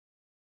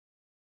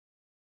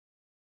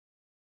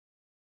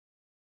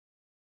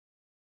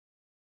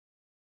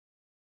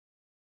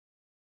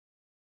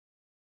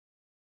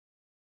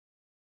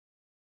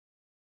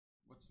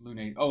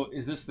Lunate. Oh,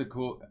 is this the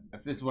cool?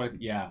 If this is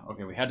what? Yeah.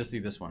 Okay, we had to see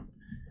this one.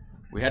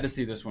 We had to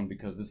see this one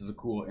because this is a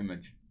cool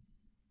image.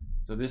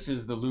 So this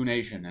is the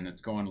lunation, and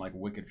it's going like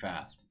wicked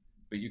fast.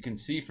 But you can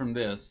see from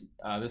this,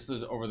 this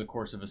is over the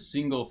course of a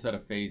single set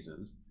of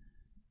phases.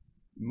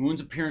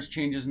 Moon's appearance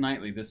changes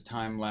nightly. This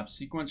time-lapse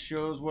sequence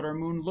shows what our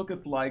moon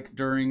looketh like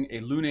during a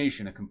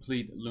lunation, a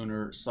complete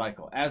lunar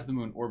cycle. As the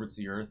moon orbits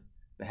the Earth,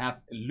 the half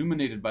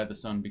illuminated by the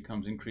sun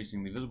becomes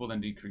increasingly visible,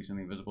 then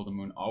decreasingly visible. The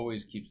moon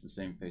always keeps the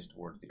same face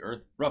towards the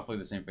Earth, roughly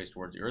the same face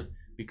towards the Earth,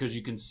 because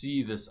you can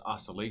see this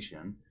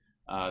oscillation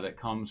that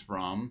comes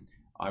from,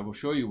 I will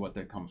show you what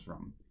that comes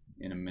from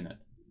in a minute,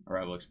 or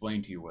I will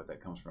explain to you what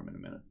that comes from in a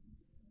minute.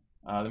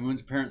 The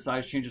moon's apparent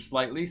size changes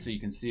slightly, so you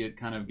can see it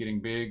kind of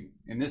getting big.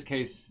 In this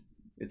case,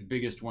 it's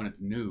biggest when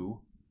it's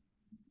new.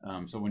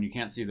 So when you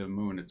can't see the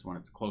moon, it's when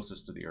it's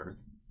closest to the Earth.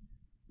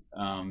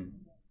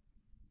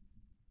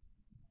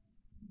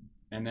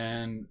 And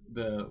then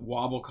the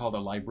wobble called a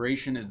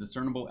libration is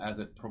discernible as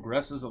it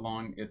progresses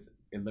along its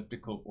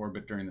elliptical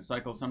orbit during the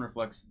cycle. Sun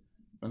reflects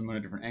from the moon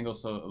at different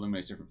angles, so it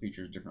illuminates different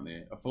features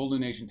differently. A full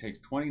lunation takes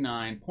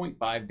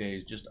 29.5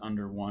 days, just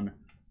under 1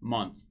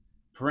 month.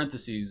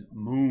 Parentheses,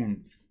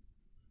 moons,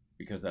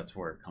 because that's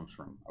where it comes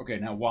from. Okay,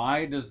 now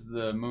why does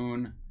the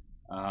moon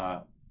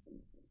go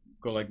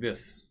like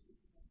this?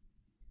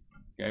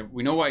 Okay,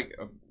 we know why.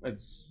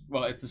 It's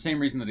the same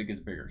reason that it gets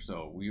bigger.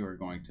 So we are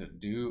going to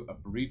do a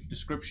brief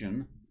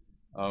description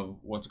of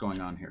what's going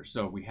on here.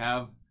 So we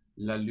have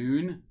la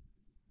lune.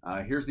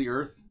 Here's the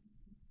Earth.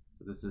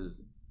 So this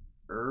is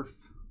Earth,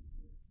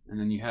 and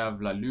then you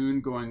have la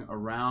lune going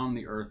around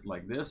the Earth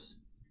like this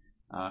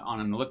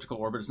on an elliptical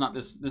orbit. It's not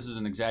this. This is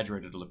an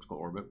exaggerated elliptical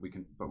orbit. We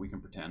can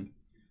pretend.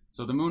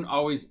 So the moon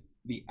always,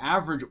 the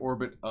average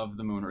orbit of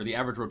the moon, or the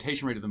average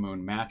rotation rate of the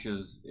moon,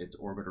 matches its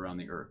orbit around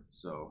the Earth.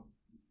 So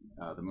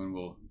the moon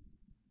will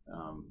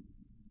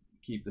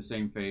keep the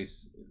same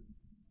face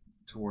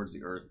towards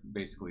the Earth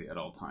basically at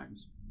all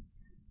times.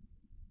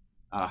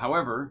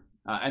 However,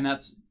 and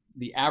that's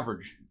the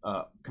average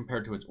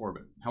compared to its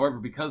orbit. However,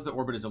 because the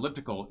orbit is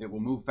elliptical, it will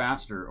move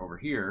faster over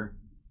here,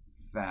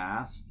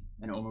 fast,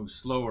 and it will move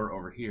slower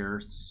over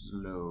here,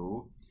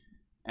 slow.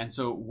 And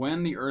so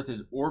when the Earth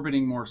is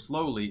orbiting more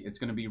slowly, it's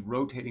going to be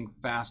rotating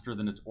faster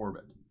than its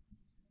orbit.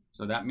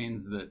 So that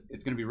means that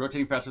it's going to be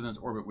rotating faster than its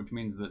orbit, which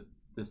means that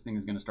this thing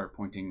is going to start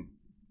pointing,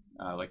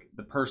 like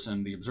the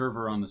person, the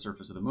observer on the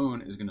surface of the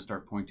moon, is going to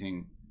start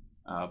pointing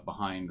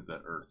behind the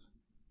Earth.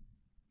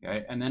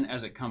 Okay, and then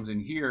as it comes in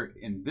here,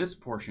 in this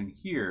portion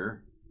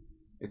here,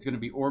 it's going to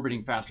be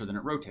orbiting faster than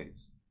it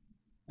rotates.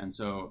 And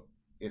so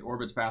it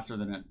orbits faster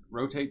than it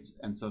rotates,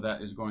 and so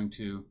that is going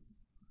to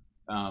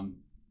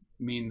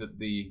mean that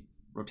the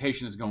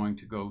rotation is going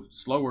to go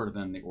slower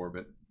than the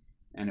orbit,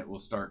 and it will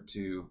start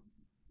to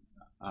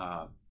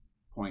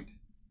point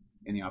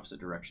in the opposite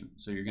direction.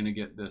 So you're going to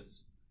get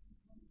this,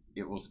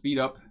 it will speed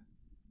up.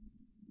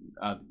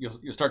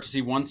 You'll start to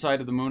see one side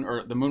of the moon,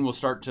 or the moon will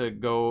start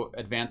to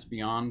advance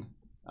beyond,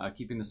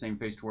 keeping the same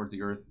face towards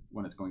the Earth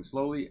when it's going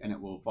slowly, and it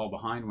will fall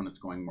behind when it's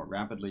going more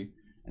rapidly.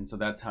 And so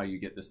that's how you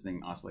get this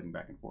thing oscillating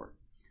back and forth.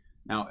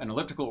 Now, an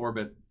elliptical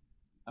orbit,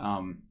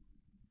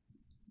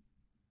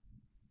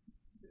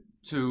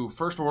 to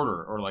first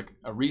order, or like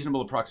a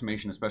reasonable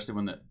approximation, especially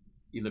when the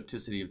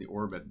ellipticity of the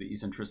orbit, the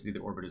eccentricity of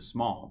the orbit is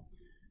small,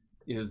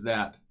 is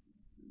that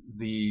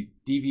the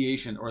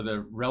deviation, or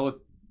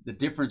the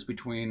difference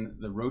between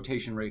the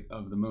rotation rate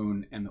of the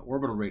moon and the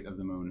orbital rate of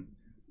the moon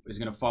is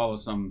going to follow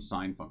some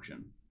sine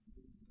function,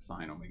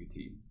 sine omega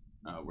t,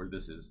 where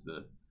this is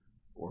the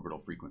orbital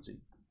frequency.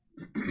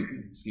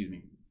 Excuse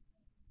me.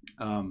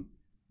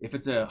 If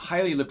it's a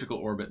highly elliptical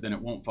orbit, then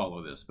it won't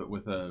follow this. But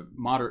with a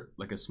moderate,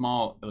 like a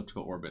small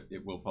elliptical orbit,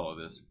 it will follow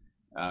this.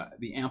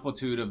 The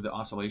amplitude of the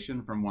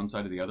oscillation from one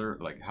side to the other,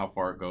 like how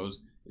far it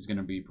goes, is going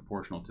to be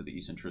proportional to the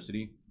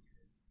eccentricity.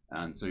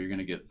 And so you're going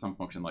to get some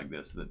function like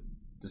this that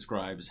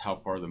describes how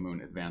far the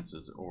moon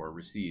advances or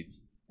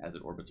recedes as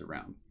it orbits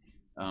around.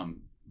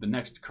 The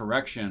next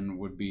correction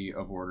would be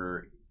of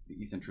order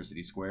the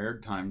eccentricity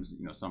squared times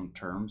some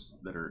terms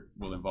that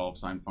will involve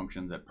sine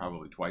functions at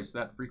probably twice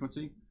that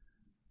frequency.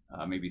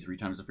 Maybe 3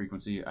 times the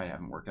frequency. I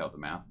haven't worked out the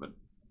math, but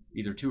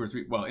either 2 or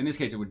 3. Well, in this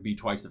case, it would be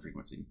twice the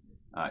frequency.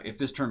 If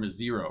this term is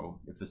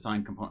 0, if the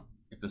sine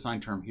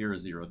term here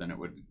is 0, then it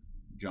would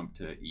jump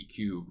to e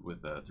cubed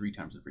with 3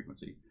 times the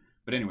frequency.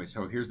 But anyway,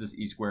 so here's this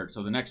e squared.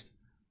 So the next,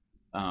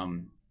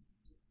 the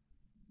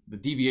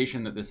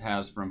deviation that this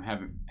has from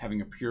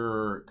having a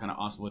pure kind of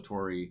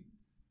oscillatory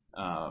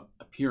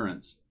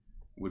appearance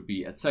would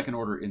be at second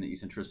order in the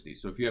eccentricity.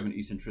 So if you have an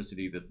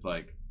eccentricity that's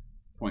like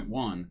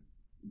 0.1,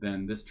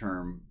 then this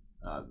term,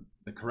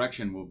 the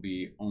correction will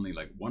be only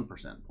like 1%,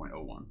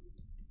 0.01,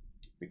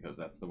 because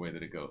that's the way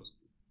that it goes.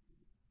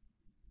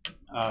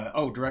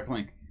 Oh, direct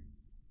link.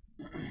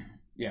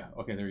 Yeah,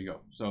 okay, there you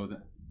go. So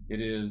it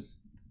is,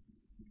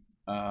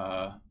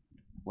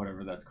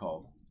 whatever that's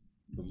called,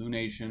 the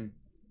lunation,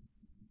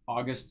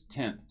 August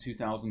 10th,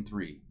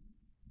 2003.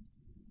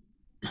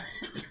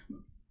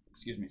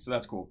 Excuse me. So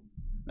that's cool.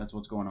 That's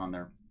what's going on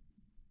there.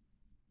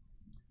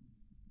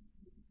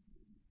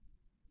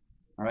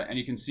 All right, and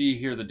you can see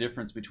here the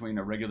difference between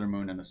a regular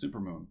moon and a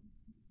supermoon.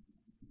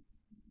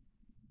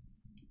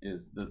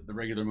 Is the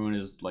regular moon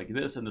is like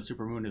this, and the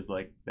supermoon is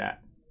like that.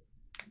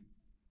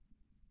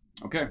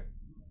 Okay.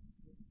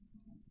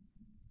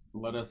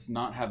 Let us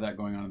not have that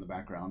going on in the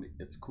background.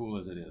 It's cool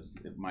as it is.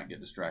 It might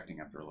get distracting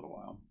after a little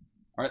while.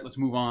 All right, let's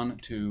move on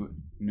to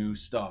new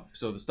stuff.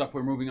 So the stuff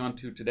we're moving on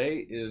to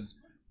today is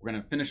we're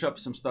going to finish up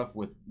some stuff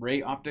with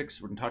ray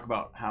optics. We're going to talk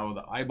about how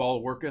the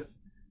eyeball worketh,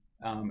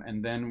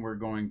 and then we're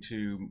going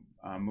to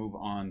move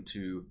on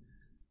to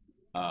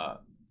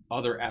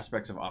other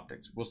aspects of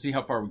optics. We'll see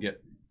how far we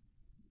get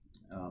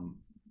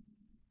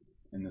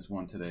in this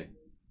one today.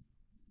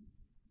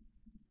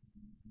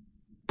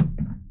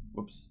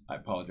 Whoops, I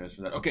apologize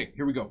for that. Okay,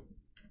 here we go.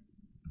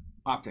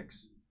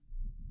 Optics.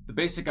 The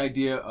basic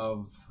idea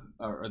of,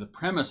 or the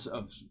premise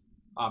of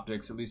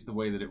optics, at least the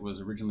way that it was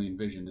originally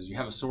envisioned, is you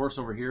have a source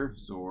over here,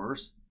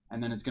 source,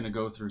 and then it's going to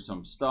go through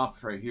some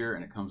stuff right here,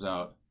 and it comes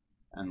out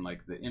and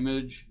like the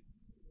image.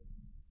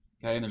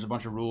 Okay, and there's a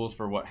bunch of rules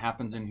for what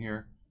happens in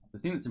here. The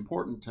thing that's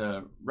important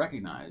to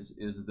recognize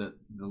is that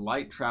the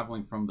light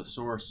traveling from the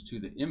source to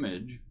the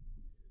image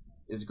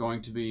is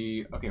going to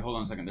be, okay, hold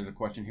on a second, there's a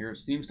question here. It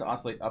seems to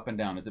oscillate up and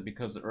down. Is it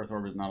because the Earth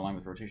orbit is not aligned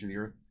with the rotation of the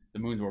Earth? The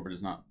Moon's orbit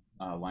is not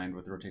aligned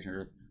with the rotation of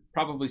the Earth.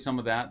 Probably some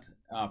of that,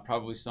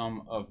 probably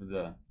some of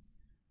the,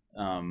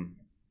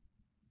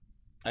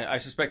 I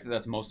suspect that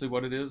that's mostly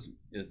what it is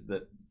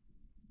that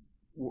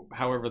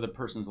however the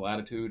person's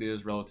latitude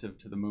is relative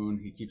to the Moon,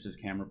 he keeps his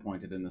camera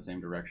pointed in the same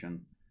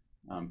direction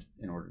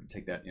in order to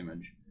take that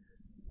image.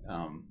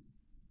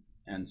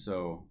 And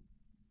so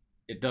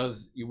it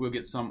does, you will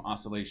get some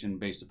oscillation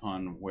based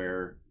upon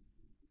where,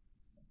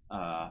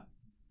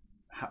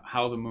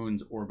 how the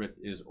Moon's orbit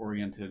is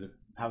oriented,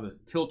 how the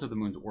tilt of the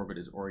Moon's orbit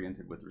is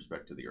oriented with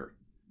respect to the Earth.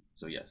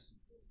 So yes,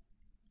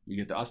 you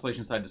get the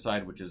oscillation side to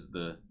side, which is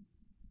the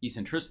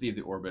eccentricity of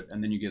the orbit,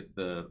 and then you get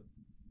the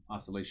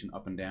oscillation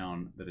up and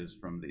down that is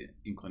from the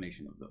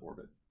inclination of the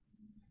orbit.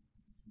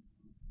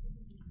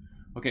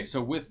 Okay,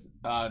 so with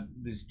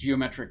these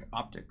geometric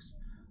optics,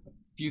 a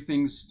few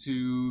things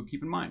to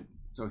keep in mind.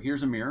 So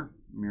here's a mirror.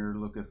 Mirror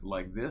looketh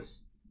like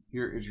this.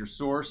 Here is your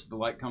source. The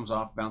light comes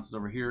off, bounces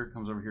over here,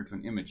 comes over here to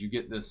an image. You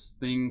get this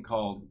thing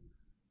called,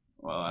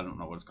 well, I don't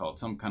know what it's called,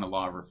 some kind of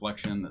law of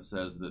reflection that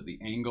says that the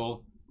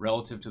angle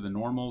relative to the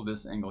normal,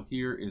 this angle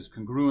here, is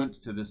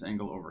congruent to this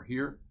angle over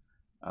here.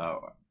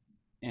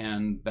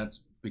 And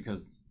that's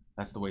because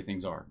that's the way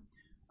things are.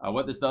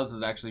 What this does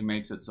is actually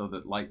makes it so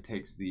that light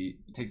takes the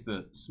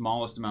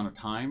smallest amount of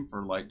time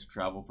for light to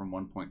travel from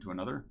one point to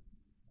another.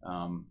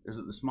 Is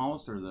it the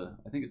smallest or the,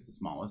 I think it's the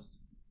smallest.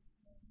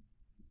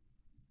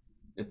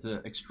 It's an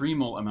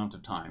extremal amount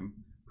of time.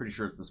 Pretty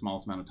sure it's the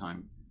smallest amount of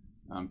time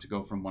to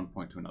go from one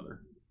point to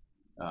another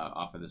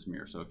off of this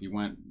mirror. So if you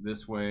went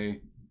this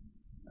way,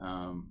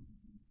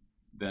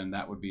 then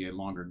that would be a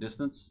longer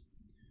distance.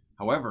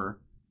 However,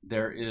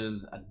 there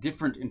is a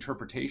different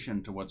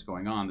interpretation to what's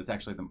going on that's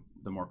actually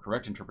the more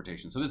correct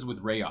interpretation. So this is with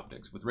ray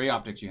optics. With ray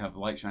optics, you have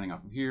light shining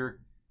off of here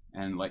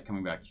and light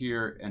coming back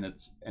here, and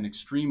it's an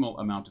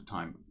extremal amount of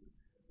time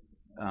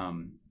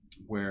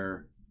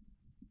where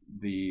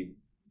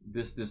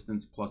this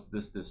distance plus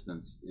this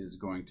distance is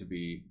going to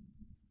be,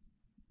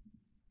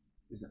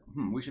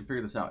 we should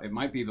figure this out. It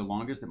might be the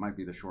longest, it might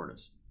be the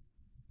shortest.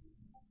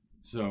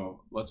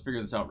 So let's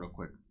figure this out real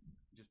quick.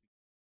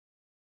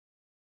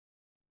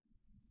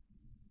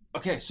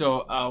 Okay,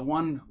 so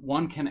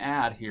one can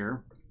add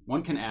here.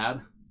 One can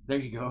add. There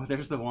you go.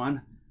 There's the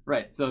one.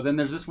 Right. So then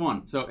there's this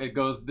one. So it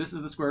goes. This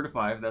is the square root of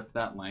 5. That's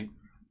that length.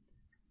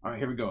 All right.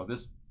 Here we go.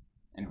 This.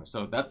 Anyway.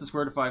 So that's the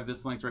square root of 5.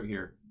 This length right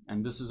here,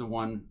 and this is a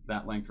 1.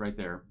 That length right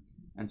there.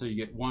 And so you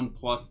get 1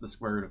 plus the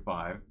square root of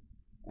 5.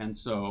 And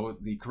so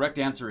the correct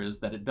answer is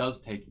that it does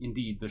take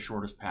indeed the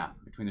shortest path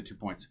between the 2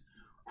 points.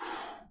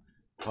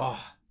 Oh.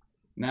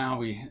 Now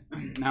we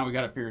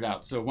got it figured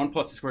out. So 1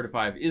 plus the square root of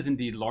 5 is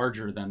indeed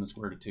larger than the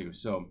square root of 2.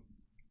 So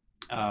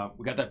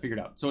we got that figured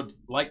out. So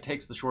light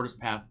takes the shortest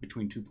path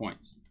between 2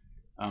 points,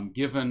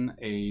 given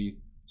a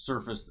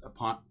surface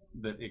upon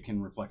that it can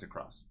reflect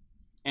across.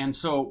 And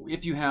so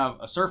if you have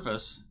a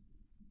surface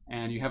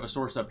and you have a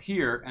source up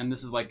here, and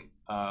this is like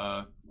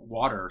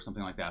water or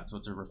something like that, so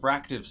it's a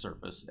refractive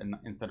surface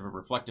instead of a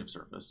reflective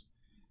surface,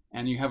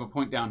 and you have a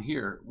point down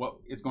here, what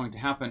is going to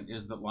happen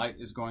is that light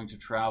is going to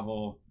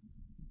travel.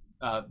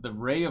 The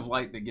ray of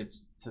light that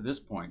gets to this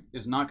point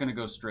is not going to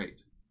go straight.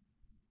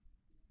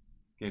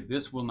 Okay,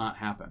 this will not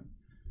happen.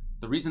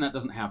 The reason that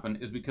doesn't happen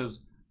is because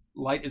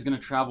light is going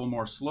to travel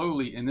more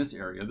slowly in this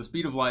area. The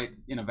speed of light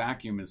in a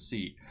vacuum is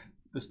c.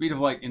 The speed of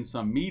light in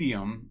some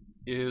medium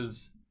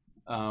is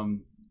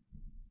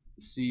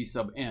c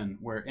sub n,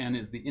 where n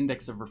is the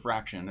index of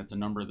refraction. It's a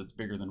number that's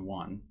bigger than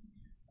 1.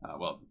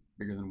 Well,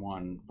 bigger than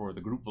 1 for the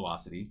group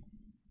velocity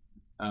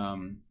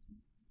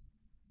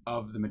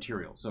of the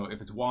material. So if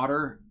it's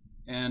water,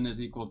 n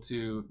is equal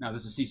to, now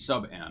this is c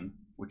sub n,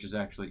 which is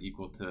actually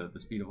equal to the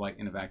speed of light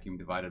in a vacuum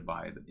divided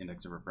by the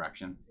index of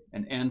refraction.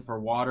 And n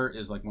for water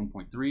is like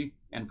 1.3,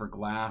 n for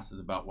glass is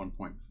about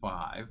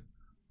 1.5.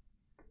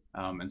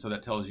 And so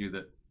that tells you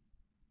that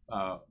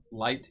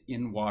light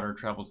in water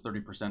travels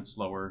 30%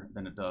 slower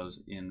than it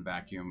does in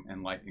vacuum,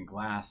 and light in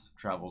glass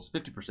travels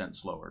 50%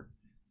 slower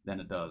than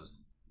it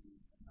does.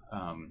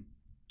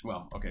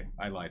 Well, okay,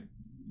 I lied.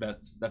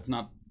 That's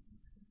not.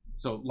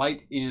 So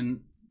light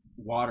in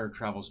water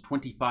travels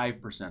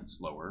 25%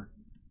 slower,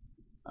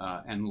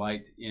 and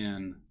light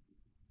in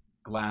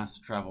glass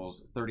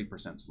travels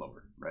 30%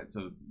 slower, right?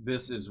 So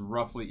this is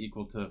roughly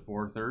equal to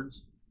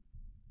 4/3.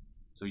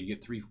 So you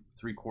get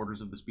three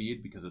quarters of the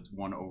speed because it's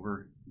 1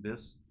 over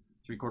this,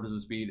 3/4 of the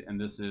speed, and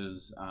this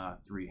is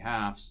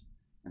 3/2,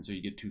 and so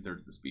you get 2/3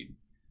 of the speed.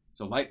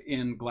 So light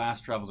in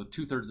glass travels at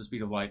 2/3 the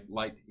speed of light.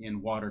 Light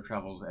in water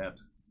travels at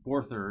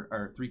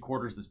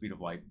 3/4 the speed of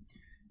light.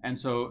 And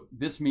so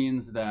this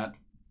means that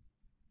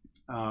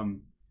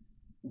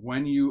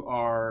when you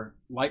are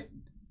light,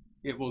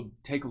 it will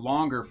take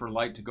longer for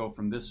light to go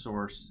from this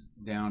source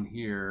down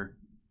here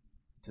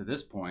to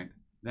this point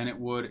than it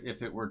would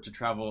if it were to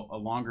travel a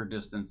longer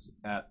distance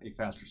at a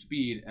faster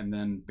speed and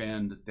then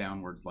bend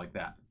downwards like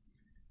that.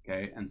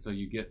 Okay, and so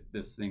you get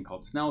this thing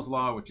called Snell's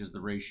law, which is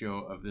the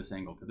ratio of this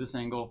angle to this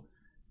angle.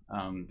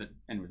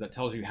 That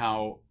tells you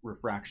how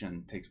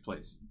refraction takes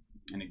place,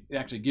 and it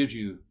actually gives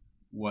you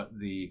what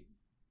the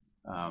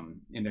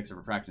index of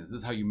refraction is. This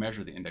is how you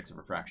measure the index of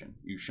refraction.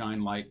 You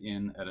shine light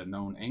in at a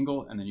known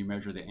angle, and then you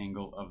measure the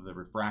angle of the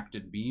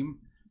refracted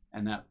beam,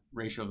 and that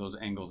ratio of those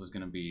angles is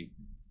going to be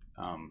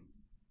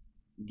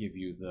give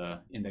you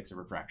the index of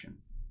refraction.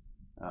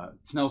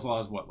 Snell's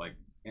law is what, like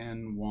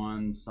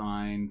n1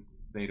 sine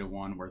theta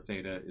 1, where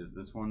theta is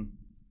this one,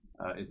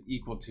 is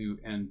equal to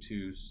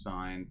n2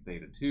 sine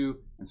theta 2.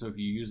 And so if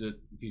you use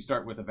it, if you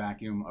start with a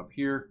vacuum up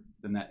here,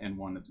 then that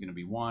n1 is going to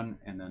be 1,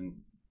 and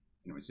then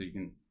anyway, so you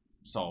can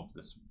solve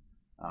this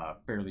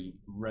fairly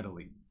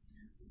readily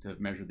to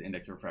measure the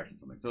index of refraction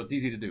something. So it's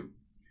easy to do.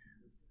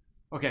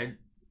 Okay,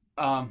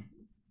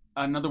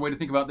 another way to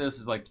think about this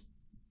is like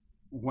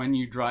when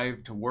you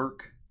drive to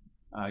work,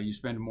 you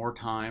spend more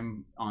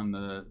time on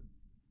the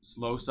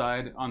slow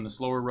side, on the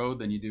slower road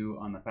than you do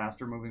on the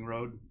faster moving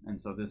road.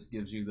 And so this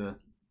gives you the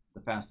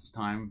fastest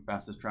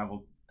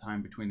travel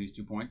time between these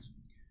 2 points.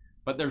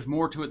 But there's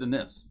more to it than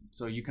this.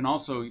 So you can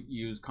also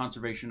use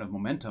conservation of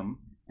momentum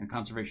and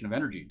conservation of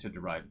energy to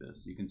derive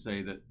this. You can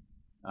say that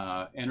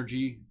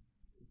energy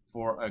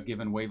for a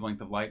given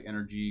wavelength of light,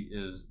 energy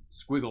is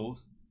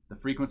squiggles the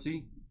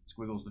frequency,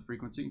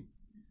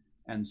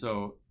 and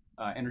so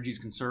energy is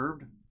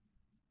conserved,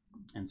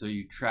 and so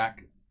you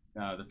track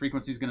the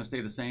frequency is going to stay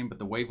the same, but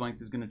the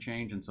wavelength is going to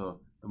change, and so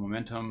the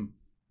momentum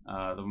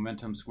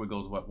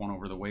squiggles 1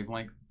 over the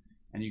wavelength,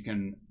 and you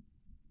can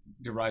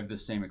derive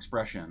this same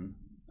expression,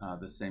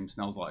 the same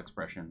Snell's law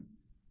expression,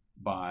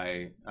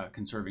 by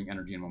conserving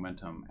energy and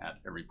momentum at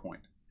every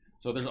point.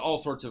 So there's all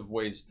sorts of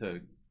ways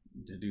to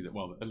do that.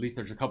 Well, at least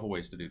there's a couple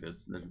ways to do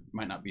this. There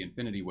might not be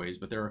infinity ways,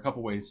 but there are a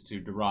couple ways to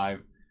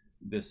derive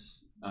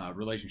this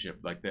relationship,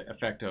 like the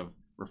effect of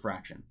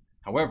refraction.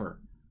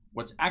 However,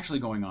 what's actually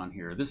going on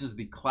here, this is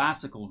the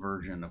classical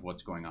version of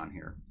what's going on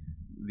here.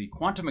 The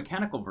quantum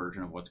mechanical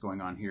version of what's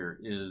going on here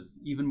is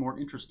even more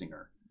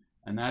interestinger,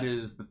 and that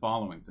is the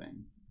following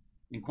thing.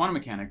 In quantum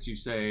mechanics, you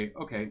say,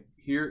 okay,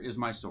 here is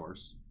my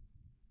source,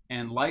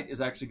 and light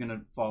is actually going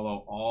to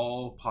follow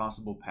all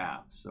possible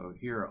paths. So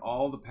here are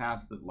all the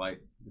paths that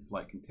this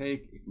light can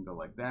take. It can go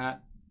like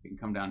that. It can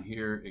come down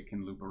here. It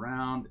can loop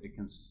around. It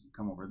can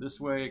come over this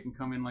way. It can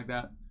come in like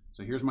that.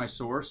 So here's my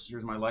source.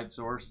 Here's my light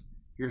source.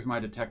 Here's my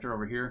detector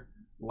over here.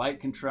 Light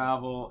can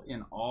travel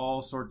in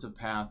all sorts of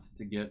paths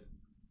to get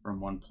from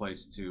one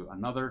place to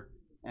another,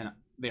 and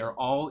they are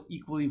all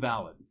equally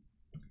valid.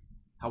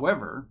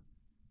 However,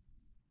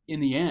 in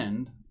the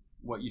end,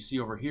 what you see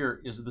over here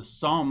is the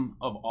sum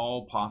of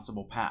all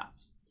possible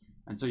paths.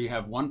 And so you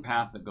have one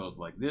path that goes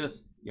like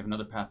this, you have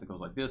another path that goes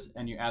like this,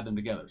 and you add them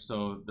together.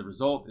 So the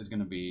result is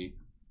going to be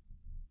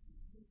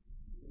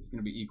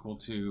equal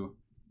to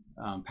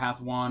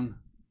path 1.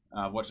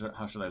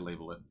 How should I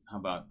label it? How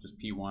about just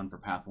P1 for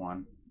path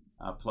 1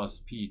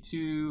 plus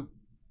P2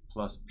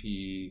 plus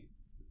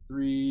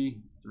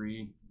P3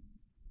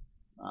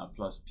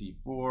 plus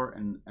P4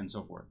 and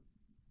so forth.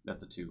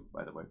 That's a 2,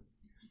 by the way.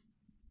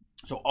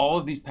 So all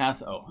of these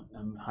paths, oh,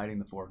 I'm hiding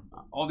the 4.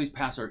 All these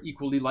paths are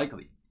equally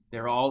likely.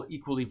 They're all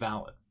equally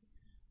valid.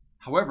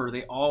 However,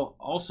 they all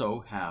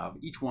also have,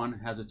 each one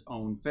has its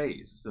own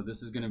phase. So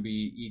this is going to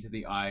be e to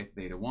the I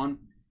theta 1,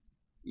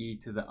 e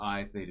to the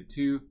I theta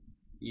 2,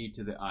 e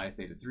to the I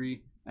theta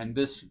 3. And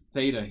this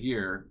theta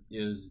here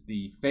is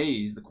the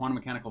phase, the quantum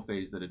mechanical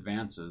phase that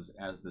advances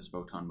as this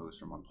photon moves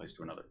from one place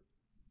to another.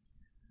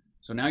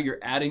 So now you're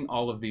adding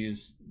all of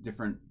these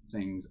different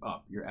things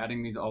up. You're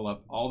adding these all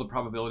up. All the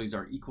probabilities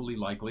are equally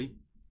likely.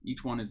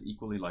 Each one is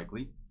equally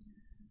likely,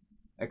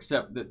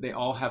 except that they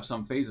all have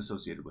some phase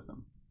associated with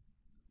them.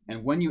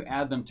 And when you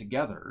add them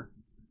together,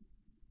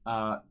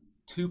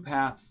 2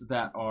 paths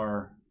that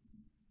are,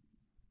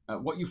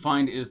 what you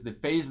find is the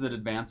phase that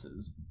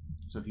advances.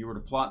 So if you were to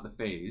plot the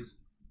phase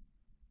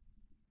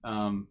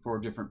for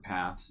different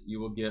paths, you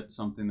will get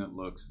something that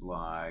looks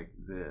like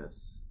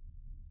this.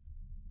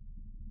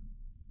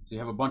 So you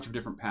have a bunch of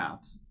different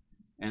paths,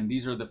 And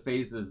these are the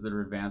phases that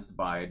are advanced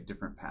by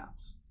different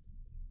paths,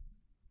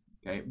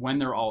 okay, when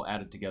they're all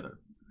added together.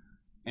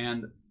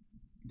 And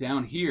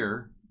down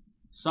here,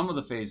 some of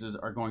the phases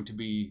are going to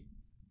be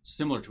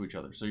similar to each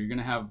other. So you're going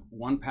to have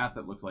one path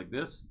that looks like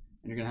this,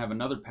 and you're going to have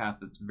another path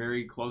that's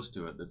very close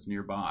to it, that's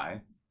nearby,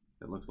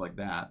 that looks like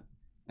that.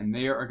 And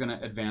they are going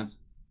to advance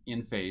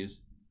in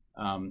phase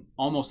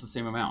almost the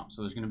same amount.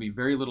 So there's going to be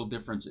very little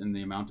difference in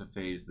the amount of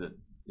phase that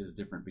is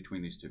different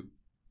between these two.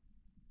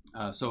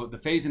 So the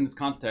phase in this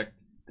context,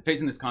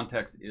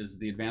 is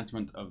the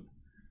advancement of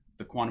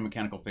the quantum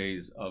mechanical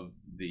phase of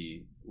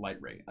the light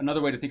ray.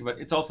 Another way to think about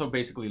it, it's also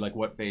basically like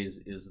what phase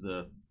is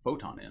the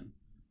photon in,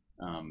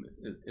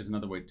 is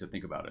another way to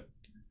think about it.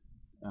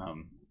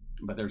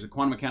 But there's a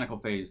quantum mechanical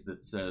phase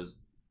that says,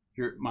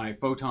 here my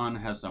photon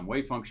has some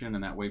wave function,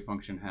 and that wave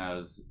function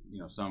has,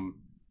 you know, some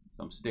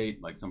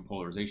state, like some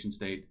polarization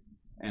state,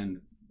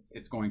 and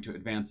it's going to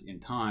advance in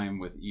time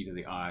with e to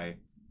the I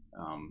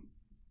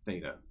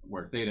theta,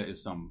 where theta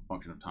is some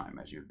function of time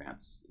as you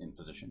advance in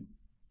position.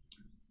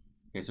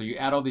 Okay, so you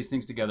add all these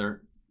things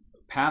together.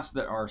 Paths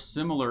that are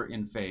similar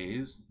in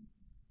phase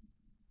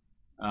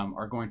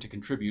are going to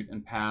contribute,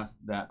 and paths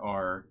that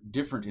are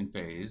different in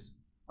phase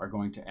are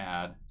going to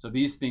add. So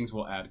these things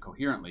will add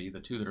coherently.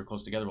 The two that are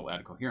close together will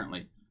add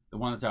coherently. The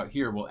one that's out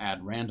here will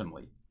add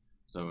randomly.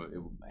 So it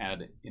will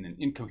add in an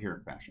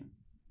incoherent fashion.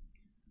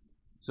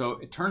 So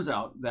it turns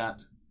out that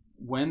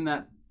when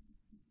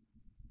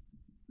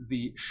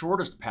the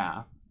shortest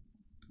path,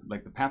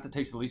 like the path that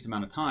takes the least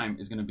amount of time,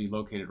 is going to be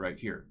located right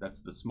here.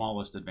 That's the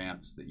smallest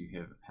advance that you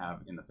have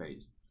in the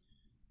phase.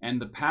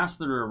 And the paths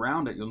that are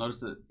around it, you'll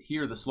notice that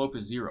here the slope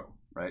is 0,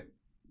 right?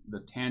 The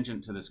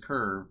tangent to this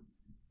curve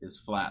is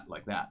flat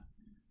like that,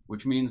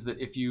 which means that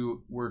if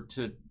you were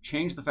to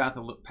change the path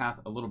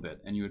a little bit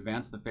and you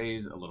advance the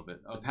phase a little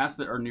bit, the paths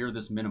that are near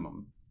this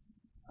minimum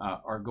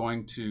are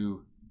going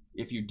to,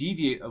 if you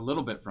deviate a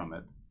little bit from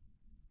it,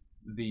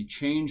 the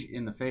change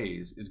in the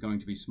phase is going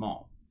to be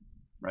small,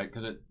 right?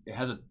 Because it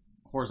has a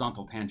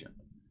horizontal tangent.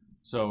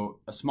 So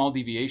a small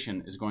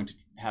deviation is going to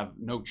have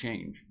no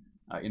change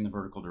in the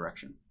vertical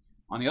direction.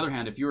 On the other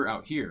hand, if you were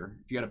out here,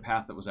 if you had a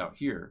path that was out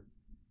here,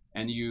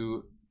 and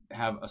you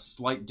have a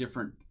slight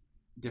difference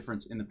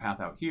in the path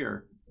out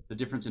here, the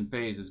difference in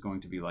phase is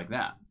going to be like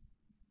that.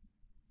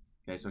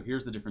 Okay, so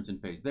here's the difference in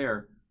phase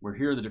there, where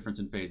here the difference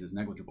in phase is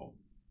negligible.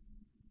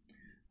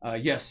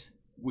 Yes,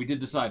 we did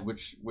decide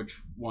which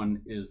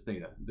one is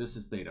theta. This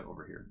is theta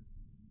over here.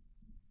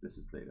 This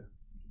is theta.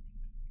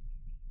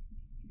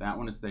 That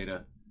one is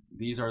theta.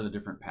 These are the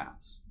different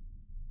paths.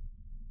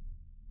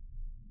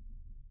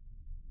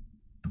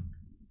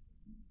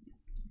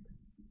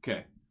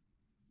 Okay,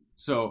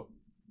 so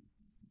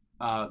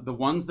the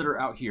ones that are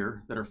out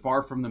here that are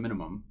far from the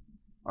minimum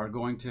are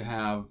going to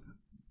have,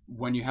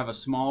 when you have a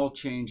small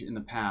change in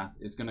the path,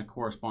 it's going to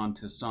correspond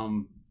to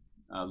some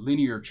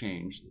linear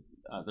change.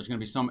 There's going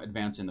to be some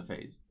advance in the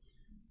phase.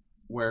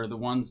 Where the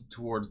ones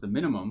towards the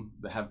minimum,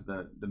 that have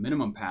the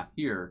minimum path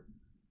here,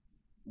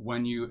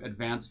 when you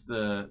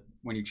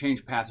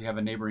change path, you have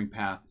a neighboring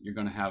path, you're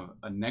going to have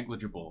a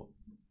negligible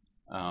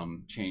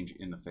change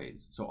in the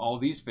phase. So all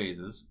these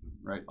phases,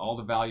 right, all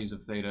the values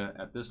of theta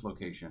at this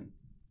location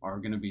are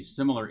going to be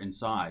similar in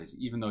size,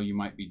 even though you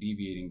might be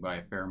deviating by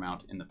a fair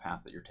amount in the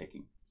path that you're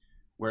taking.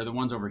 Where the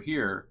ones over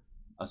here,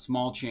 a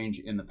small change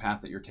in the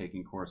path that you're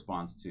taking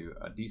corresponds to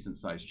a decent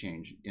sized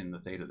change in the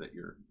theta that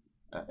you're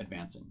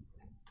advancing.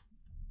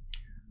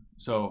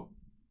 So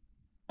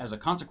as a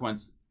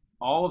consequence,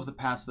 all of the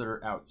paths that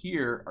are out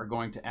here are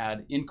going to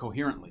add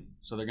incoherently.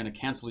 So they're going to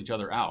cancel each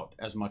other out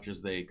as much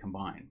as they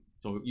combine.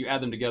 So you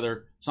add them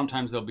together,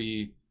 sometimes they'll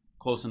be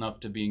close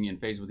enough to being in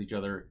phase with each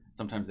other,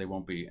 sometimes they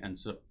won't be. And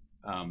so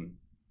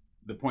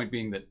the point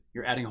being that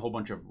you're adding a whole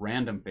bunch of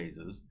random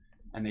phases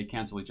and they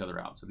cancel each other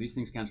out. So these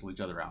things cancel each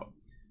other out.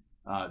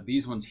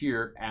 These ones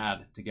here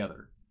add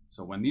together.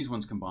 So when these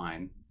ones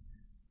combine,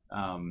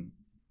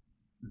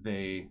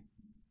 they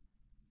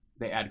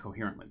add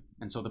coherently.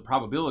 And so the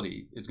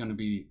probability is going to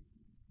be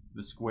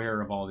the square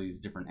of all these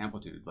different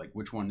amplitudes. Like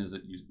which one is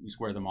it? You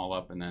square them all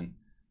up, and then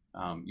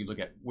you look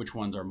at which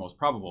ones are most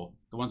probable.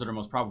 The ones that are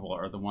most probable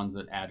are the ones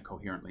that add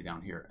coherently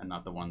down here, and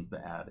not the ones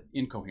that add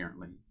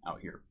incoherently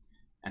out here.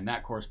 And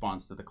that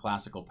corresponds to the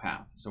classical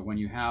path. So when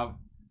you have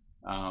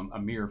a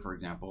mirror, for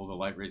example, the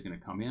light ray is going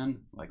to come in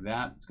like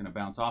that. It's going to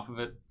bounce off of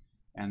it.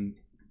 And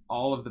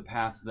all of the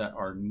paths that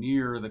are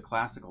near the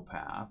classical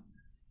path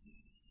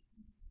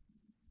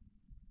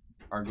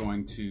are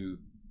going to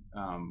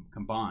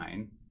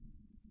combine.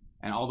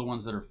 And all the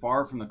ones that are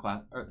far from the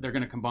class, they're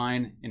going to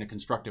combine in a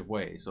constructive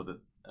way so that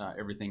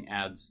everything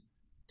adds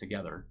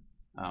together.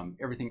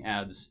 Everything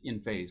adds in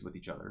phase with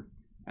each other.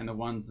 And the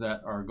ones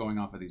that are going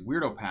off of these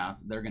weirdo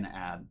paths, they're going to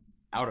add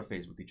out of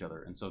phase with each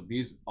other. And so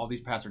all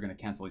these paths are going to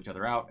cancel each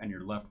other out, and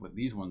you're left with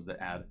these ones that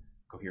add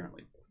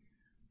coherently.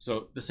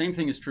 So the same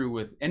thing is true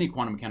with any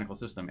quantum mechanical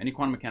system. Any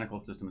quantum mechanical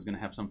system is going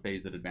to have some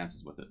phase that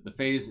advances with it. The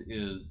phase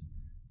is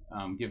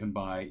given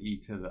by e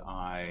to the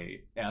I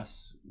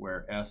s,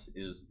 where s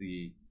is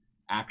the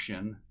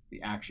action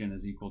the action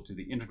is equal to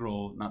the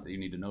integral, not that you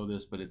need to know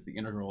this, but it's the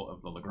integral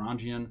of the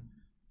Lagrangian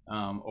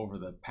over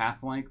the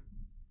path length.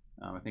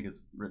 I think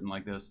it's written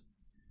like this.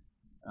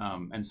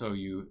 And so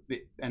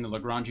the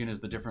Lagrangian is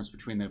the difference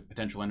between the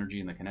potential energy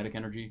and the kinetic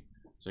energy.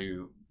 So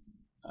you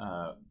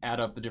add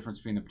up the difference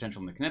between the potential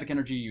and the kinetic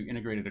energy, you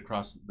integrate it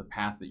across the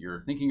path that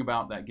you're thinking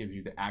about. That gives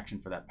you the action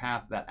for that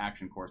path. That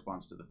action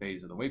corresponds to the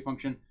phase of the wave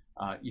function.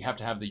 You have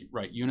to have the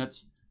right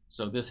units.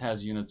 So this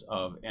has units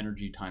of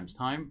energy times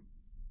time.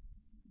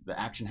 The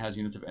action has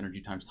units of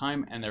energy times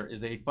time. And there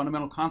is a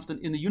fundamental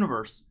constant in the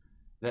universe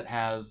that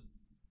has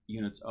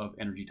units of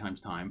energy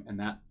times time. And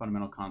that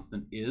fundamental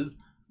constant is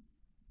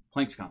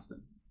Planck's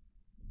constant,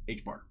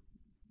 h bar.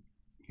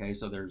 Okay,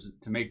 so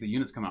to make the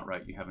units come out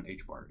right, you have an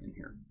h bar in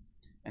here.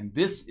 And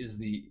this is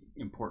the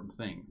important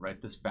thing, right?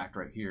 This fact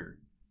right here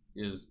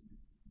is,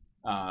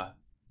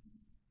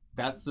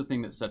 that's the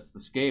thing that sets the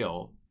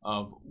scale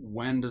of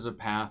when does a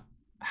path,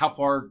 how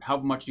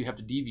much do you have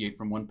to deviate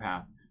from one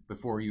path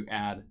before you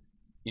add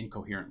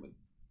incoherently.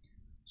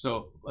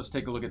 So let's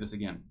take a look at this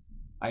again.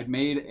 I had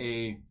made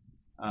a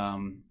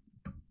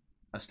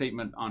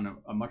statement on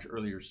a much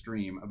earlier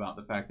stream about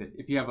the fact that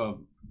if you have a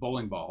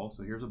bowling ball,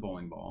 so here's a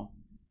bowling ball,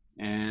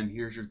 and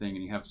here's your thing,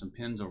 and you have some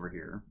pins over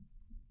here,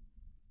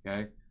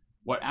 okay?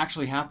 What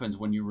actually happens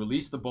when you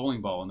release the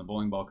bowling ball and the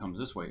bowling ball comes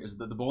this way is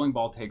that the bowling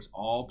ball takes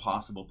all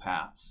possible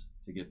paths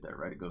to get there,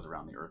 right? It goes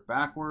around the Earth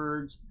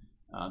backwards.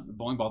 The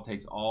bowling ball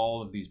takes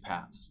all of these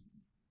paths,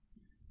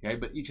 okay?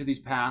 But each of these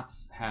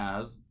paths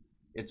has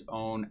its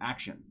own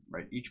action,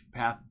 right? Each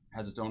path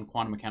has its own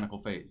quantum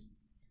mechanical phase.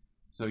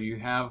 So you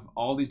have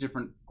all these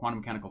different quantum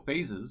mechanical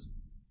phases,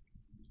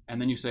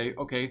 and then you say,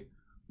 okay,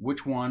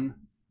 which one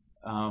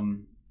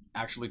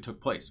actually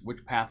took place?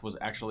 Which path was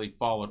actually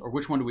followed, or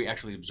which one do we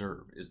actually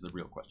observe is the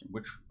real question.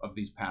 Which of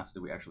these paths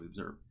do we actually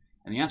observe?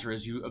 And the answer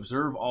is you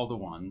observe all the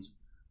ones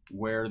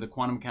where the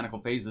quantum mechanical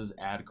phases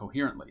add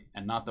coherently,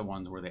 and not the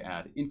ones where they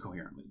add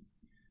incoherently.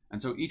 And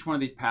so each one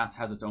of these paths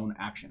has its own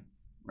action,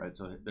 right?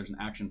 So there's an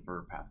action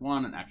for path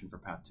 1, an action for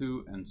path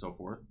 2, and so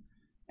forth.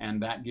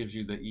 And that gives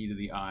you the e to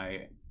the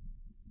I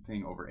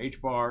thing over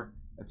h bar,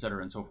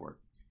 etc., and so forth.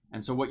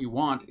 And so what you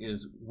want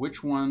is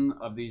which one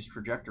of these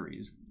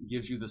trajectories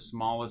gives you the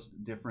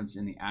smallest difference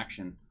in the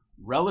action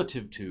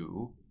relative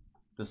to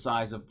the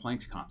size of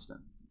Planck's constant.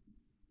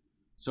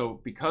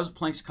 So because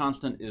Planck's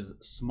constant is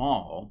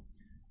small,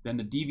 then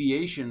the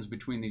deviations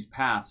between these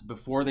paths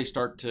before they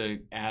start to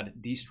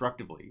add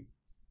destructively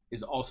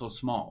is also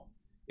small.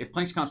 If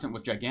Planck's constant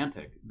was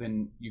gigantic,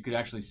 then you could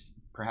actually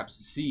perhaps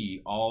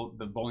see all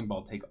the bowling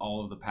ball take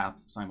all of the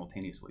paths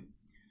simultaneously.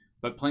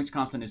 But Planck's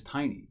constant is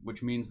tiny,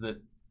 which means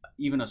that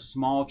even a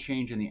small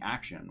change in the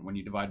action, when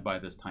you divide by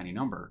this tiny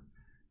number,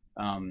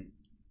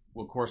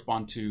 will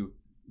correspond to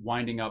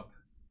winding up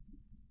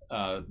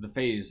the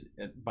phase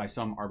by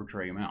some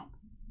arbitrary amount.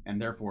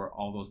 And therefore,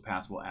 all those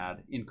paths will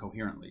add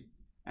incoherently.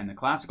 And the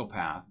classical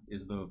path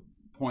is the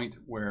point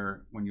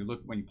where, when you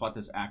plot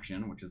this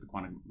action, which is the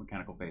quantum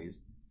mechanical phase,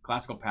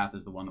 classical path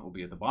is the one that will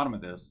be at the bottom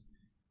of this.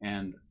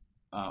 And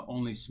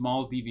only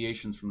small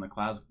deviations from the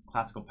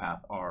classical path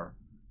are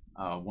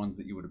ones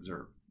that you would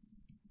observe.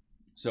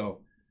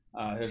 So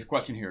there's a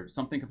question here.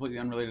 Something completely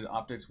unrelated to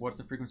optics. What's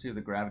the frequency of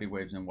the gravity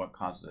waves and what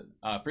causes it?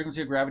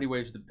 Frequency of gravity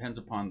waves depends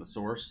upon the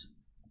source,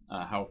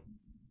 how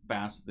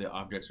fast the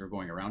objects are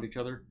going around each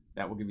other.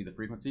 That will give you the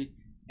frequency.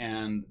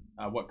 And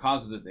what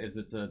causes it is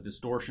it's a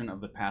distortion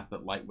of the path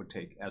that light would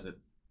take as it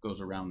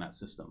goes around that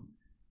system.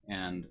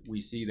 And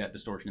we see that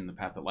distortion in the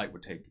path that light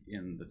would take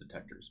in the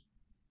detectors.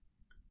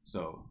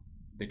 So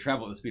they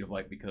travel at the speed of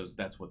light because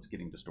that's what's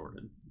getting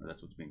distorted, or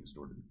that's what's being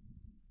distorted.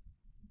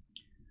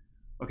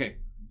 Okay,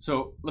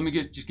 so let me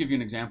just give you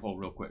an example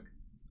real quick.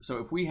 So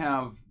if we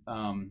have,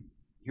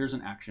 here's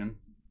an action,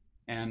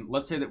 and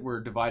let's say that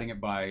we're dividing it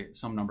by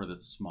some number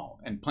that's small.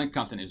 And Planck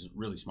constant is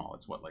really small.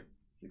 It's what, like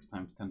 6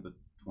 times 10 to the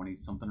 20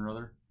 something or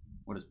other?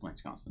 What is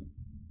Planck's constant?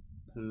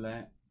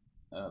 Planck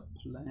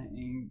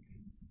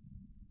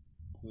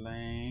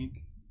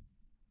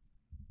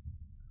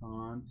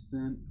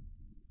constant.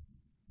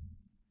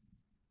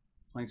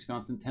 Planck's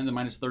constant, 10 to the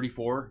minus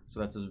 34, so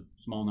that's a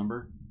small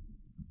number.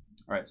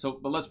 All right, so,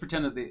 but let's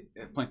pretend that the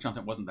Planck's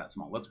constant wasn't that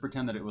small. Let's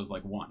pretend that it was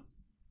like 1.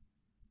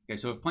 Okay,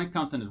 so if Planck's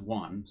constant is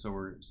 1, so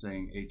we're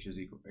saying h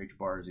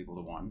bar is equal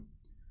to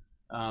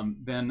 1,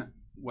 then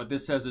what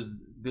this says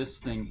is this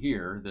thing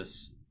here,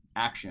 this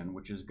action,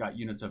 which has got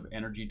units of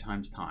energy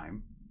times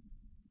time,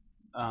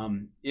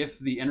 if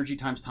the energy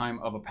times time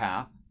of a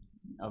path,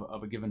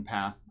 of a given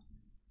path,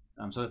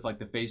 so that's like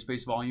the phase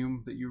space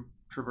volume that you're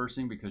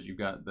traversing, because you've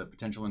got the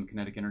potential and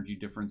kinetic energy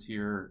difference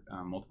here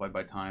multiplied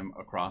by time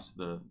across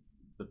the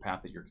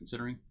path that you're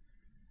considering.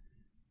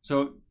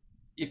 So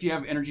if you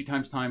have energy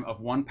times time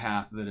of one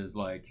path that is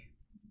like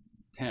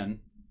 10,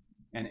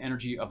 and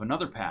energy of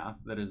another path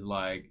that is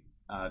like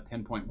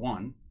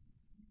 10.1,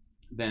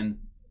 then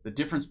the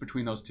difference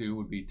between those two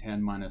would be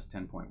 10 minus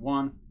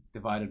 10.1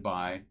 divided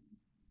by,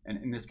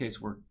 and in this case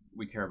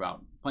we care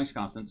about Planck's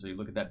constant, so you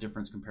look at that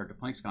difference compared to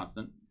Planck's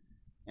constant,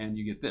 and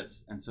you get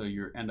this. And so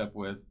you end up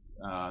with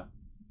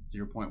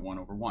 0.1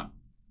 over 1.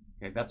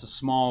 Okay, that's a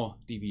small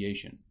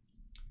deviation.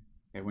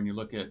 Okay, when you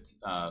look at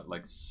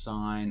like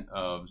sine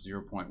of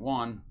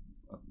 0.1,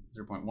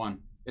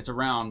 it's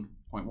around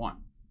 0.1,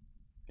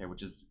 okay,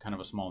 which is kind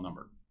of a small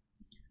number.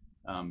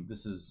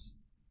 This is,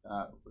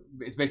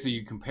 it's basically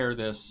you compare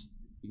this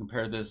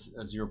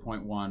as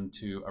 0.1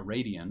 to a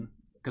radian,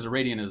 because a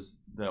radian is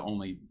the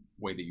only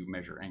way that you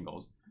measure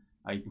angles.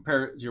 You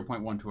compare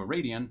 0.1 to a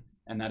radian,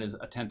 and that is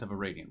 1/10 of a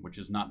radian, which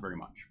is not very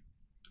much.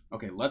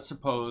 Okay, let's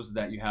suppose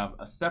that you have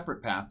a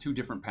separate path, two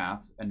different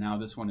paths, and now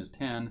this one is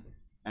 10,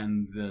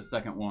 and the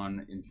second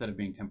one, instead of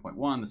being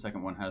 10.1, the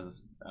second one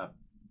has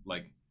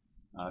like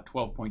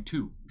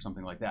 12.2 or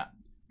something like that.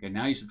 Okay,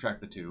 now you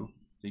subtract the two,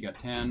 so you got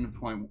 10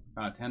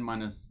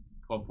 minus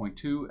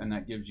 12.2, and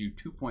that gives you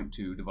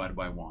 2.2 divided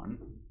by 1,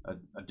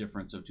 a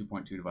difference of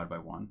 2.2 divided by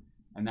 1,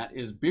 and that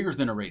is bigger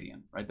than a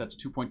radian, right? That's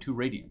 2.2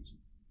 radians.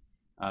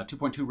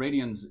 2.2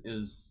 radians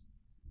is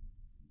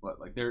what,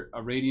 like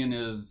a radian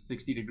is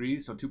 60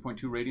 degrees, so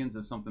 2.2 radians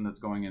is something that's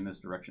going in this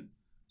direction.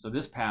 So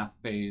this path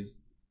phase,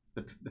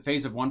 the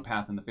phase of one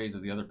path and the phase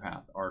of the other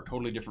path are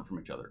totally different from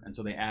each other, and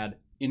so they add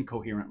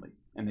incoherently.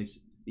 And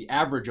the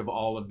average of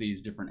all of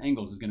these different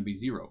angles is going to be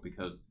 0,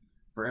 because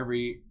for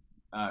every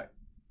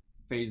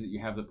phase that you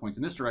have that points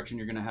in this direction,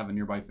 you're going to have a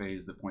nearby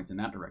phase that points in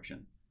that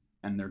direction,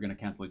 and they're going to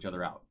cancel each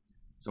other out.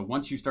 So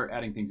once you start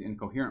adding things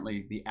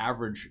incoherently, the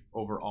average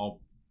over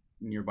all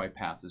nearby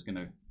paths is going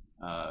to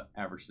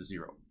average to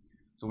 0.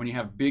 So when you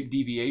have big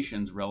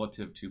deviations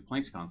relative to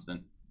Planck's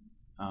constant,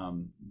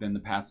 then the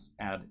paths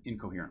add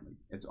incoherently.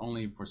 It's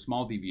only for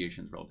small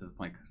deviations relative to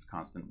Planck's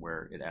constant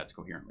where it adds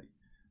coherently.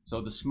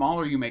 So the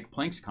smaller you make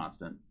Planck's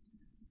constant,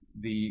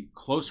 the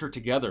closer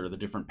together the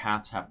different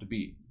paths have to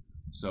be.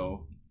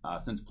 So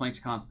since Planck's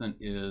constant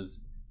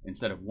is,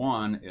 instead of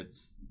 1,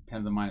 it's 10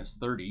 to the minus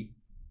 30,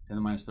 10 to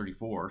the minus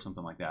 34,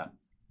 something like that.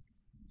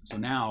 So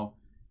now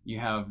you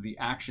have the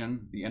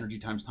action, the energy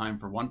times time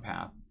for one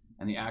path,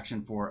 and the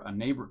action for a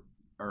neighbor,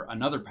 or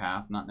another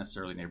path, not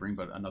necessarily neighboring,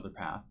 but another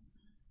path.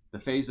 The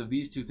phase of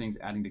these two things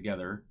adding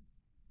together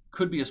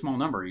could be a small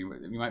number. You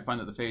might find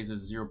that the phase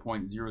is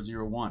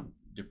 0.001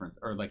 difference,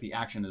 or like the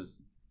action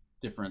is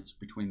difference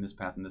between this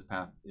path and this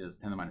path is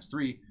 10 to the minus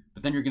 3,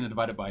 but then you're going to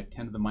divide it by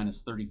 10 to the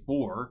minus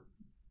 34,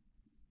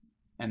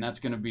 and that's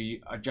going to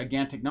be a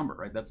gigantic number,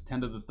 right? That's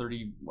 10 to the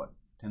 30, what?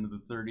 10 to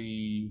the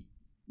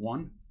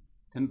 31?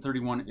 10 to the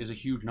 31 is a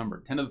huge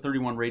number. 10 to the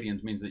 31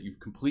 radians means that you've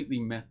completely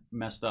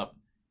messed up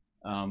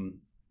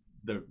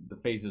the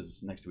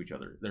phases next to each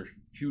other. They're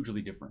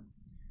hugely different.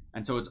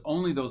 And so it's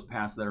only those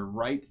paths that are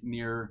right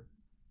near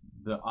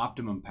the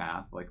optimum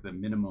path, like the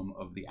minimum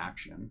of the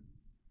action.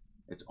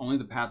 It's only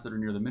the paths that are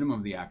near the minimum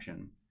of the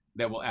action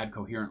that will add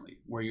coherently,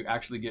 where you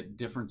actually get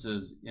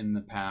differences in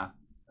the path,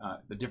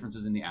 the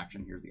differences in the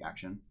action, here's the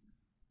action,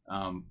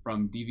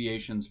 from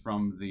deviations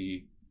from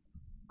the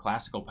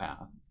classical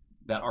path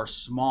that are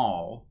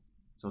small.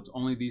 So it's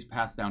only these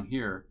paths down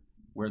here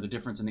where the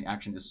difference in the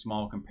action is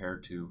small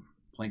compared to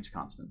Planck's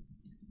constant.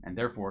 And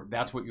therefore,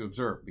 that's what you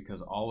observe,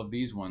 because all of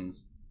these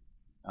ones,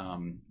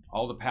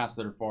 all the paths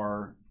that are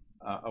far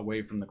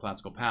away from the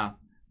classical path,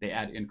 they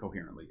add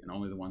incoherently, and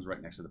only the ones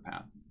right next to the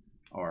path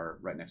are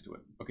right next to it.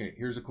 Okay,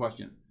 here's a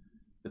question.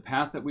 The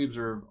path that we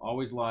observe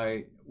always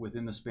lie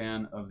within the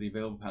span of the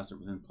available paths that are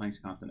within Planck's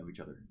constant of each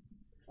other.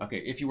 Okay,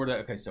 if you were to,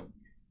 okay, so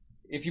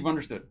if you've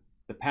understood,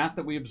 the path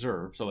that we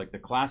observe, so like the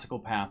classical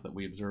path that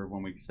we observe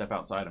when we step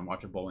outside and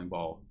watch a bowling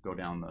ball go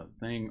down the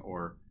thing,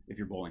 or if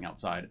you're bowling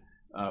outside,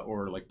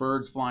 or like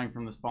birds falling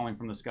from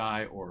the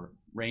sky, or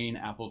rain,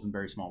 apples, and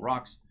very small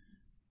rocks,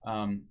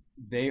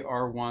 they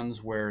are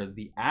ones where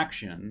the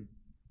action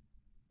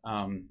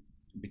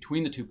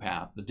between the two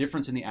paths, the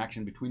difference in the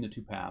action between the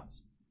two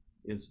paths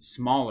is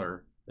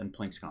smaller than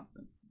Planck's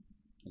constant.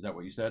 Is that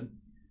what you said?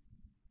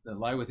 That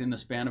lie within the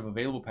span of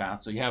available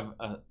paths. So you have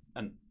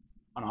an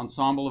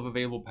ensemble of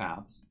available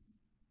paths,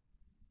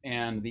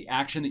 and the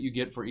action that you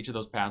get for each of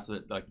those paths,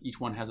 that like each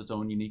one has its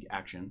own unique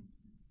action.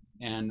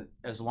 And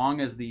as long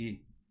as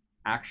the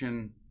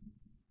action,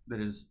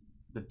 that is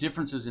the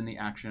differences in the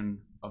action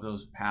of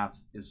those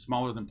paths, is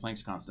smaller than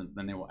Planck's constant,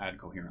 then they will add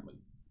coherently.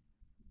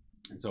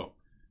 And so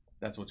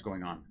that's what's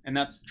going on. And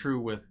that's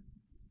true with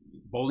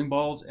bowling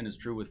balls, and it's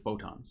true with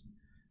photons.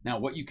 Now,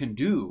 what you can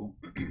do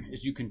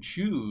is you can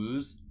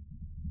choose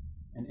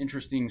an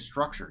interesting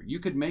structure. You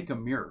could make a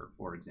mirror,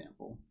 for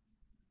example,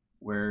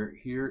 where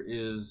here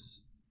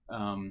is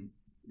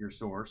your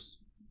source,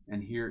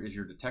 and here is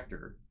your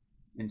detector.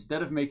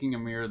 Instead of making a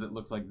mirror that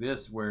looks like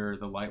this, where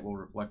the light will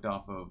reflect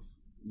off of,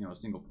 you know, a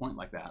single point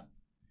like that,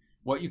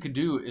 what you could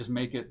do is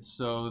make it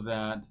so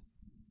that,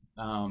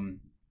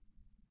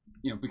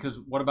 you know, because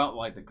what about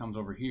light that comes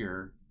over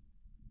here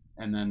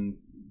and then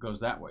goes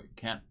that way?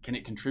 Can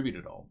it contribute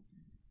at all?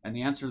 And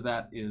the answer to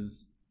that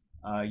is,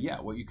 yeah.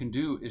 What you can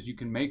do is you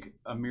can make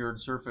a mirrored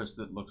surface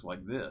that looks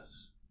like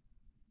this.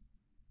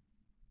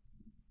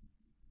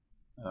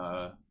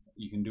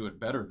 You can do it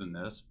better than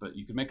this, but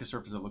you can make a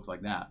surface that looks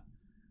like that,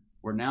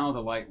 where now the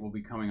light will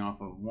be coming off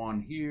of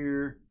one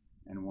here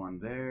and one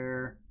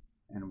there,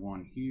 and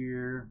one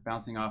here,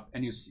 bouncing off.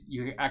 And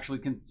you actually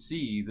can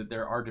see that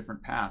there are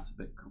different paths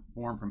that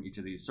form from each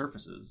of these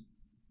surfaces,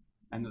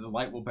 and that the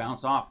light will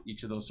bounce off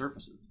each of those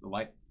surfaces. The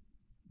light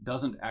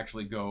doesn't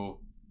actually go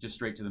just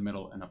straight to the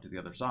middle and up to the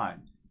other side.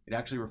 It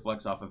actually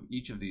reflects off of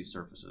each of these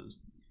surfaces.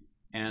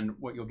 And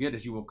what you'll get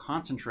is you will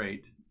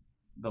concentrate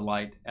the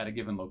light at a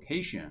given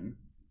location,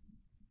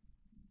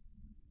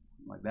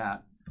 like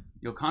that.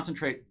 You'll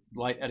concentrate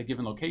light at a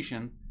given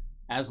location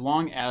as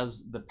long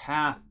as the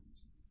paths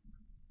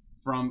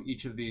from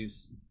each of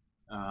these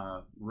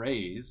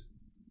rays,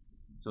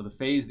 so the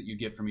phase that you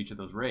get from each of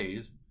those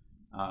rays,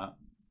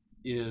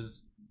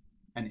 is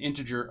an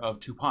integer of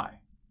 2 pi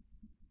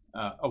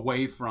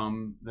away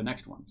from the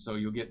next one. So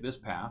you'll get this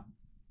path,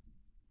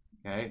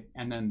 okay,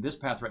 and then this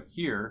path right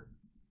here,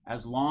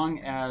 as long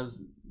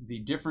as the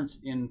difference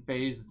in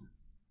phase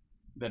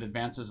that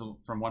advances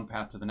from one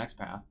path to the next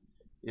path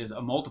is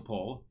a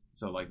multiple,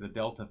 so like the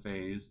delta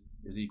phase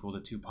is equal to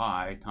 2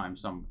 pi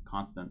times some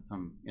constant,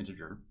 some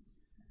integer,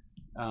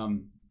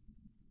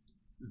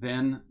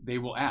 then they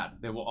will add.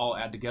 They will all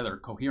add together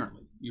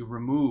coherently. You've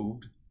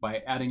removed,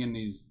 by adding in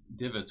these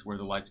divots where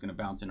the light's going to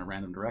bounce in a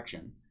random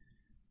direction,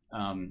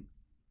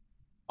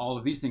 all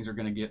of these things are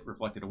going to get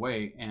reflected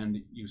away, and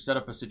you set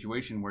up a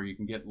situation where you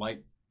can get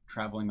light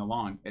traveling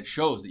along. It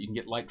shows that you can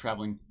get light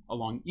traveling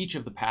along each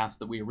of the paths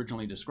that we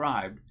originally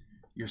described.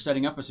 You're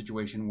setting up a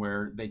situation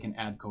where they can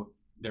add,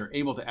 they're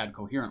able to add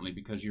coherently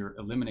because you're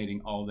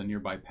eliminating all the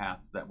nearby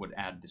paths that would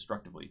add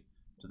destructively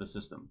to the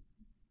system.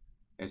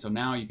 Okay, so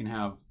now you can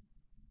have,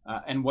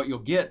 and what you'll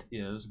get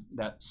is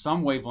that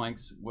some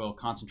wavelengths will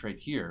concentrate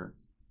here,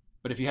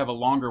 but if you have a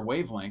longer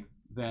wavelength,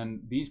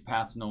 then these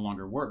paths no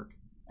longer work,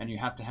 and you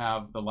have to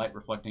have the light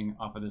reflecting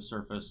off of this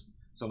surface.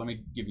 So let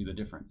me give you the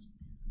difference.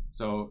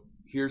 So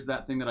here's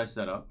that thing that I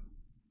set up,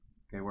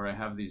 okay, where I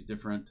have these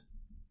different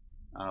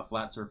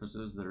flat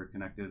surfaces that are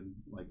connected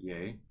like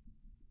yay.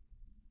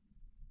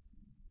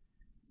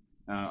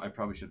 I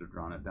probably should have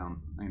drawn it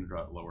down. I'm going to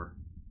draw it lower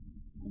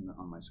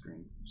on my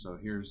screen. So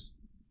here's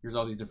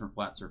all these different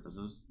flat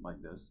surfaces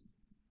like this.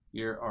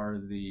 Here are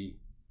the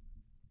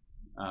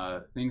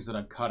things that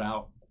I've cut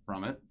out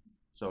from it.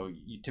 So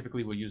you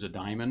typically will use a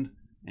diamond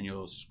and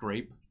you'll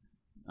scrape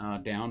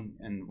down,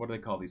 and what do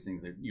they call these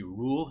things? You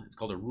rule. It's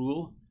called a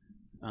rule,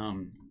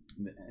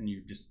 and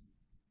you just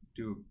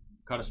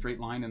cut a straight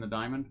line in the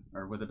diamond,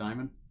 or with a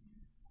diamond.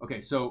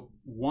 Okay, so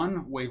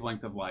one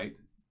wavelength of light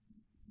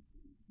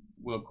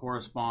will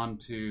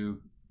correspond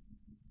to,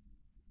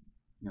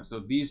 so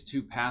these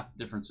two path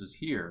differences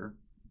here,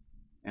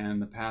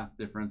 and the path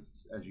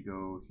difference as you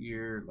go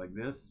here like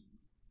this.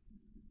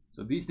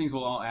 So these things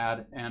will all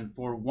add, and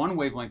for one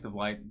wavelength of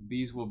light,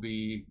 these will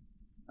be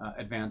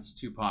advanced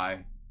 2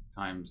 pi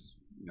times,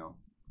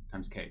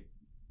 times k.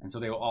 And so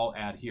they will all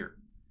add here.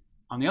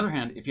 On the other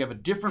hand, if you have a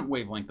different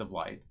wavelength of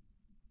light,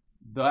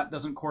 that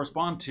doesn't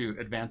correspond to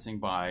advancing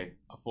by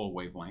a full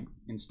wavelength.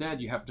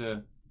 Instead, you have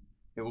to,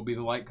 it will be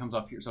the light comes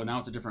off here. So now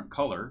it's a different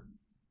color,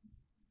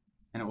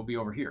 and it will be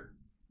over here.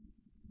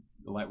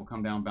 The light will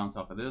come down, bounce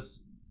off of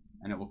this,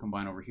 and it will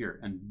combine over here.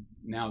 And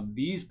now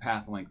these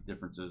path length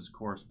differences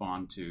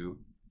correspond to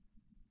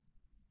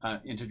a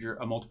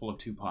multiple of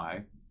 2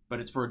 pi, but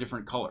it's for a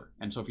different color.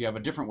 And so if you have a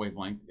different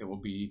wavelength, it will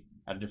be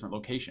at a different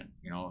location.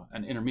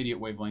 An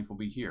intermediate wavelength will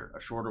be here. A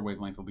shorter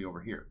wavelength will be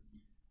over here.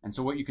 And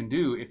so what you can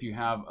do if you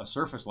have a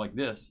surface like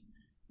this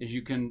is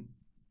you can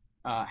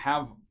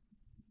have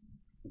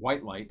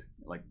white light,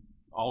 like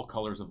all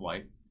colors of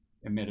light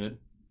emitted.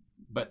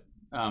 But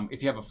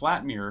if you have a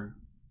flat mirror,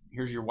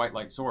 here's your white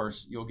light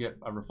source, you'll get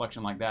a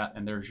reflection like that,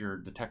 and there's your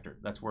detector.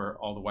 That's where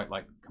all the white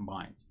light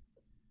combines.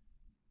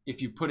 If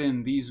you put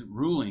in these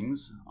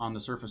rulings on the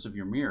surface of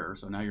your mirror,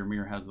 so now your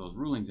mirror has those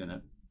rulings in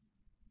it,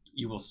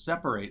 you will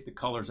separate the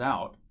colors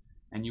out,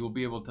 and you will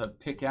be able to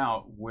pick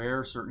out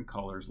where certain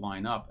colors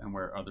line up and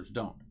where others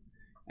don't.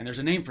 And there's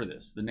a name for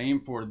this. The name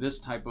for this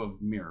type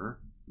of mirror,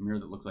 a mirror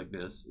that looks like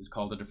this, is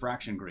called a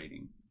diffraction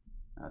grating.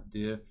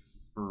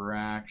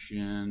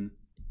 Diffraction,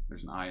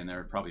 there's an I in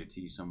there, probably a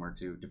T somewhere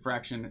too.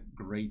 Diffraction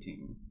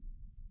grating.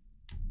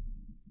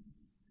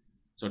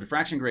 So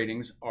diffraction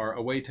gratings are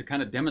a way to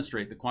kind of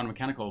demonstrate the quantum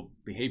mechanical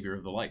behavior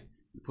of the light.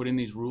 You put in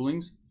these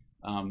rulings.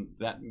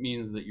 That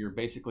means that you're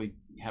basically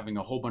having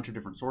a whole bunch of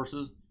different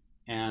sources,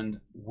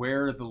 and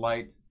where the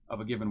light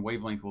of a given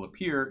wavelength will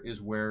appear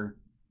is where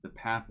the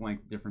path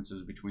length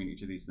differences between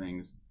each of these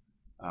things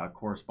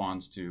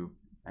corresponds to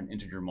an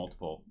integer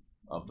multiple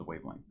of the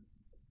wavelength.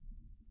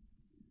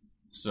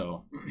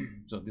 So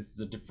this is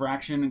a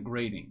diffraction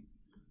grating.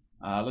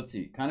 Let's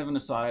see, kind of an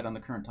aside on the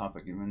current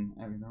topic. Even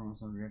having thermal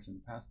reaction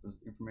in the past, does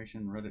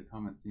information Reddit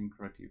comment seem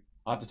correct to you?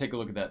 I'll have to take a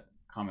look at that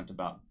comment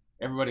about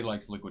everybody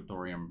likes liquid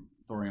thorium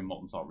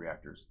molten salt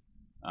reactors.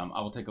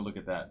 I will take a look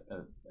at that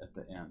at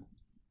the end.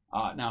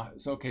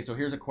 So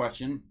here's a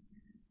question.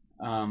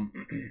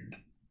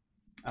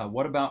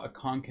 What about a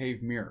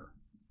concave mirror?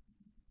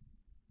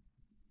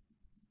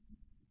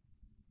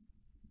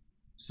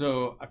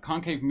 So a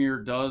concave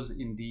mirror does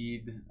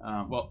indeed,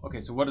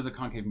 so what does a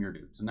concave mirror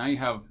do? So now you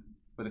have,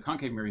 with a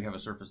concave mirror, you have a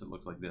surface that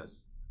looks like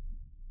this.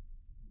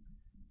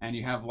 and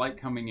you have light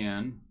coming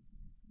in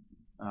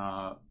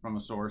from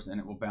a source, and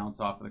it will bounce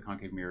off of the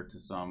concave mirror to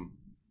some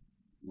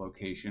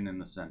location in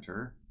the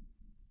center,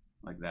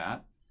 like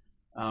that.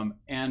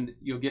 And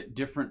you'll get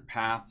different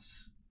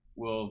paths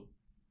will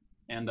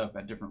end up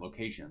at different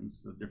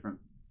locations. The different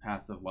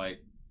paths of light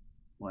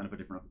will end up at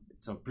different.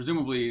 So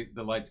presumably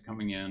the light's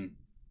coming in,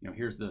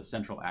 here's the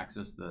central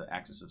axis, the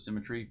axis of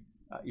symmetry,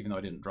 even though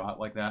I didn't draw it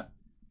like that.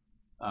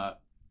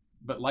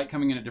 But light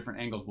coming in at different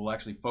angles will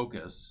actually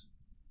focus.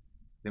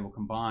 They will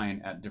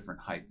combine at different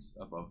heights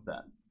above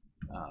that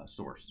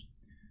source.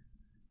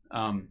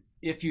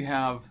 If you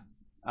have,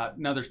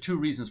 now there's two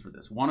reasons for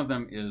this. One of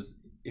them is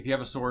if you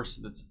have a source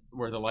that's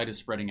where the light is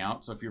spreading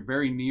out. So if you're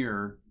very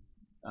near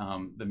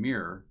the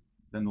mirror,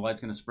 then the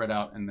light's going to spread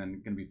out and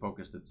then going to be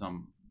focused at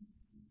some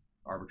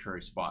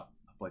arbitrary spot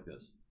up like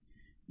this.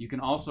 You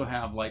can also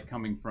have light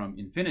coming from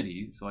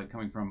infinity, so light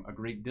coming from a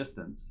great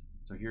distance.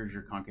 So here's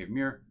your concave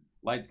mirror.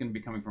 Light's going to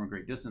be coming from a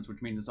great distance,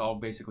 which means it's all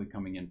basically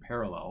coming in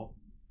parallel.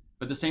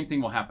 But the same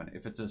thing will happen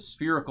if it's a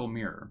spherical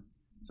mirror.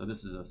 So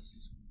this is a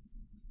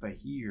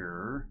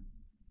sphere.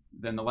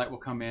 Then the light will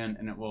come in,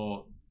 and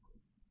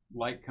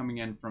light coming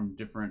in from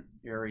different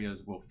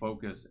areas will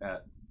focus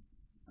at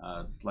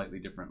slightly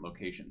different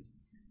locations.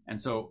 And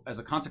so as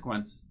a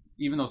consequence,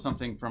 even though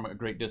something from a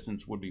great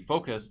distance would be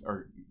focused,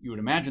 or you would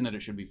imagine that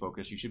it should be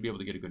focused, you should be able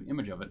to get a good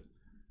image of it,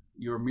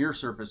 your mirror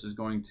surface is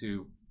going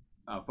to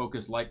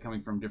focus light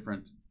coming from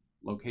different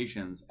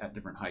locations at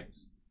different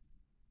heights,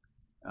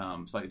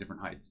 slightly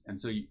different heights. And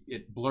so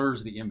it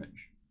blurs the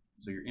image.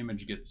 So your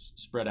image gets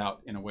spread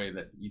out in a way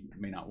that you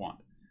may not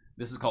want.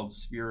 This is called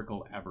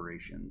spherical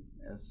aberration.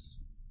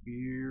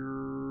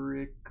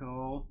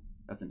 Spherical,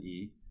 that's an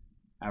E,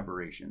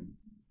 aberration.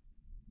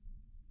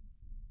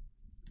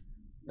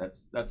 That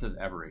says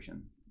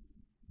aberration.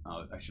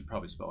 I should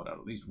probably spell it out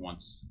at least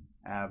once.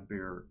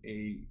 Aberration.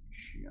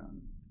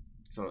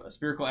 So a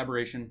spherical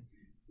aberration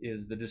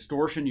is the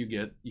distortion you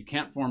get. You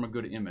can't form a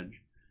good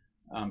image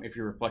if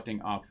you're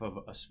reflecting off of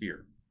a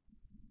sphere,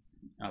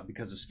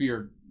 because a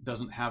sphere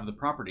doesn't have the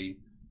property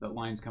that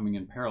lines coming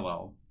in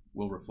parallel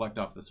will reflect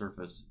off the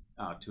surface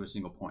to a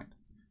single point.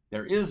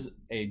 There is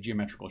a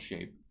geometrical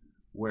shape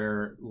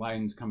where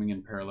lines coming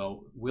in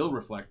parallel will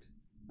reflect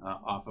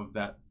off of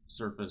that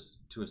surface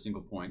to a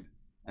single point,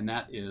 and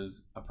that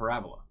is a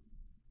parabola.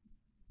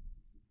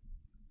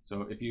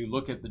 So if you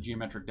look at the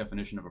geometric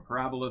definition of a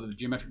parabola, the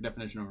geometric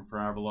definition of a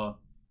parabola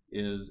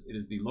is it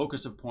is the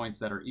locus of points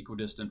that are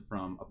equidistant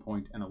from a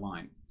point and a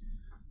line.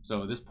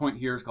 So this point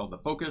here is called the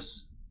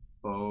focus.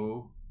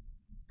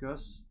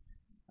 Focus.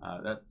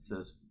 That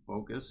says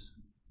focus.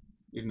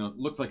 Even though it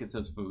looks like it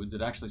says foods,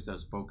 it actually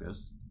says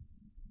focus.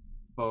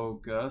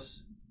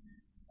 Focus.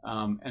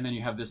 And then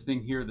you have this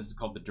thing here. This is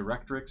called the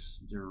directrix.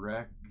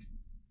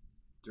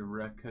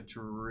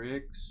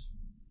 Directrix.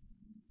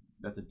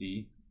 That's a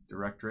D.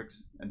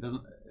 Directrix.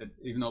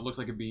 Even though it looks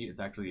like a B,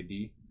 it's actually a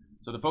D.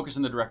 So the focus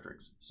and the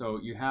directrix. So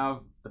you have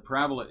the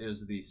parabola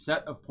is the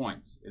set of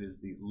points. It is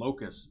the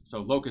locus.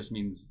 So locus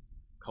means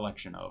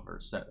collection of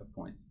or set of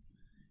points.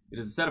 It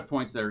is a set of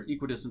points that are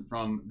equidistant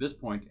from this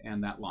point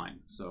and that line.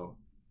 So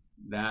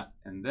that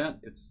and that,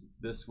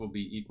 this will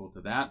be equal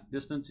to that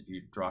distance if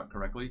you draw it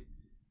correctly.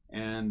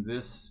 And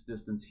this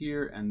distance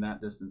here and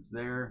that distance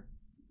there,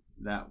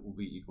 that will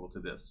be equal to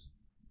this.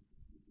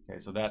 Okay,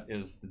 so that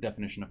is the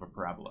definition of a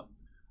parabola.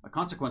 A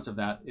consequence of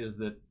that is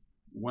that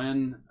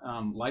when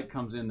light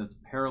comes in that's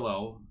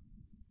parallel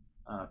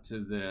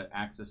to the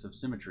axis of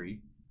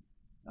symmetry,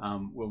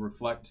 will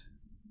reflect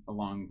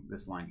along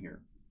this line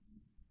here.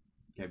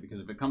 Okay, because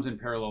if it comes in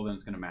parallel, then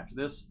it's going to match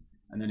this.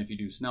 And then if you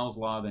do Snell's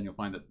law, then you'll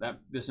find that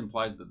this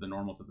implies that the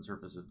normal to the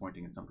surface is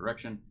pointing in some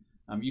direction.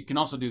 You can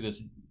also do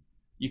this.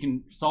 You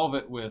can solve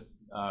it with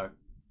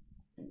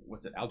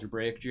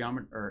algebraic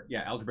geometry,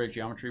 algebraic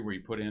geometry, where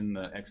you put in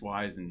the x,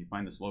 y's and you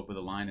find the slope of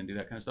the line and do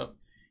that kind of stuff.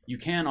 You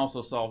can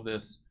also solve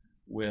this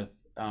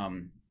with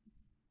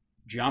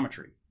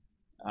geometry,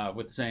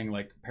 with saying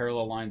like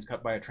parallel lines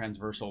cut by a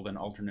transversal, then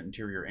alternate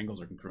interior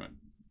angles are congruent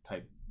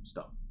type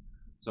stuff.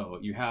 So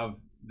you have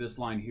this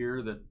line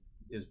here that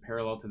is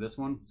parallel to this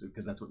one,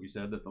 because that's what you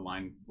said, that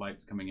the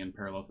light's coming in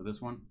parallel to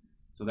this one.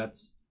 So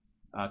that's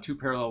two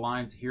parallel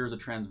lines. Here's a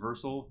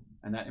transversal,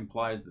 and that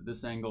implies that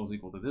this angle is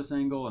equal to this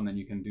angle, and then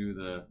you can do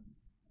the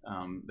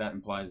that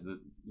implies that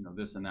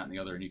this and that and the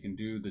other, and you can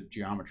do the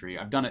geometry.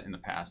 I've done it in the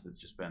past. It's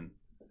just been,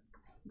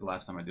 the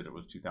last time I did it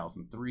was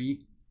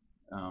 2003,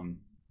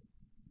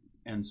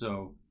 and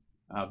so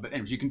but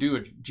anyways, you can do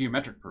a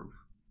geometric proof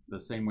the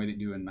same way that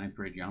you do in 9th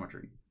grade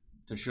geometry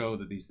to show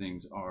that these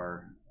things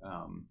are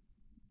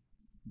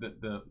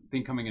the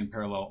thing coming in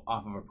parallel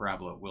off of a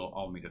parabola will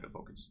all meet at a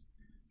focus.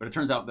 But it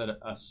turns out that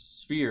a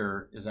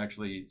sphere is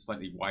actually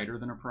slightly wider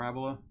than a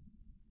parabola.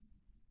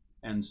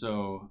 And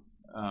so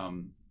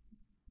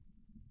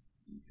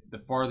the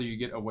farther you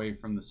get away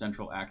from the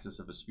central axis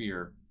of a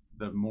sphere,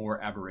 the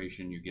more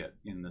aberration you get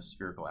in the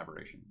spherical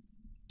aberration.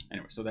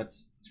 Anyway, so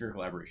that's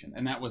spherical aberration.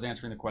 And that was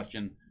answering the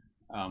question,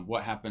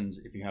 what happens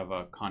if you have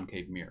a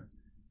concave mirror?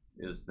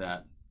 Is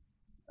that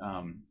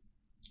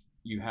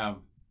you have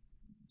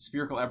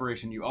spherical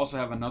aberration, you also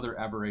have another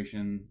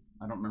aberration,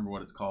 I don't remember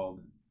what it's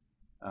called,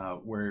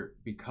 where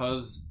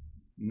because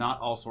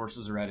not all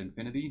sources are at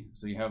infinity,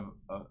 so you have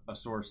a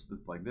source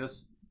that's like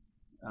this,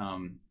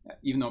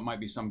 even though it might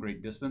be some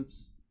great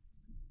distance,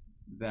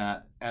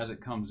 that as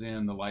it comes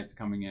in, the light's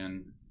coming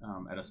in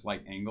at a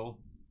slight angle.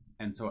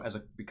 And so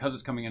because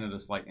it's coming in at a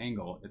slight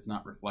angle, it's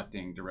not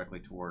reflecting directly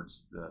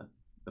towards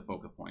the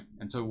focal point.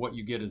 And so what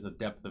you get is a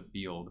depth of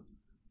field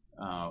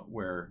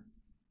where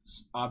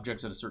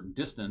objects at a certain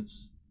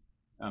distance,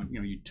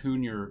 you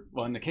tune your,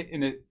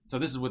 so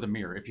this is with a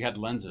mirror. If you had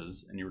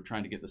lenses and you were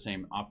trying to get the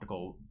same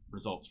optical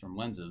results from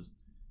lenses,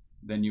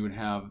 then you would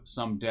have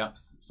some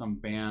depth, some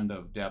band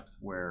of depth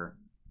where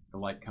the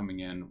light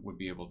coming in would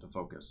be able to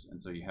focus.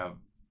 And so you have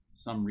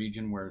some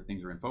region where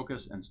things are in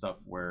focus and stuff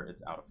where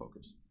it's out of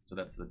focus. So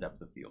that's the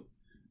depth of field.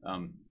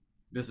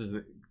 This is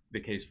the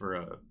case for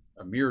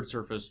a mirrored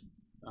surface.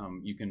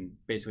 You can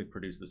basically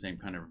produce the same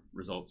kind of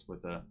results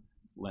with a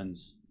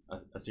lens,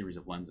 a series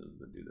of lenses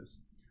that do this.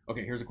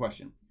 Okay, here's a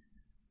question.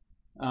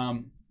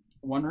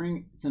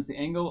 Wondering, since the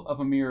angle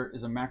of a mirror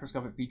is a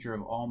macroscopic feature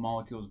of all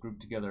molecules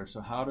grouped together, so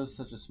how does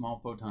such a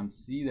small photon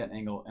see that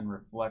angle and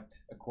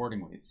reflect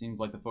accordingly? It seems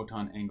like the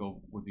photon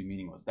angle would be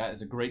meaningless. That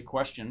is a great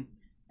question,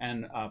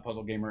 and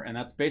Puzzle Gamer, and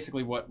that's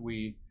basically what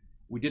we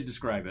did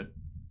describe it.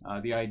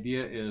 The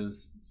idea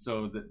is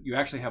so that you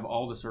actually have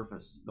all the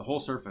surface, the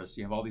whole surface,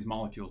 you have all these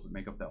molecules that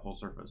make up that whole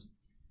surface,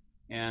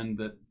 and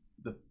that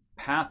the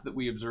path that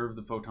we observe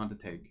the photon to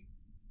take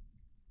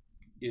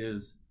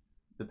is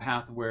the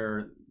path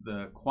where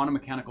the quantum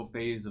mechanical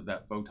phase of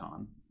that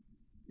photon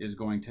is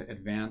going to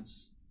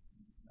advance.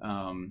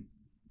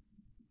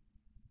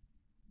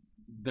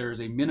 There's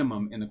a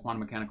minimum in the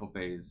quantum mechanical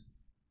phase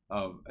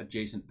of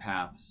adjacent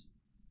paths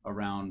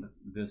around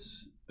the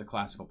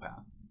classical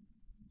path.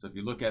 So if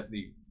you look at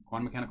the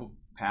quantum mechanical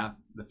path,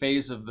 the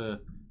phase of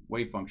the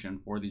wave function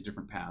for these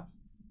different paths,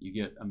 you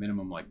get a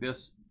minimum like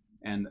this,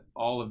 and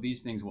all of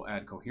these things will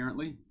add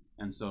coherently,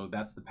 and so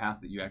that's the path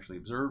that you actually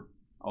observe.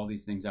 All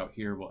these things out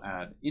here will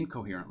add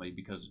incoherently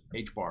because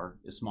h bar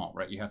is small,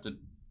 right? You have to,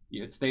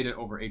 it's theta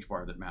over h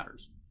bar that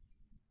matters.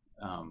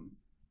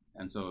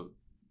 And so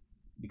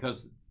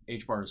because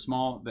h bar is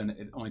small, then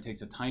it only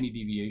takes a tiny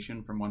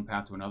deviation from one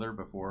path to another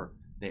before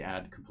they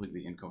add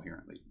completely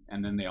incoherently.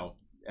 And then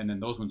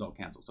those ones all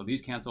cancel. So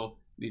these cancel,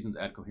 these ones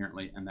add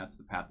coherently, and that's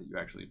the path that you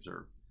actually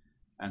observe.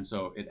 And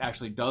so it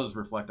actually does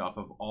reflect off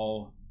of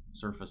all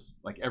surface,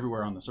 like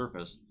everywhere on the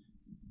surface,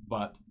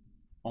 but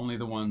only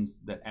the ones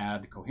that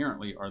add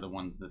coherently are the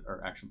ones that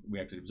are we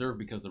actually observe,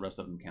 because the rest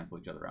of them cancel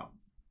each other out.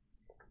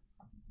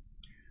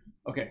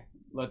 Okay,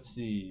 let's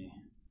see.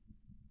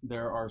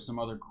 There are some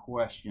other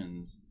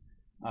questions.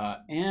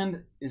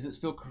 And is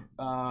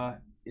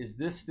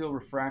this still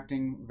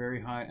refracting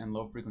very high and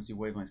low frequency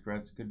wavelengths?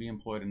 Correct? Could be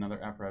employed in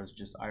other apparatus,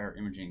 just IR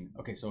imaging.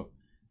 Okay, so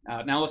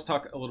now let's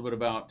talk a little bit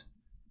about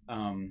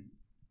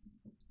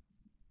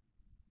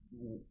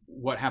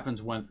what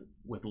happens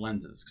with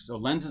lenses. So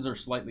lenses are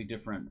slightly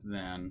different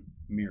than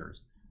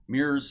mirrors.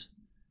 Mirrors,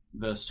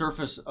 the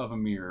surface of a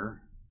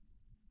mirror,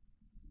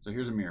 so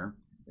here's a mirror.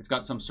 It's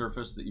got some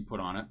surface that you put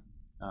on it.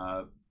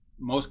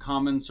 Most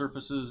common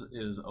surfaces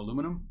is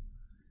aluminum,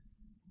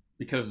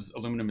 because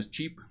aluminum is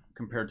cheap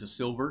compared to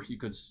silver. You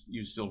could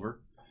use silver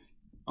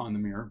on the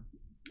mirror.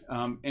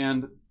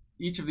 And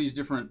each of these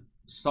different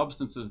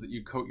substances that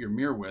you coat your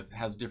mirror with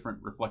has different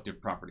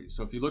reflective properties.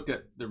 So if you looked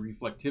at the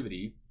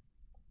reflectivity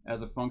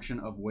as a function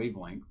of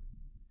wavelength,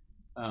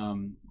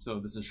 so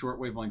this is short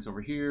wavelengths over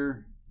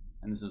here,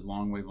 and this is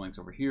long wavelengths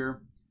over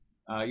here,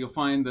 you'll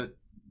find that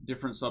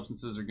different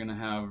substances are going to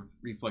have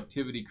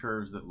reflectivity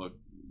curves that look,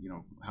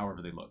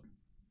 however they look.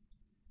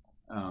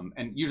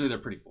 And usually they're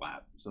pretty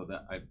flat, so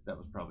that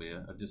was probably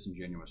a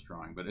disingenuous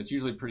drawing, but it's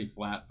usually pretty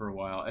flat for a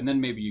while, and then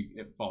maybe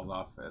it falls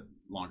off at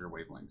longer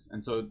wavelengths.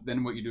 And so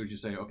then what you do is you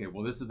say, okay,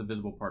 well, this is the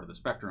visible part of the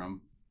spectrum,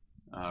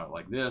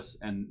 like this,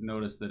 and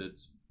notice that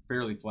it's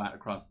fairly flat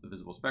across the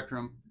visible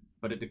spectrum,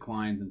 but it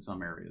declines in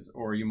some areas.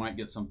 Or you might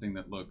get something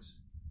that looks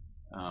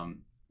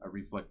a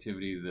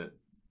reflectivity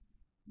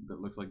that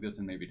looks like this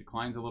and maybe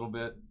declines a little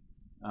bit,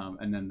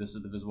 and then this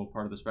is the visible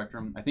part of the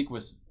spectrum. I think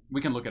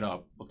we can look it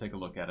up. We'll take a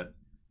look at it.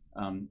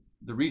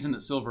 The reason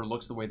that silver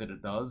looks the way that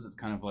it does, it's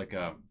kind of like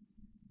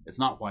it's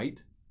not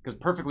white, because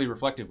perfectly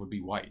reflective would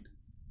be white,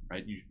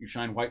 right? You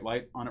shine white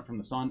light on it from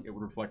the sun, it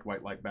would reflect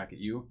white light back at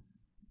you.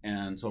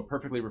 And so a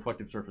perfectly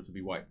reflective surface would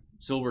be white.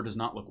 Silver does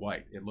not look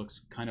white. It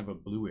looks kind of a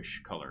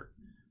bluish color.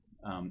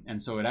 And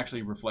so it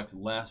actually reflects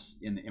less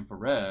in the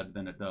infrared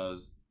than it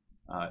does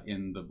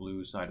in the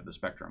blue side of the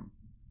spectrum.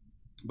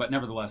 But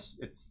nevertheless,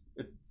 it's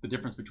the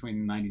difference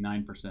between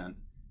 99%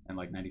 and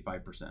like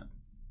 95%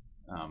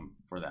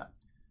 for that.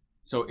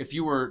 So if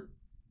you were,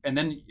 and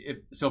then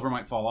silver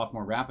might fall off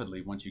more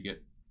rapidly once you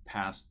get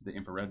past the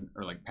infrared,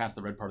 or like past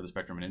the red part of the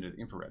spectrum and into the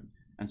infrared.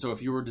 And so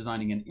if you were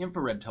designing an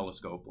infrared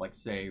telescope, like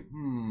say,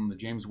 the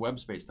James Webb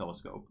Space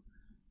Telescope,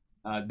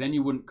 then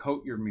you wouldn't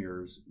coat your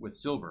mirrors with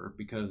silver,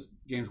 because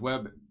James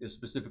Webb is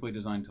specifically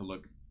designed to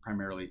look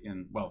primarily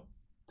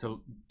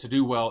to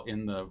do well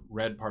in the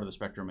red part of the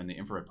spectrum and the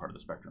infrared part of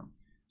the spectrum.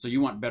 So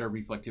you want better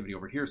reflectivity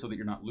over here so that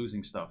you're not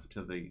losing stuff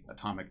to the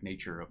atomic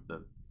nature of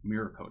the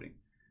mirror coating.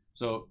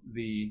 So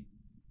the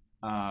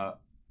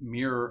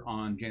mirror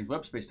on James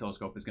Webb Space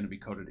Telescope is going to be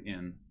coated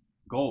in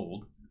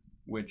gold,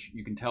 which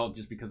you can tell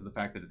just because of the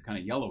fact that it's kind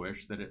of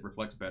yellowish, that it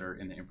reflects better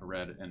in the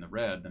infrared and the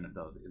red than it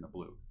does in the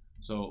blue.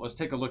 So let's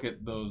take a look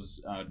at those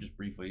just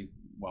briefly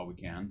while we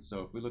can.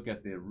 So if we look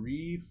at the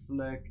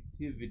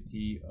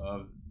reflectivity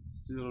of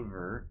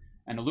silver,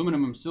 and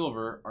aluminum and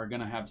silver are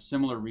going to have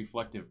similar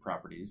reflective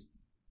properties.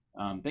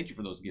 Thank you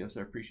for those gifts.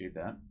 I appreciate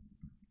that.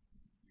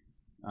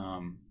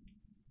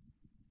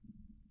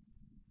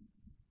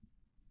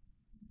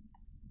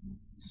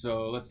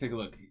 So let's take a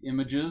look.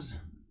 Images.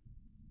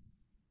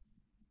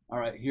 All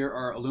right, here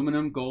are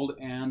aluminum, gold,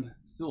 and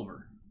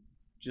silver.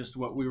 Just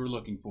what we were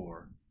looking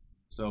for.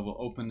 So we'll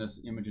open this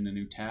image in a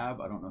new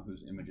tab. I don't know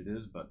whose image it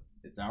is, but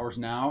it's ours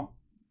now.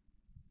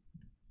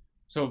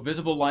 So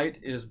visible light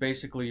is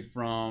basically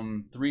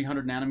from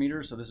 300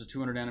 nanometers. So this is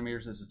 200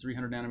 nanometers. This is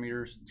 300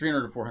 nanometers,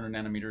 300 to 400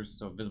 nanometers.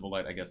 So visible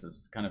light, I guess,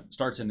 is kind of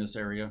starts in this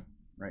area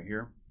right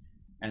here.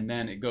 And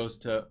then it goes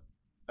to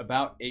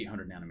about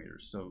 800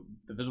 nanometers. So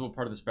the visible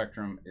part of the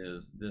spectrum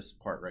is this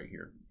part right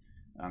here.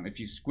 If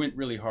you squint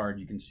really hard,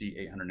 you can see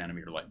 800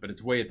 nanometer light, but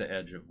it's way at the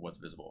edge of what's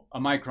visible. A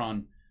micron,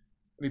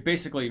 I mean,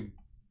 basically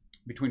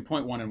between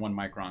 0.1 and 1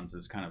 microns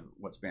is kind of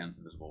what spans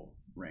the visible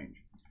range.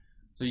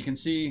 So you can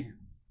see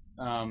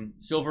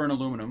silver and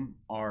aluminum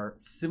are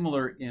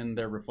similar in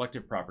their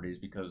reflective properties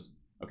because,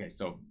 okay,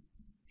 so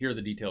here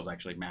the details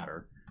actually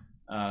matter.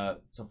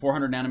 So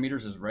 400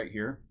 nanometers is right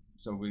here.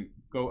 So we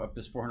go up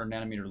this 400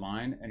 nanometer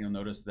line and you'll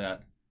notice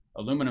that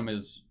aluminum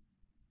is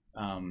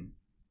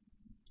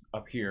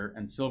up here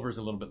and silver is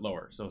a little bit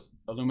lower. So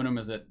aluminum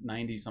is at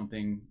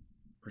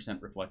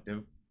 90-something%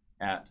 reflective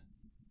at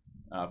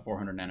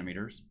 400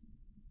 nanometers,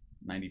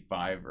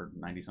 95 or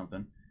 90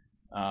 something.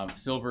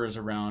 Silver is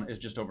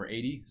just over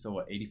 80, so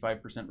what,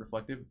 85%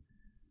 reflective.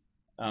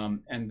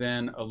 And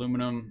then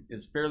aluminum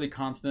is fairly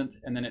constant,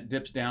 and then it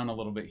dips down a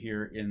little bit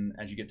here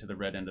as you get to the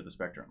red end of the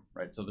spectrum,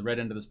 right? So the red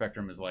end of the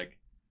spectrum is like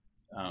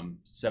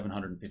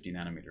 750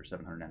 nanometers,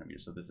 700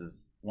 nanometers. So this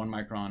is 1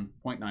 micron,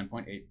 0.9,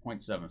 0.8,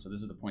 0.7. So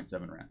this is the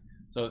 0.7 rand.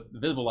 So the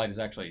visible light is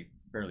actually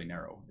fairly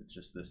narrow. It's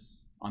just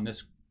this, on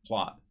this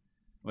plot.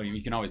 Well,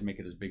 you can always make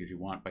it as big as you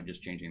want by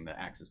just changing the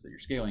axis that you're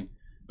scaling.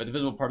 But the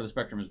visible part of the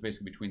spectrum is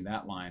basically between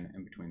that line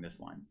and between this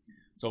line.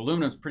 So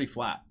aluminum is pretty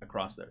flat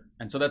across there.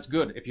 And so that's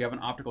good. If you have an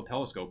optical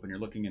telescope and you're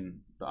looking in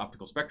the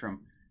optical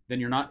spectrum,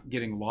 then you're not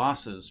getting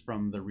losses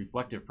from the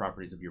reflective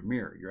properties of your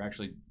mirror. You're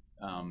actually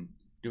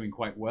doing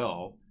quite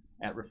well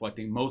at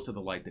reflecting most of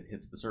the light that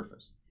hits the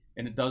surface.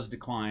 And it does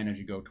decline as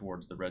you go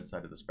towards the red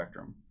side of the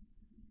spectrum.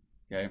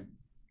 Okay.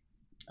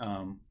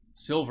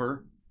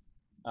 Silver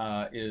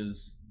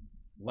is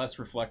less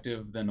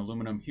reflective than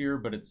aluminum here,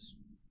 but it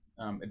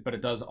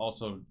does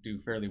also do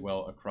fairly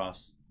well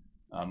across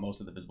most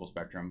of the visible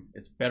spectrum.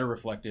 It's better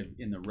reflective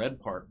in the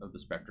red part of the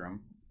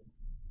spectrum,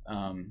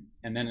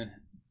 and then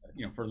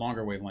for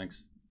longer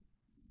wavelengths,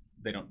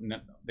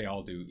 they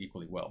all do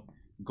equally well.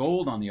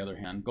 Gold, on the other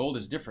hand, gold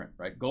is different,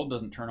 right? Gold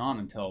doesn't turn on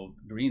until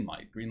green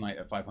light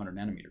at 500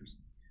 nanometers.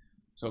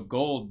 So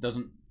gold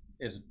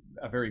is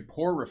a very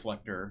poor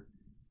reflector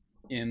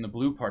in the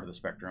blue part of the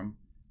spectrum,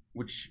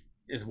 which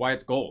is why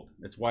it's gold.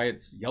 It's why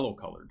it's yellow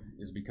colored,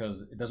 is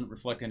because it doesn't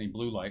reflect any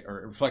blue light,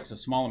 or it reflects a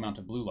small amount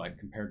of blue light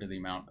compared to the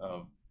amount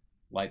of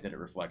light that it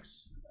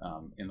reflects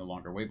in the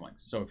longer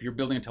wavelengths. So if you're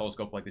building a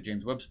telescope like the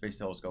James Webb Space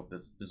Telescope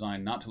that's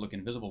designed not to look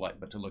in visible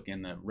light, but to look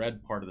in the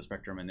red part of the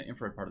spectrum and the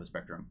infrared part of the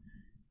spectrum,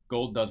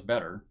 gold does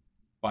better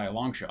by a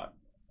long shot.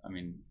 I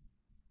mean,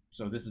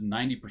 so this is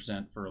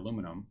 90% for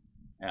aluminum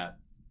at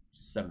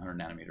 700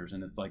 nanometers,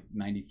 and it's like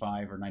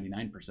 95 or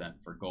 99%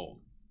 for gold.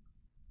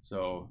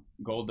 So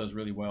gold does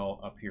really well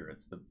up here.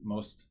 It's the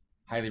most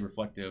highly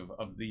reflective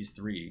of these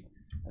three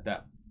at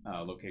that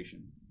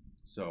location.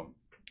 So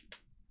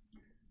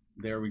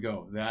there we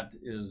go. That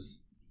is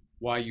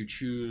why you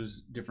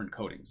choose different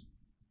coatings.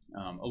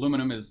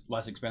 Aluminum is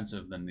less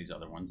expensive than these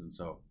other ones, and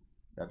so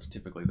that's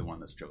typically the one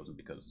that's chosen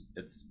because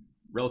it's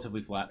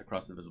relatively flat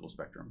across the visible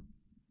spectrum.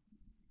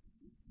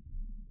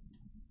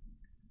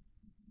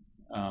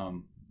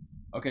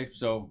 Okay,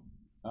 so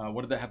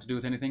what did that have to do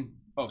with anything?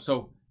 Oh,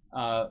 so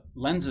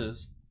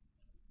lenses.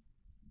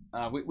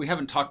 We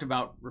haven't talked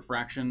about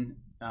refraction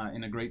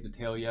in a great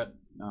detail yet,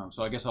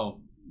 so I guess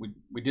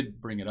we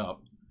did bring it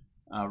up.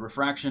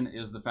 Refraction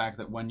is the fact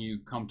that when you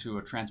come to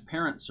a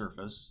transparent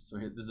surface, so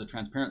this is a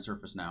transparent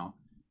surface now,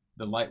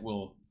 the light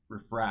will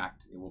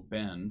refract, it will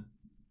bend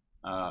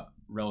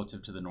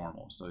relative to the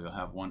normal. So you'll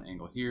have one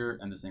angle here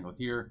and this angle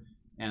here,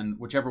 and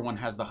whichever one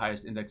has the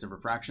highest index of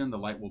refraction, the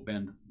light will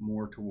bend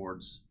more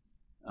towards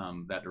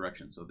that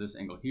direction. So this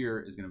angle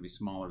here is going to be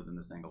smaller than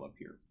this angle up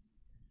here.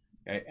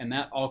 Okay, and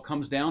that all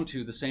comes down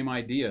to the same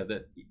idea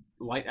that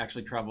light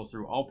actually travels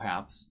through all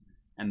paths,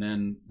 and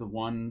then the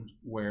one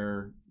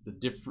where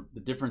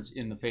the difference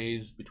in the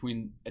phase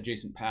between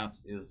adjacent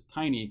paths is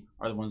tiny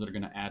are the ones that are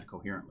going to add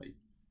coherently.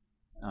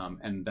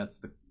 And that's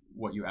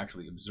what you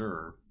actually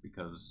observe,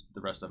 because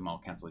the rest of them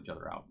all cancel each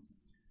other out.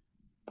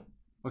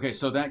 Okay,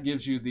 so that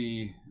gives you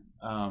the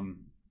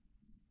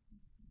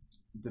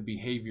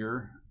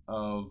behavior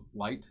of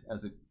light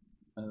as it,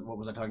 what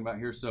was I talking about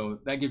here? So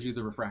that gives you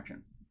the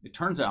refraction. It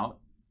turns out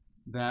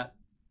that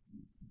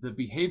the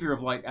behavior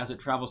of light as it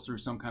travels through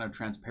some kind of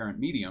transparent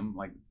medium,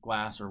 like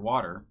glass or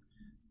water,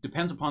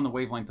 depends upon the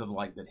wavelength of the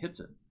light that hits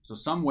it. So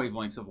some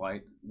wavelengths of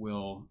light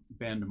will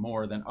bend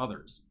more than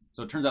others.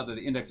 So it turns out that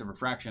the index of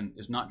refraction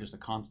is not just a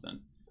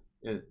constant.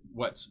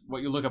 What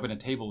you look up in a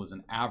table is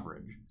an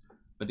average,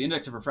 but the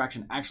index of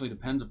refraction actually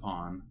depends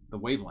upon the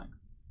wavelength.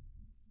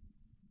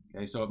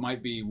 Okay, so it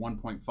might be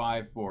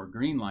 1.5 for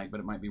green light, but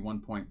it might be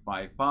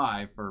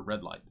 1.55 for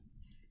red light.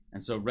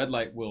 And so red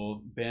light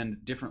will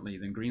bend differently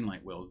than green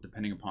light will,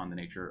 depending upon the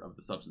nature of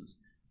the substance.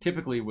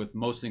 Typically with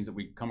most things that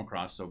we come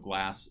across, so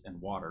glass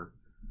and water,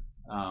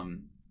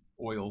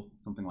 oil,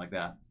 something like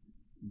that,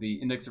 the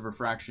index of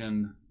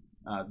refraction,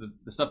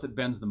 the stuff that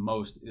bends the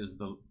most is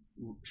the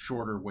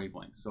shorter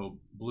wavelength. So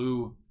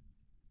blue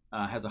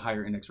has a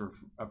higher index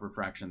of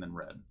refraction than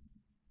red.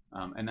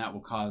 And that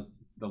will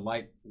cause the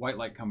white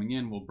light coming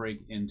in will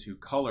break into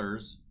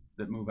colors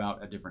that move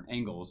out at different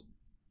angles,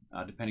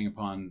 depending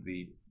upon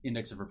the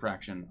index of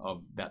refraction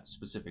of that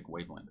specific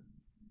wavelength.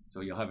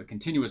 So you'll have a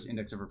continuous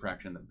index of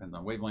refraction that depends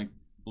on wavelength.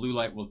 Blue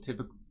light will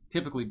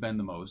typically bend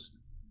the most.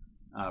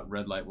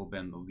 Red light will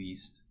bend the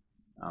least,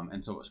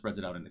 and so it spreads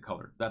it out into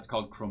color. That's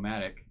called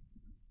chromatic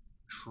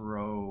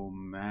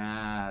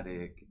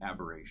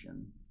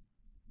aberration.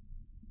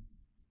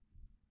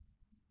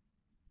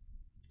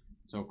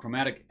 So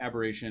chromatic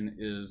aberration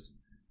is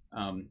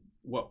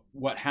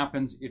what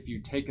happens if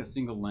you take a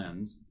single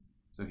lens.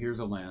 So here's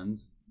a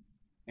lens,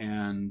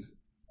 and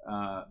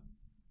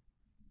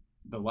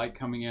the light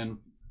coming in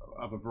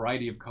of a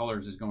variety of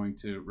colors is going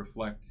to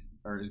reflect,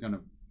 or is going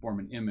to form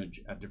an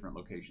image at different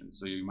locations.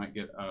 So you might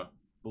get a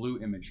blue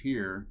image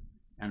here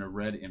and a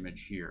red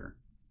image here.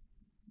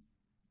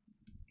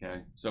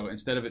 Okay, so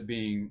instead of it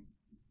being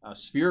a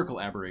spherical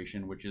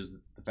aberration, which is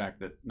the fact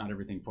that not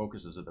everything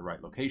focuses at the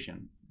right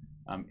location,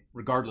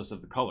 regardless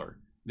of the color,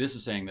 this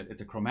is saying that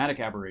it's a chromatic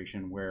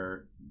aberration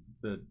where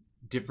the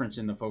difference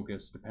in the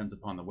focus depends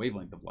upon the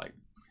wavelength of light.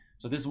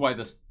 So this is why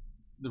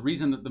the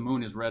reason that the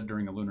moon is red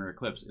during a lunar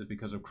eclipse is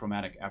because of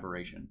chromatic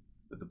aberration,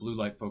 that the blue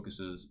light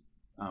focuses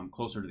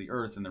closer to the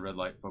Earth and the red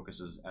light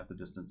focuses at the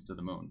distance to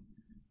the moon.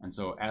 And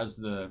so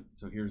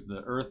so here's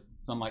the Earth,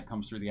 sunlight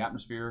comes through the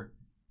atmosphere,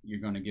 you're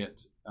going to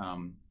get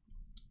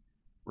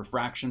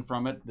refraction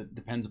from it that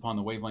depends upon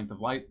the wavelength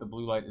of light. The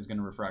blue light is going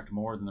to refract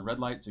more than the red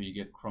light, so you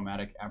get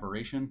chromatic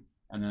aberration,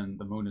 and then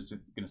the moon is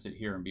going to sit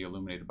here and be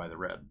illuminated by the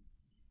red.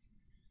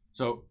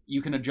 So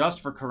you can adjust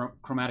for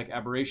chromatic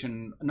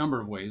aberration a number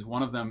of ways.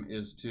 One of them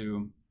is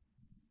to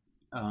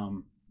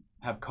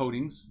have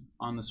coatings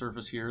on the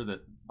surface here that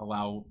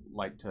allow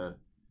light to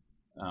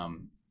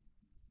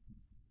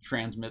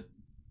transmit,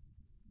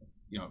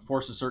 it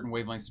forces certain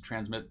wavelengths to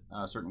transmit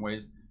certain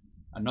ways.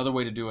 Another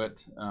way to do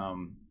it,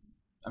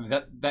 I mean,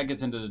 that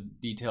gets into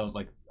detailed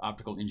like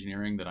optical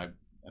engineering that I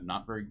am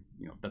not very,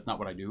 that's not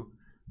what I do.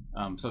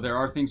 So there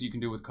are things you can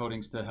do with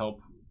coatings to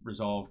help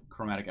resolve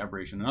chromatic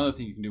aberration. Another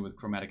thing you can do with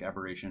chromatic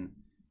aberration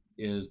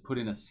is put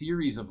in a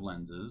series of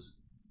lenses.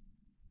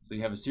 So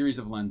you have a series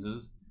of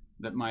lenses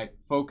that might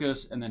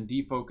focus and then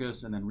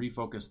defocus and then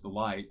refocus the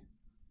light.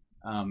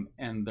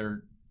 And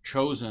they're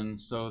chosen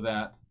so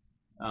that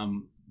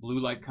blue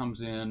light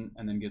comes in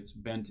and then gets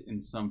bent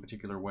in some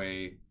particular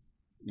way.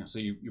 So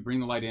you bring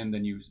the light in,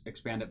 then you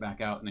expand it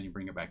back out, and then you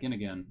bring it back in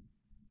again.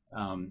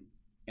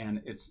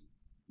 And it's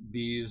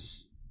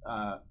these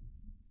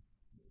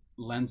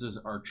lenses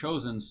are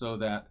chosen so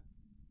that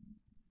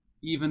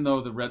even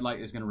though the red light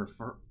is going to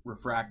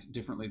refract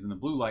differently than the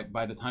blue light,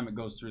 by the time it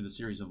goes through the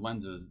series of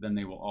lenses, then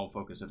they will all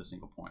focus at a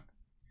single point.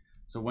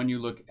 So when you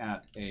look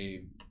at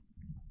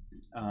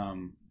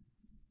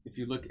if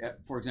you look at,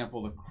 for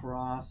example, the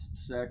cross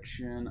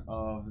section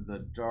of the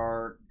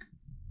dark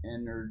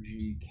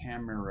energy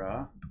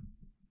camera,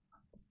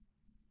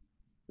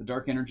 the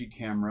dark energy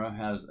camera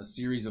has a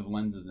series of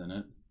lenses in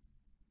it.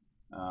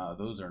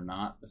 Those are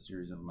not a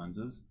series of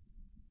lenses,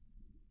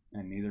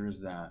 and neither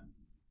is that.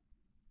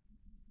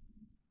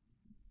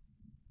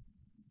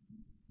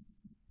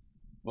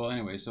 Well,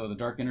 anyway, so the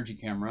dark energy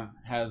camera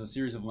has a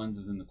series of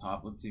lenses in the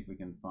top. Let's see if we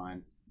can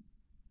find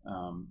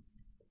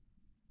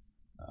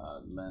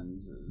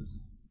lenses.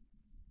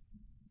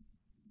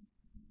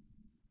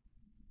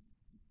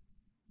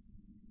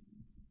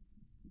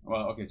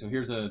 Well, okay, so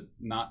here's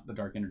not the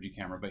dark energy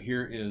camera, but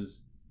here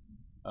is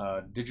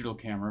a digital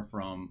camera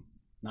from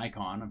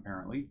Nikon,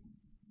 apparently.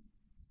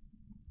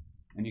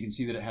 And you can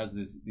see that it has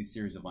these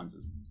series of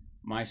lenses.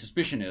 My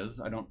suspicion is,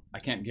 I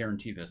can't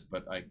guarantee this,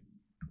 but I'm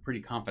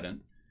pretty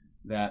confident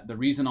that the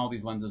reason all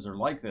these lenses are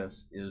like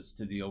this is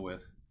to deal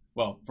with,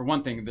 well, for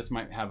one thing, this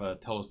might have a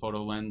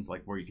telephoto lens,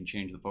 like where you can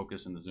change the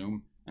focus and the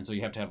zoom. And so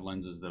you have to have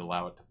lenses that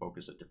allow it to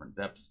focus at different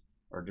depths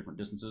or different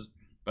distances.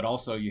 But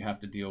also you have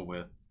to deal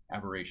with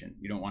aberration.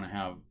 You don't want to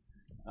have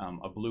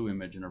a blue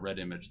image and a red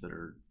image that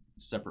are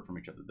separate from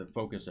each other. They're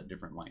focused at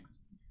different lengths.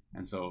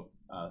 And so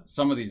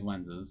some of these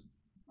lenses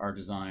are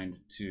designed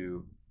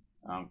to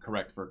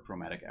correct for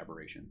chromatic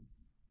aberration.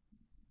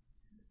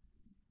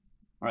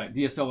 All right,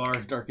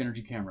 DSLR, dark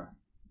energy camera.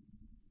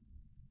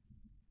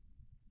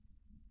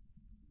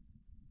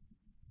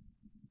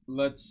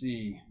 Let's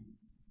see.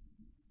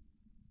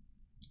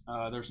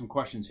 There's some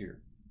questions here.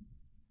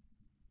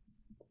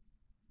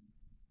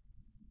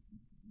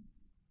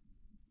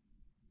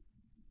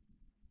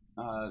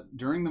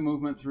 During the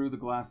movement through the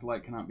glass,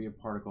 light cannot be a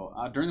particle.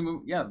 During the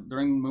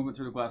movement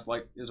through the glass,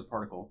 light is a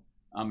particle.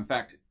 In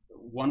fact,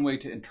 one way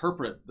to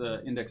interpret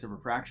the index of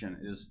refraction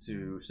is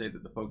to say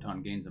that the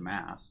photon gains a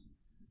mass.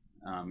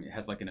 It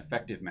has like an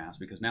effective mass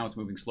because now it's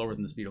moving slower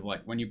than the speed of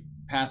light. When you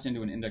pass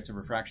into an index of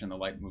refraction, the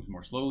light moves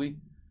more slowly.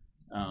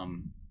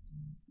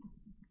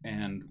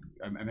 And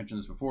I mentioned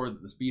this before,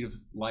 that the speed of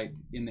light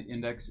in the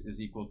index is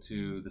equal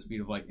to the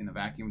speed of light in the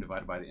vacuum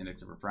divided by the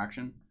index of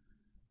refraction.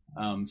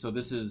 So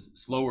this is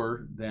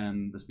slower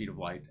than the speed of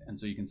light, and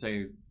so you can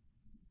say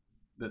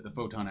that the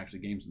photon actually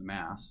gains the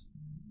mass,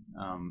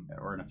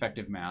 or an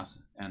effective mass,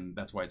 and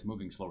that's why it's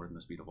moving slower than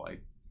the speed of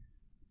light.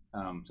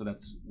 So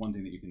that's one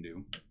thing that you can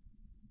do.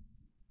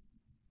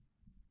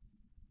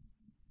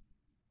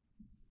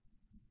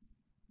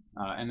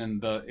 And then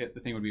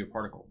the thing would be a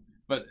particle.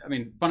 But I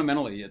mean,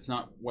 fundamentally, it's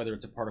not whether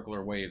it's a particle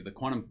or a wave. The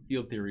quantum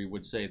field theory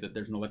would say that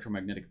there's an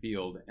electromagnetic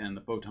field, and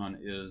the photon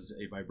is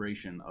a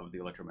vibration of the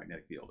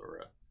electromagnetic field,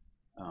 or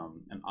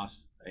an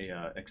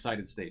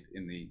excited state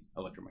in the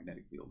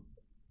electromagnetic field.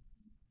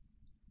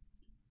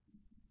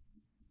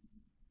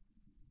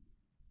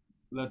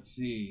 Let's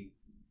see.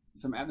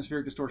 Some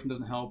atmospheric distortion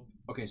doesn't help.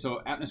 Okay,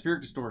 so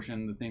atmospheric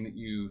distortion, the thing that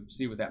you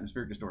see with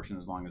atmospheric distortion,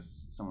 as long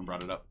as someone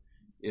brought it up,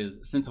 is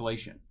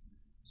scintillation.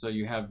 So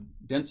you have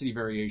density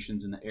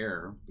variations in the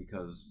air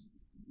because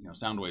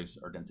sound waves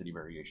are density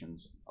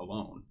variations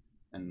alone,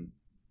 and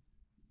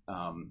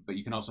but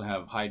you can also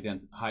have high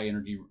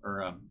energy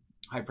or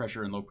high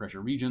pressure and low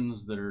pressure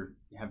regions that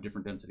have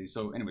different densities.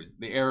 So anyways,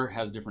 the air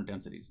has different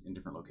densities in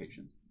different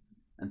locations,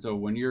 and so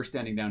when you're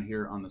standing down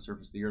here on the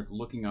surface of the Earth,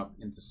 looking up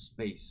into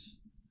space,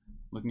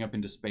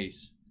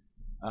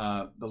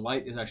 the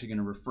light is actually going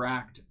to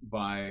refract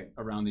by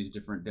around these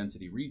different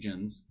density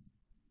regions.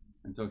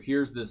 And so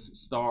here's this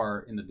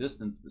star in the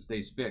distance that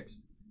stays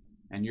fixed,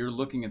 and you're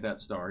looking at that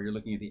star, you're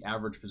looking at the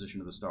average position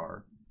of the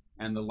star,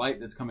 and the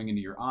light that's coming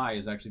into your eye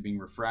is actually being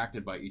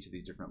refracted by each of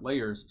these different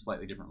layers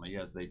slightly differently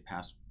as they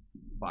pass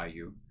by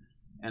you.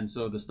 And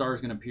so the star is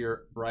going to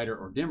appear brighter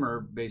or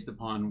dimmer based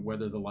upon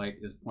whether the light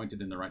is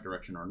pointed in the right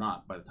direction or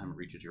not by the time it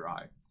reaches your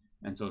eye.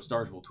 And so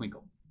stars will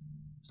twinkle.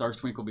 Stars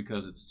twinkle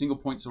because it's a single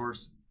point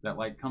source. That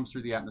light comes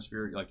through the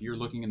atmosphere, like you're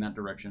looking in that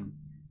direction,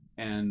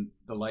 and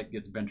the light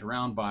gets bent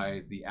around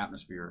by the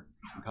atmosphere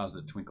and causes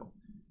it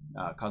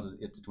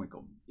to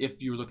twinkle.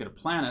 If you look at a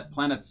planet,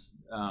 planets,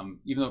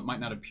 even though it might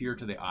not appear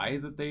to the eye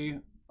that they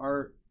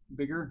are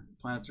bigger,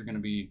 planets are going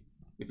to be,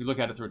 if you look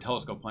at it through a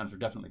telescope, planets are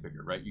definitely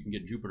bigger, right? You can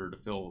get Jupiter to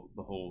fill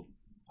the whole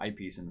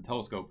eyepiece in the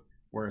telescope,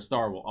 where a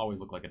star will always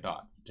look like a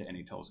dot to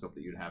any telescope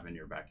that you'd have in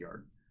your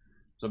backyard.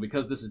 So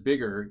because this is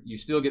bigger, you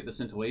still get the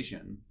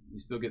scintillation, you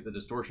still get the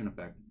distortion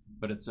effect,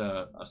 but it's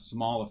a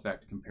small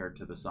effect compared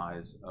to the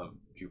size of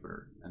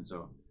Jupiter. And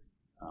so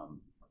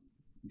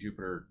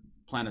Jupiter,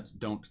 planets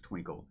don't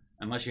twinkle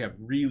unless you have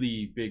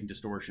really big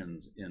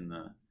distortions in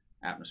the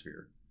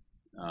atmosphere.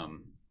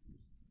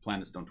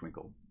 Planets don't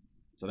twinkle.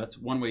 So that's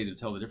one way to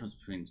tell the difference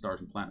between stars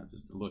and planets,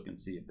 is to look and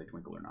see if they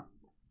twinkle or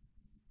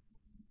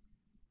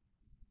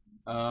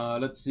not.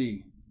 Let's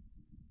see.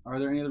 Are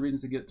there any other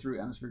reasons to get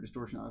through atmospheric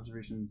distortion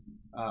observations?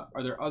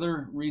 Are there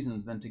other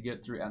reasons than to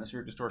get through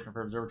atmospheric distortion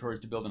for observatories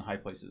to build in high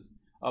places?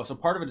 So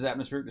part of it is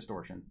atmospheric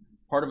distortion.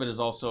 Part of it is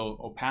also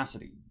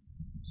opacity.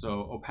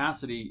 So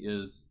opacity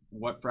is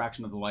what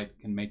fraction of the light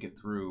can make it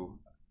through,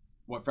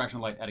 what fraction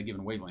of light at a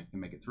given wavelength can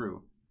make it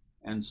through.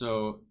 And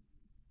so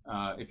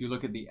if you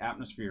look at the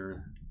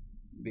atmosphere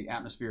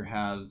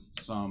has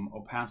some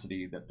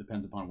opacity that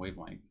depends upon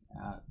wavelength.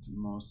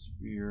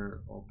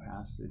 Atmosphere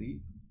opacity.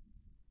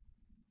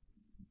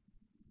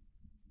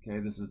 Okay,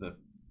 this is the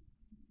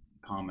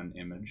common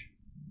image.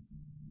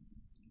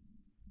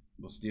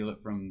 We'll steal it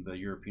from the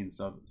European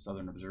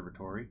Southern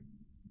Observatory.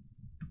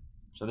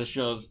 So this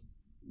shows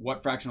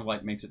what fraction of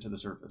light makes it to the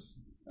surface.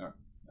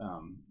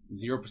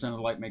 0% of the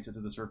light makes it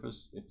to the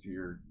surface if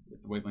the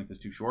wavelength is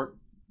too short.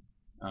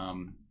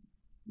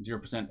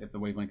 0% if the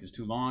wavelength is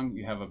too long.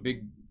 You have a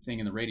big thing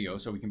in the radio,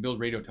 so we can build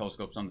radio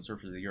telescopes on the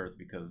surface of the Earth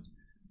because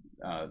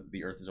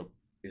the Earth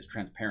is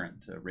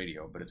transparent to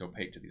radio, but it's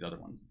opaque to these other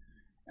ones.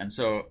 And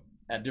so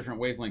at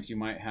different wavelengths, you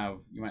might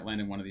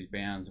land in one of these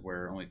bands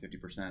where only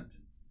 50%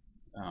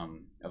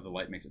 of the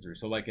light makes it through.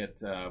 So like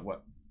at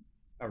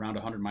around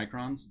 100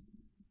 microns,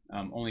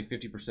 only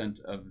 50%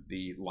 of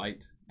the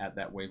light at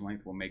that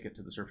wavelength will make it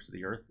to the surface of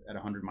the Earth at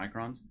 100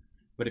 microns.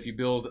 But if you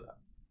build,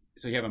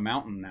 so you have a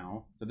mountain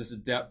now. So this is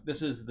depth.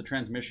 This is the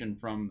transmission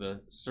from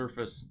the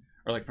surface,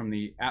 or like from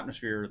the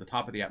atmosphere, the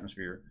top of the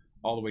atmosphere,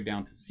 all the way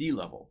down to sea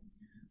level.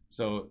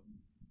 So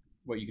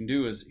what you can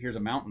do is, here's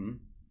a mountain.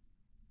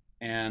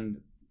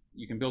 and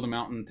you can build a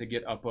mountain to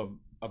get up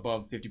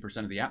above 50%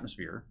 of the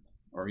atmosphere,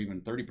 or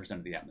even 30%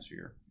 of the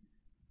atmosphere,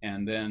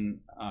 and then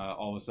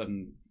all of a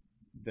sudden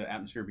the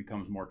atmosphere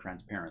becomes more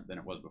transparent than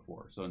it was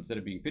before. So instead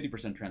of being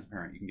 50%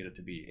 transparent, you can get it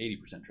to be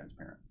 80%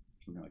 transparent,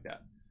 something like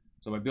that.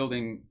 So by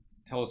building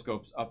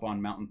telescopes up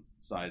on mountain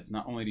sides,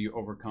 not only do you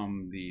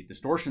overcome the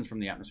distortions from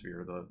the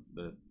atmosphere,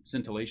 the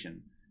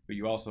scintillation, but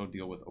you also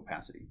deal with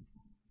opacity.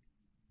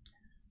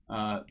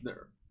 The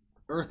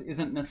Earth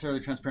isn't necessarily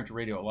transparent to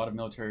radio. A lot of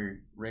military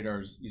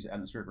radars use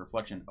atmospheric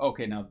reflection.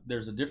 Okay, now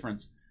there's a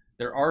difference.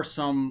 There are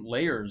some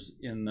layers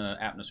in the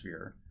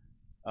atmosphere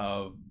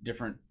of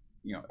different,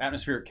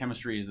 atmospheric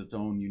chemistry is its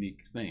own unique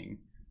thing.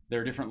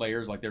 There are different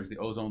layers, like there's the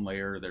ozone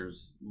layer,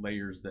 there's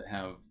layers that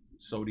have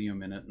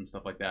sodium in it and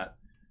stuff like that,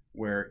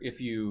 where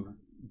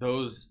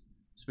those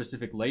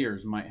specific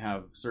layers might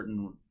have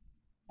certain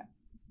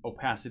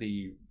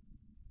opacity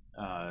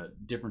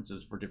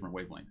differences for different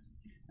wavelengths.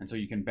 And so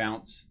you can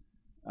bounce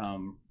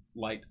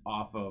light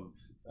off of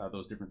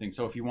those different things.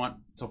 So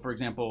for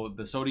example,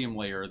 the sodium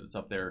layer that's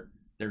up there,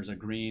 there's a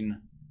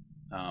green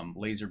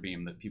laser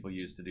beam that people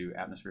use to do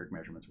atmospheric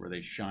measurements, where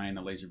they shine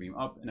a laser beam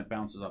up and it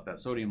bounces off that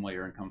sodium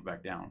layer and comes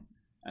back down.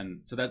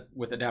 And so that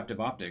with adaptive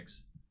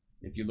optics,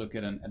 if you look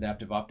at an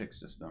adaptive optics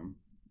system,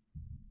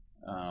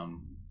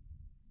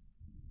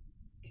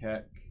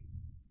 Keck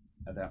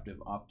adaptive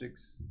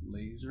optics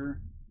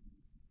laser.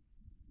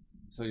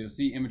 So you'll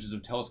see images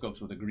of telescopes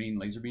with a green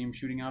laser beam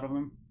shooting out of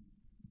them,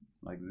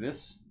 like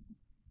this.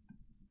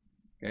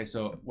 Okay,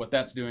 so what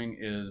that's doing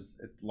is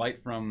it's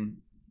light from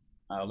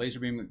a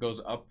laser beam that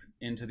goes up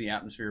into the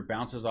atmosphere,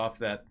 bounces off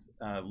that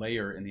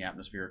layer in the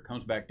atmosphere,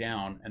 comes back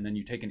down, and then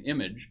you take an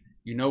image.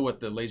 You know what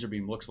the laser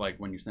beam looks like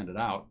when you send it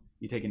out.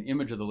 You take an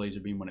image of the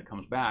laser beam when it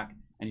comes back,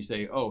 and you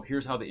say, oh,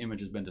 here's how the image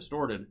has been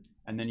distorted,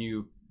 and then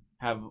you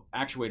have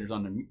actuators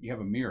on the, you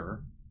have a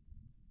mirror.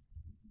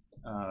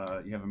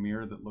 You have a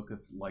mirror that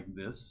looks like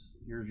this.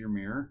 Here's your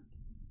mirror.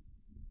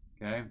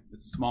 Okay,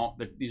 it's small.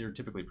 These are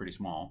typically pretty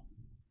small,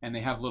 and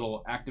they have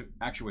little active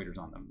actuators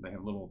on them. They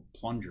have little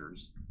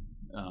plungers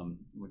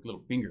with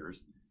little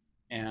fingers,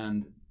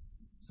 and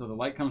so the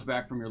light comes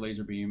back from your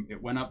laser beam.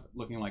 It went up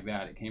looking like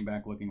that. It came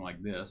back looking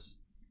like this,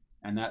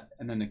 and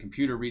then the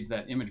computer reads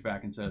that image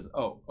back and says,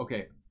 oh,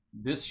 okay,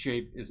 this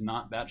shape is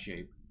not that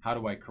shape. How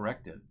do I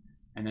correct it?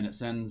 And then it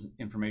sends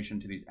information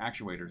to these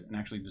actuators and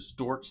actually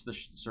distorts the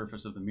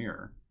surface of the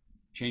mirror,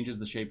 changes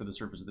the shape of the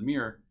surface of the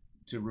mirror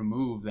to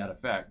remove that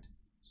effect,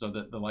 so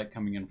that the light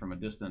coming in from a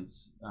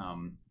distance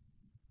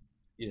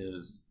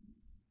is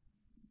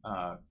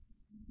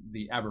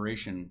the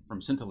aberration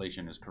from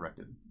scintillation is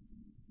corrected.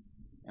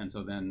 And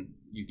so then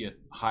you get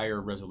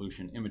higher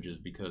resolution images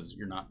because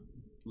you're not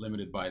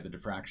limited by the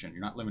diffraction.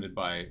 You're not limited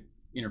by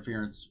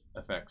interference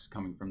effects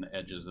coming from the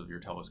edges of your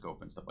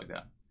telescope and stuff like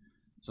that.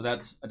 So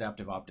that's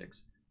adaptive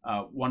optics.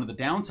 One of the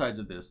downsides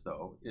of this,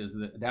 though, is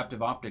that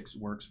adaptive optics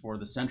works for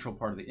the central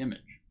part of the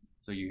image.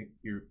 So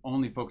you're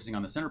only focusing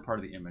on the center part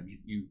of the image.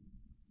 You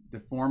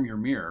deform your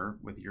mirror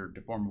with your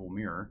deformable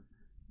mirror,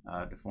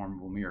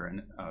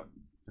 and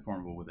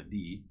deformable with a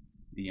D,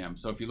 DM.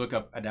 So if you look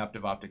up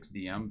adaptive optics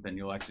DM, then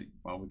you'll actually,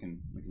 well, we can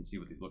see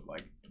what these look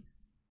like.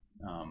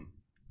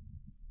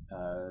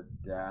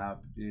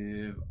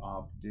 Adaptive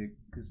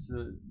optics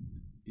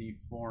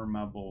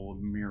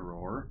deformable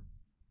mirror.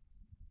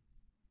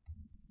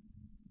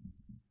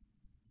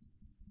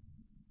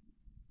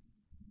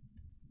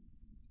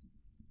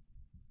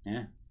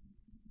 Yeah.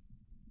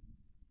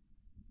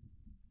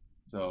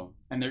 So,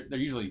 and they're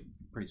usually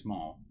pretty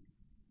small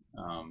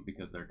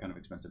because they're kind of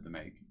expensive to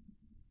make.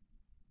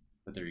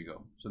 But there you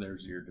go. So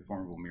there's your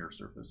deformable mirror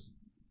surface.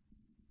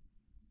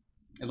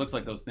 It looks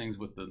like those things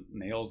with the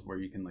nails where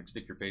you can like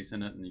stick your face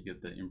in it and you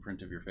get the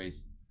imprint of your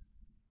face.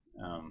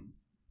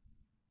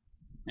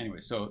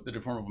 Anyway, so the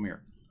deformable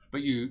mirror.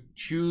 But you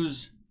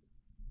choose,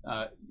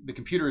 the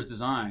computer is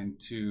designed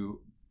to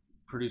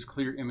produce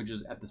clear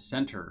images at the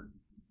center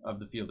of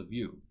the field of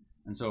view.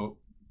 And so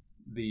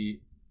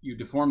you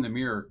deform the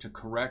mirror to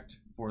correct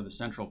for the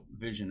central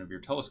vision of your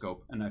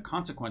telescope, and the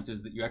consequence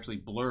is that you actually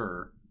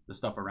blur the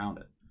stuff around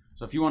it.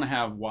 So if you want to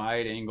have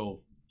wide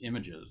angle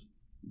images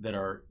that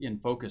are in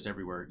focus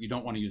everywhere, you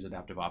don't want to use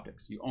adaptive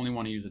optics. You only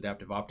want to use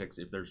adaptive optics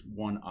if there's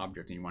one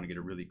object and you want to get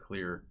a really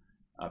clear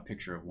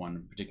picture of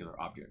one particular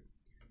object.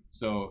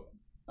 So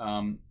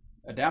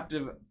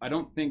adaptive, I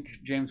don't think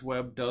James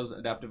Webb does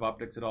adaptive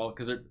optics at all,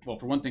 because, well,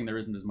 for one thing, there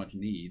isn't as much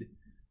need.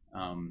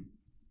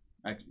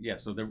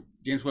 So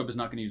James Webb is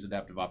not going to use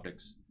adaptive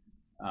optics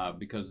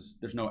because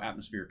there's no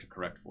atmosphere to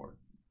correct for.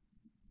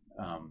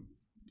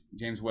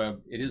 James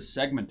Webb, it is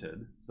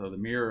segmented, so the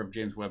mirror of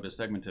James Webb is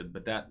segmented,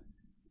 but that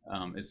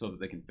is so that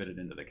they can fit it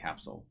into the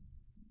capsule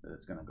that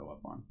it's going to go up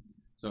on.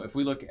 So if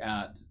we look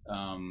at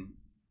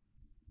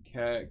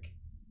Keck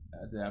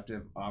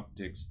adaptive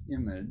optics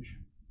image,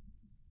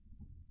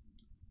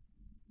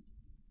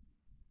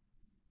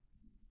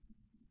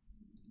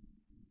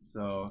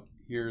 so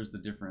here's the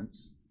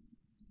difference.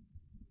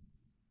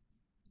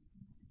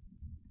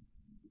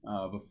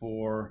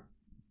 Before,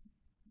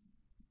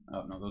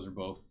 oh no, those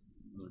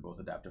Those are both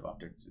adaptive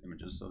optics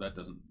images, so that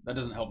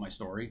doesn't help my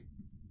story.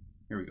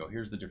 Here we go.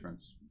 Here's the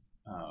difference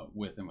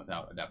with and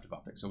without adaptive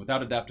optics. So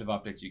without adaptive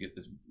optics, you get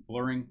this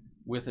blurring.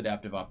 With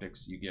adaptive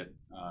optics, you get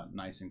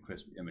nice and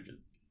crisp images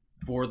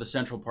for the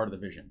central part of the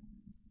vision.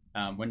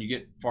 When you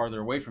get farther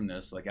away from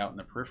this, like out in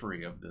the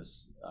periphery of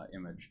this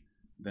image,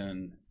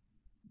 then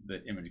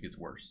the image gets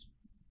worse.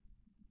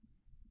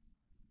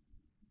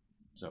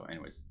 So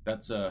anyways,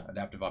 that's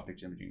adaptive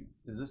optics imaging.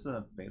 Is this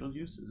a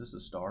Betelgeuse? Is this a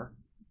star?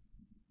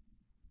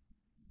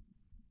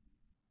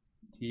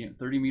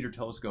 30-meter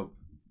telescope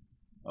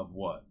of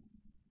what?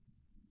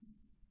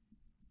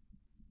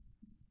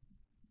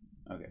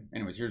 Okay,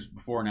 anyways, here's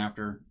before and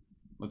after.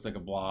 Looks like a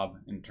blob,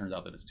 and it turns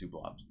out that it's two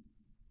blobs.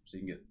 So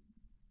you can get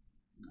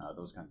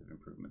those kinds of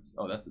improvements.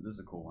 Oh, this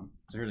is a cool one.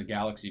 So here's a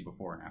galaxy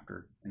before and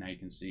after, and now you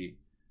can see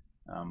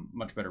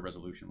much better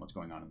resolution what's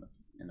going on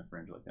in the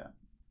fringe like that.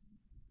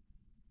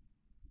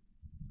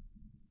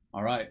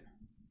 All right.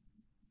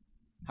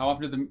 How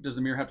often does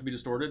the mirror have to be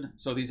distorted?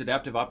 So these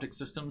adaptive optic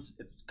systems,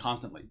 it's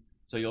constantly.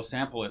 So you'll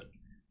sample it.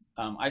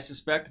 I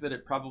suspect that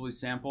it probably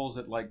samples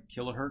at like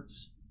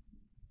kilohertz.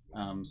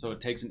 So it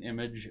takes an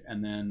image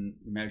and then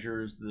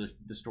measures the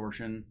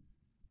distortion.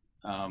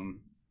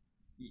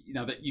 You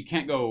know that you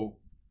can't go.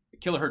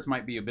 Kilohertz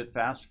might be a bit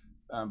fast,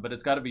 but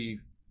it's got to be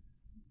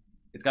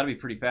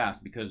pretty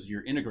fast because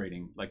you're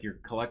integrating, like you're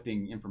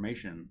collecting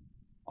information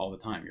all the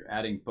time. You're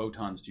adding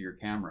photons to your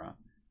camera,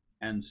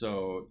 and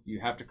so you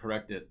have to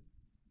correct it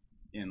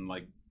in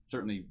like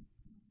certainly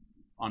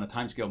on a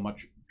time scale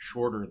much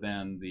shorter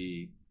than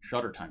the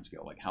shutter time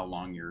scale, like how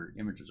long your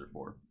images are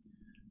for,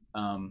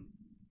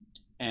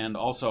 and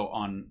also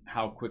on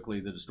how quickly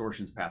the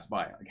distortions pass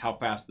by, like how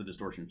fast the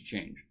distortions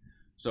change.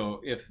 So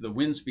if the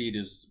wind speed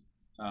is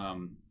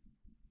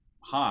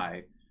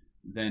high,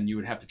 then you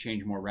would have to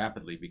change more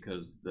rapidly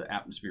because the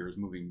atmosphere is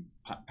moving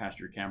past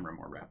your camera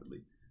more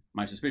rapidly.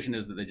 My suspicion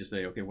is that they just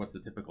say, okay, what's the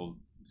typical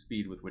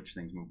speed with which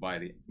things move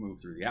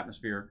through the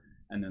atmosphere,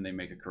 and then they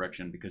make a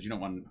correction because you don't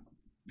want,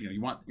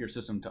 you want your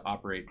system to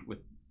operate with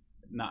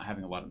not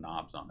having a lot of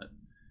knobs on it.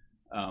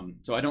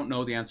 So I don't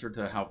know the answer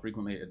to how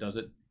frequently it does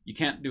it. You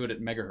can't do it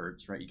at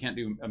megahertz, right? You can't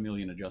do a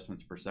million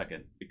adjustments per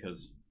second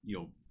because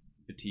you'll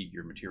fatigue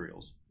your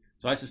materials.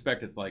 So I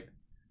suspect it's like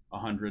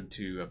 100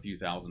 to a few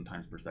thousand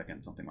times per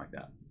second, something like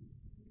that.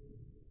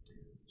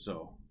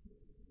 So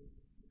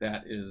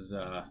that is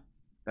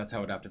that's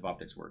how adaptive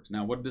optics works.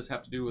 Now, what did this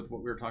have to do with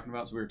what we were talking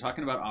about? So we were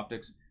talking about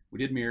optics. We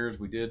did mirrors.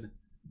 We did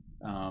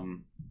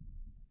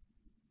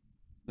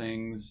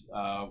things.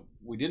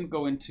 We didn't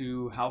go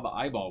into how the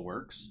eyeball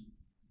works.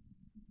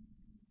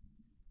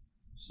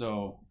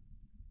 So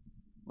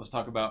let's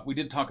talk about, we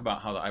did talk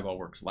about how the eyeball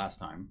works last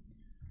time.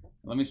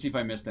 Let me see if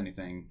I missed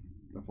anything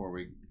before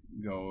we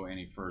go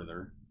any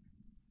further.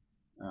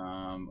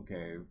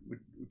 Okay,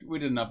 we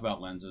did enough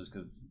about lenses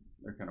because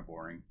they're kind of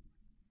boring.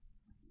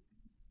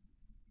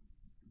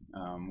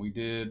 We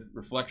did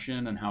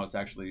reflection and how it's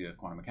actually a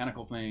quantum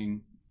mechanical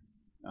thing.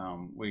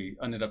 We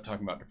ended up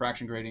talking about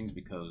diffraction gratings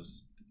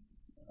because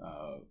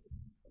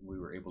we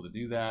were able to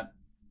do that.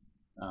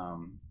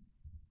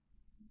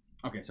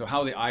 Okay, so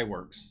how the eye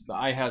works. The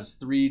eye has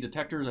 3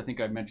 detectors. I think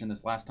I mentioned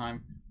this last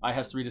time. Eye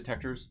has 3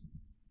 detectors.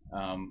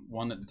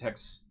 One that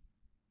detects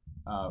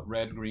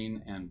red,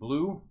 green, and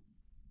blue.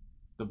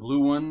 The blue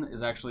one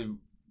is actually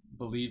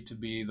believed to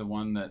be the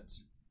one that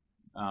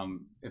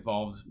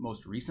evolved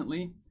most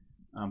recently.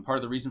 Part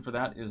of the reason for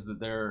that is that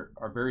there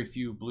are very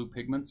few blue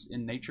pigments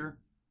in nature.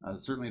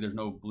 Certainly there's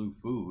no blue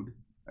food,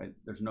 right?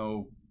 There's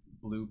no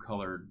blue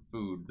colored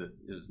food that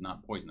is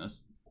not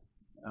poisonous.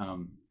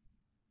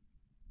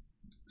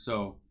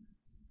 So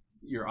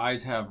your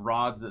eyes have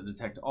rods that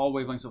detect all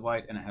wavelengths of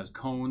light, and it has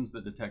cones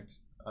that detect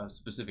a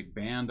specific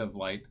band of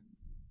light.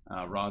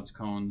 Rods,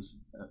 cones.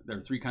 There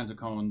are 3 kinds of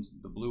cones: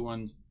 the blue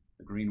ones,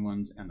 the green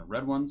ones, and the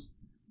red ones.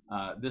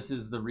 This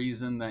is the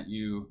reason that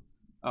you,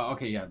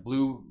 okay, yeah,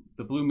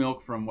 the blue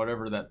milk from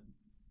whatever that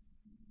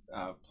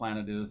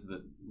planet is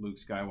that Luke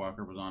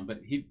Skywalker was on, but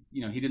he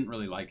didn't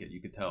really like it.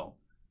 You could tell,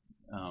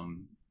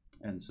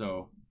 and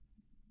so,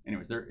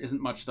 anyways, there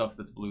isn't much stuff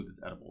that's blue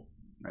that's edible.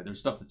 Right? There's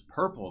stuff that's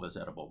purple that's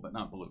edible, but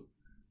not blue.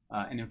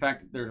 And in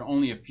fact, there's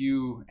only a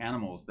few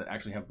animals that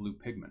actually have blue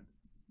pigment.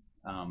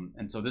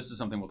 And so this is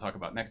something we'll talk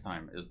about next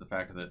time, is the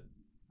fact that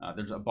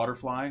there's a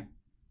butterfly.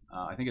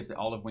 I think it's the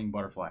olive-winged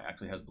butterfly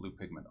actually has blue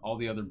pigment. All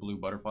the other blue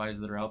butterflies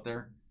that are out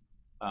there,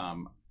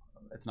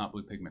 it's not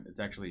blue pigment.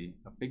 It's actually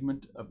a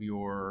pigment of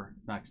your,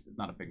 it's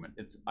not a pigment.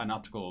 It's an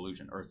optical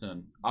illusion, or it's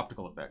an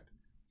optical effect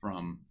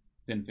from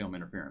thin film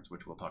interference,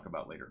 which we'll talk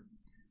about later.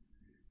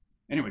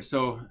 Anyway,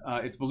 so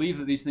it's believed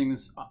that these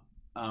things,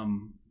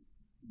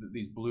 that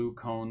these blue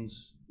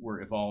cones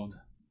were evolved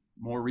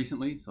more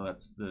recently, so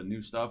that's the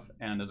new stuff,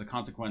 and as a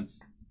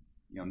consequence,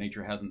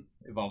 nature hasn't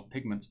evolved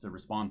pigments to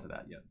respond to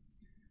that yet.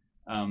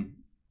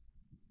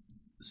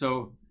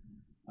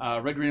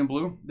 Red, green, and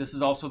blue. This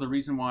is also the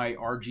reason why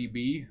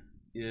RGB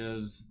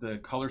is the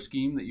color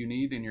scheme that you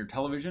need in your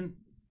television,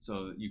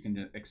 so that you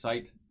can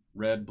excite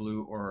red,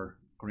 blue, or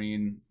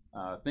green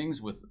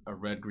things with a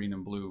red, green,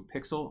 and blue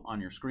pixel on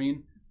your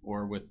screen.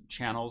 or with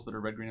channels that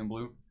are red, green, and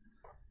blue.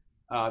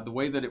 The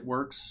way that it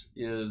works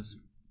is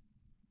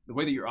the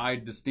way that your eye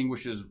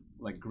distinguishes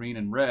like green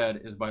and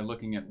red is by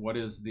looking at what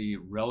is the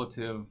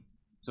relative.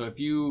 So if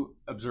you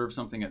observe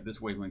something at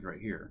this wavelength right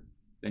here,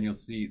 then you'll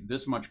see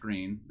this much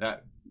green,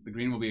 that the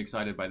green will be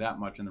excited by that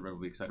much and the red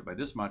will be excited by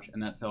this much,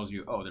 and that tells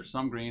you, oh, there's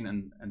some green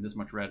and this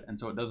much red, and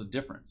so it does a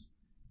difference.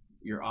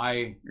 Your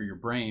eye or your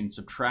brain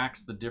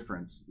subtracts the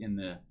difference in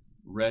the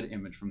red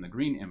image from the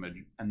green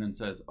image and then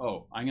says,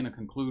 oh, I'm going to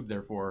conclude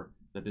therefore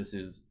that this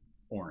is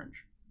orange.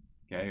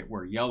 Okay,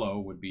 where yellow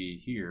would be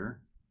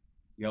here,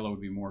 yellow would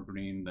be more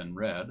green than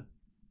red.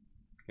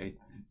 Okay,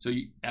 so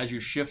as you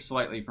shift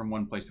slightly from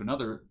one place to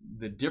another,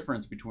 the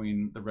difference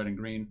between the red and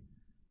green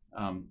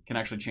can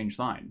actually change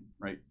sign,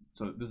 right?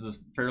 So this is a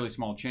fairly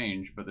small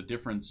change, but the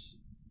difference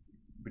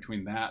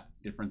between that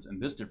difference and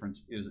this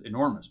difference is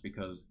enormous,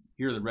 because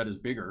here the red is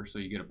bigger, so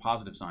you get a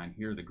positive sign.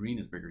 Here the green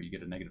is bigger, you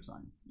get a negative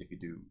sign if you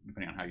do,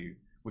 depending on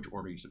which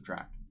order you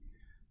subtract.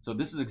 So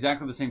this is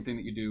exactly the same thing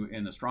that you do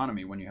in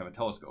astronomy when you have a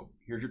telescope.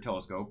 Here's your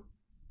telescope.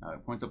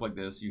 It points up like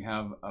this. You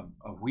have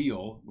a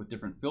wheel with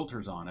different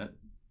filters on it,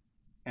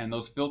 and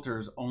those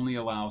filters only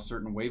allow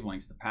certain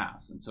wavelengths to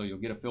pass. And so you'll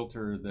get a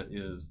filter that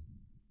is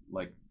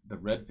like the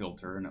red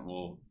filter, and it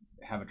will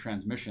have a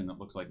transmission that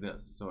looks like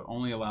this. So it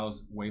only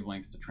allows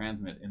wavelengths to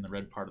transmit in the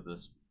red part of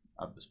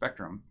the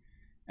spectrum.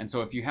 And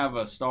so if you have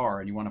a star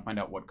and you want to find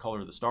out what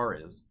color the star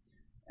is,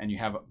 and you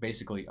have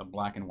basically a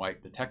black and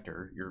white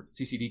detector, your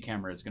CCD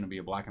camera is going to be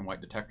a black and white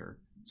detector.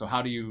 So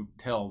how do you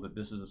tell that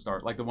this is a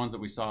star? Like the ones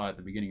that we saw at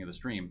the beginning of the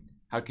stream,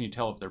 how can you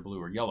tell if they're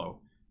blue or yellow?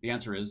 The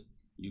answer is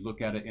you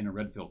look at it in a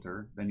red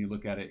filter, then you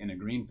look at it in a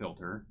green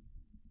filter,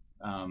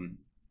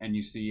 and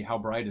you see how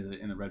bright is it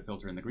in the red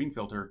filter and the green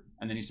filter,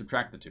 and then you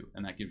subtract the two,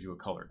 and that gives you a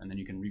color, and then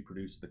you can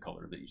reproduce the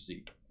color that you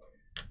see.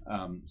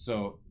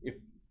 So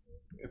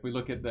if we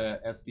look at the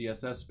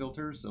SDSS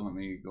filters, so let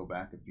me go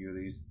back a few of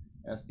these.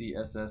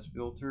 SDSS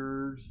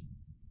filters,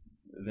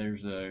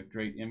 there's a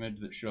great image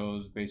that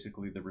shows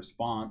basically the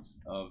response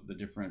of the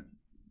different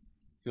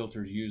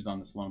filters used on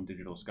the Sloan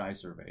Digital Sky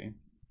Survey,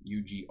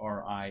 U, G,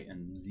 R, I,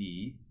 and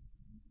Z.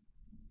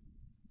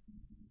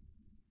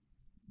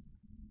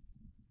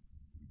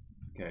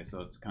 Okay,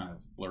 so it's kind of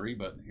blurry,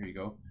 but here you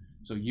go.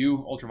 So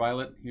U,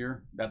 ultraviolet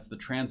here, that's the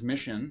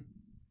transmission.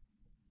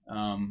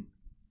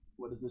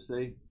 What does this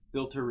say?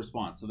 Filter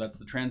response. So that's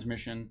the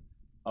transmission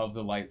of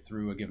the light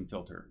through a given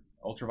filter.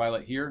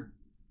 Ultraviolet here,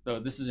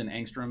 so this is in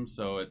angstroms,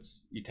 so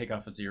you take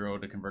off a 0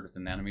 to convert it to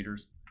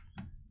nanometers.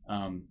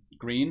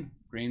 Green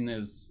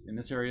is in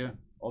this area,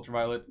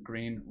 ultraviolet,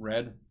 green,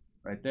 red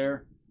right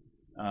there.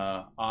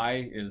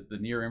 I is the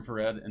near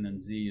infrared, and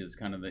then Z is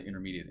kind of the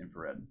intermediate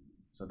infrared.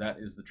 So that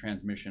is the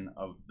transmission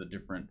of the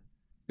different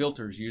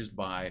filters used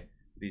by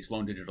the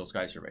Sloan Digital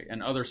Sky Survey.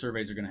 And other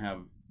surveys are going to have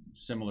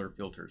similar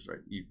filters, right?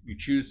 You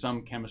choose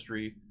some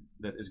chemistry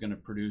that is going to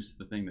produce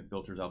the thing that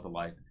filters out the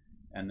light,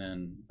 and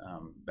then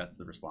that's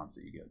the response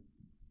that you get.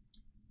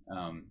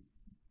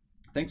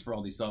 Thanks for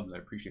all these subs, I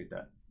appreciate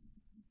that.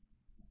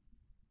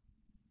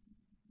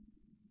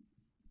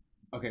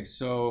 Okay,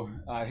 so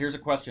here's a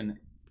question.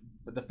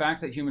 But the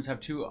fact that humans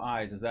have two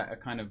eyes, is that a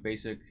kind of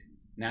basic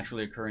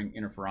naturally occurring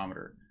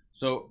interferometer?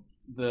 So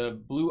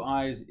the blue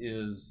eyes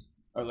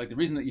or like the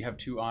reason that you have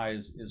two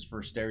eyes is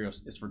for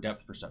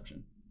depth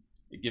perception.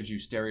 It gives you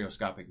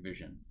stereoscopic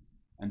vision.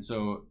 And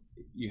so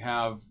you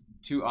have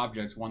two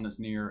objects, one that's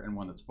near and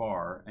one that's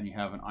far, and you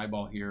have an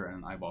eyeball here and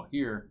an eyeball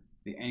here.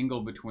 The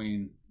angle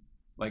between,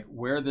 like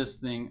where this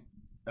thing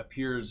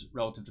appears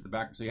relative to the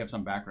back, so you have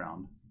some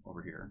background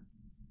over here.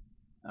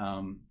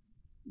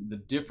 The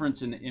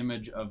difference in the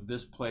image of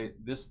this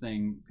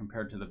thing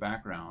compared to the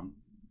background,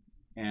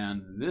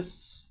 and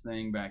this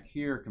thing back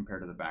here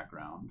compared to the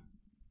background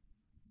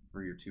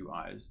for your two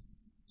eyes.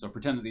 So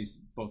pretend that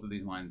both of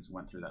these lines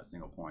went through that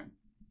single point.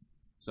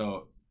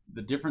 So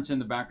the difference in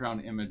the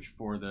background image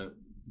for the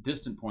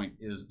distant point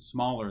is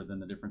smaller than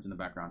the difference in the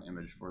background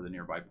image for the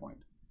nearby point.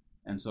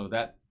 And so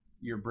that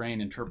your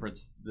brain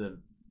interprets the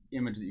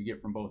image that you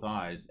get from both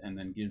eyes and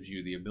then gives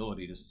you the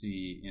ability to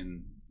see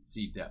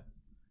depth.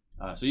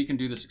 So you can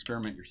do this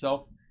experiment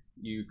yourself.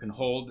 You can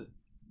hold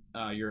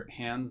your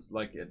hands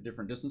like at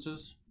different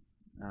distances.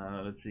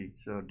 Let's see,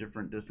 so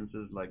different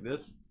distances like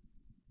this.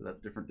 So that's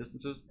different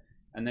distances.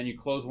 And then you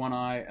close one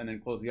eye and then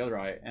close the other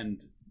eye. And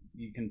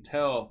you can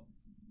tell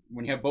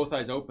when you have both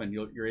eyes open,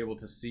 you're able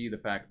to see the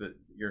fact that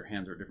your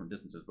hands are at different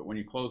distances. But when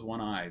you close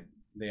one eye,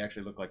 they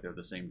actually look like they're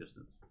the same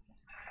distance.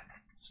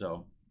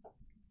 So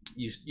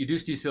you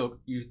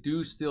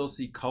do still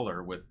see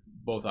color with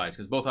both eyes,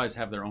 because both eyes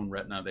have their own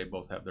retina. They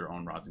both have their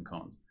own rods and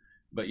cones,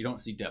 but you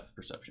don't see depth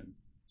perception.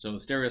 So the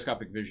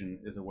stereoscopic vision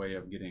is a way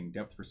of getting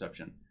depth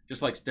perception.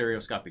 Just like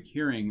stereoscopic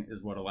hearing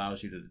is what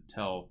allows you to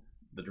tell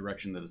the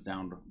direction that a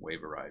sound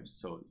wave arrives.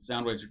 So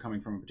sound waves are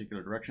coming from a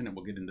particular direction, and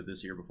we'll get into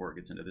this ear before it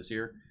gets into this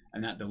ear,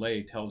 and that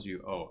delay tells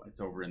you, oh, it's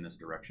over in this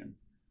direction.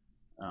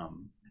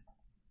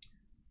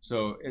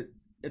 So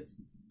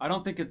I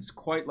don't think it's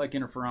quite like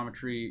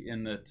interferometry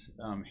in that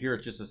here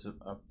it's just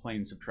a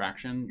plain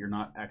subtraction. You're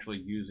not actually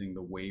using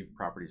the wave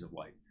properties of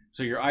light.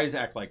 So your eyes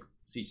act like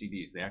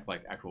CCDs. They act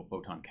like actual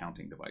photon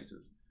counting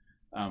devices.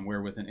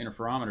 Where with an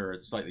interferometer,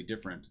 it's slightly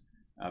different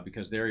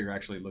because there you're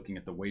actually looking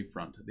at the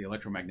wavefront, the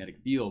electromagnetic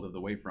field of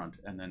the wavefront,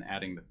 and then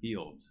adding the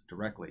fields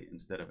directly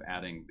instead of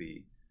adding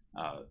the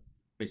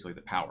basically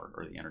the power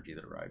or the energy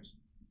that arrives.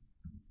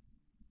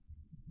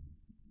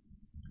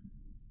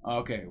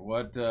 Okay,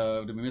 what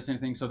did we miss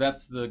anything? So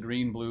that's the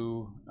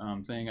green-blue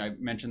thing. I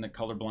mentioned that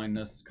color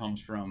blindness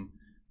comes from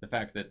the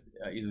fact that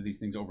either these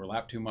things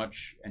overlap too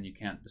much and you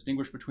can't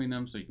distinguish between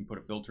them, so you can put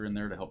a filter in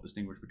there to help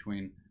distinguish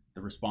between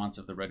the response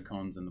of the red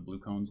cones and the blue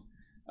cones.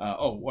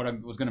 What I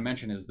was going to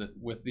mention is that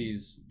with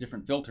these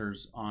different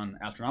filters on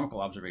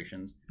astronomical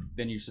observations,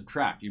 then you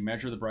subtract. You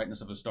measure the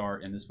brightness of a star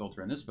in this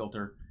filter and this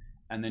filter,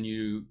 and then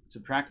you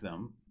subtract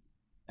them,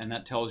 and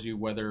that tells you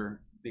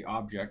whether the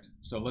object,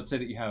 so let's say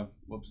that you have,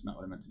 whoops, not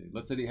what I meant to do.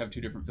 Let's say that you have two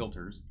different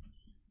filters.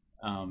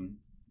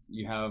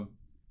 You have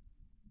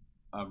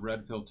a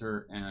red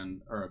filter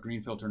or a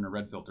green filter and a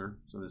red filter.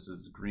 So this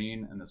is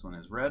green and this one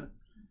is red.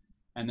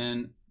 And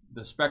then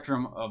the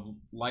spectrum of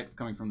light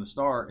coming from the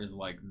star is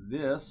like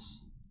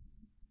this.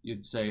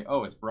 You'd say,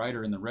 oh, it's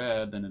brighter in the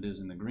red than it is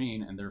in the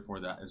green, and therefore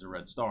that is a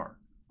red star.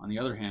 On the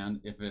other hand,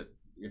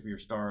 if your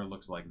star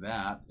looks like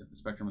that, if the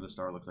spectrum of the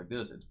star looks like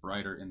this, it's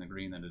brighter in the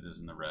green than it is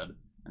in the red.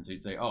 And so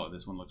you'd say, oh,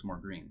 this one looks more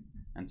green.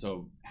 And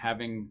so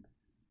having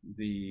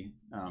the,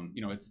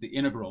 it's the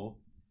integral,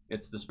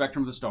 it's the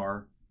spectrum of the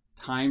star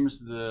times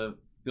the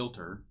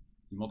filter,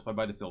 you multiply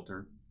by the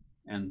filter,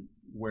 and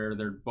where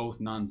they're both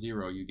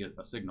non-zero, you get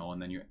a signal,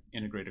 and then you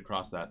integrate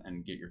across that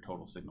and get your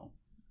total signal.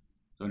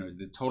 So anyways,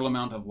 the total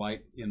amount of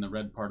light in the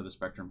red part of the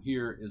spectrum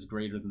here is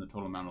greater than the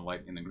total amount of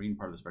light in the green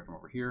part of the spectrum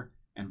over here,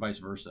 and vice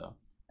versa.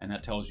 And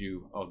that tells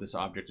you, oh, this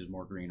object is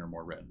more green or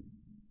more red.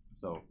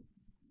 So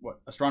what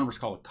astronomers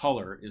call a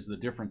color is the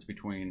difference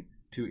between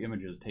two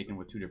images taken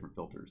with two different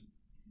filters.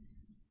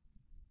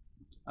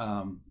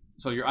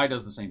 So your eye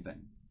does the same thing.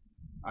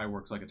 Eye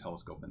works like a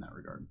telescope in that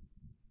regard.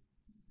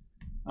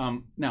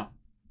 Now,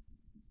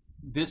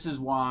 this is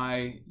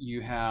why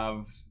you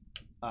have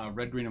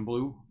red, green, and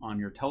blue on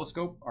your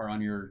telescope or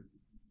on your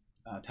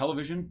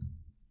television.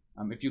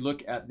 If you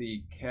look at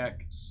the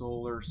Keck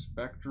solar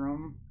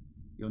spectrum,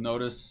 you'll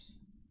notice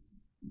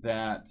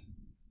that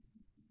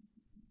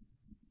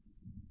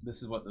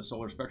this is what the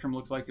solar spectrum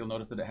looks like. You'll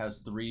notice that it has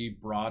three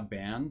broad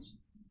bands.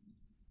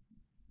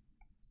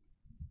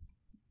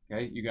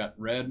 Okay, you got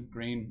red,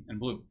 green, and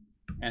blue.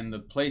 And the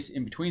place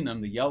in between them,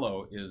 the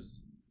yellow,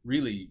 is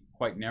really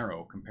quite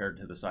narrow compared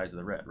to the size of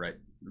the red, right?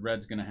 The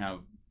red's going to have,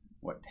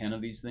 what, 10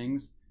 of these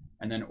things?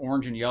 And then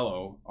orange and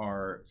yellow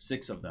are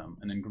 6 of them.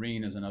 And then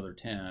green is another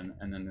 10.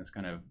 And then this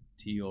kind of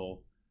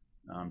teal,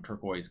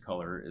 turquoise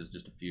color is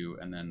just a few,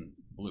 and then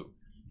blue.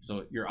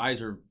 So your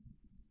eyes are,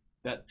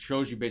 that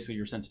shows you basically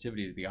your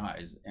sensitivity to the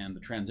eyes and the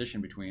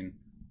transition between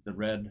the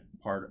red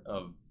part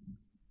of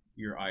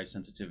your eye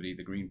sensitivity,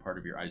 the green part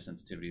of your eye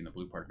sensitivity, and the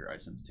blue part of your eye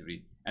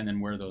sensitivity, and then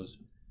where those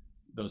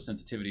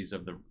sensitivities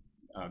of the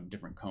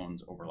different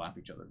cones overlap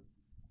each other.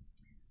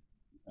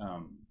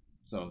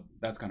 So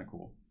that's kind of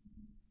cool.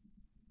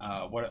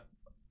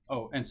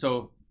 And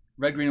so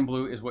red, green, and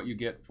blue is what you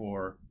get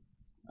for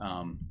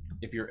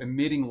if you're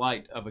emitting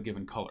light of a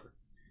given color.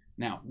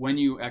 Now, when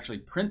you actually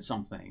print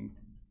something,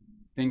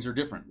 things are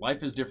different.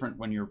 Life is different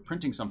when you're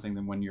printing something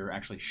than when you're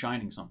actually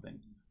shining something.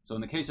 So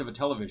in the case of a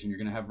television, you're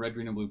going to have red,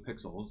 green, and blue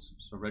pixels.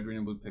 So red, green,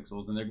 and blue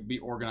pixels, and they're going to be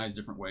organized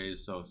different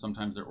ways. So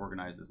sometimes they're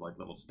organized as like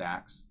little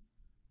stacks,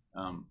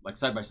 like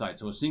side by side.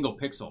 So a single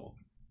pixel,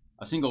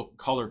 a single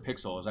color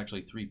pixel is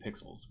actually 3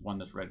 pixels, one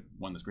that's red,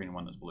 one that's green, and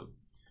one that's blue.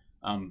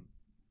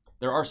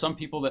 There are some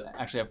people that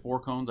actually have 4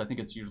 cones. I think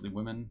it's usually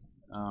women.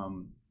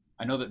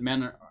 I know that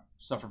men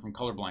suffer from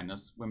color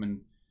blindness.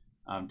 Women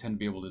tend to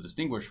be able to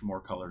distinguish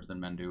more colors than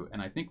men do.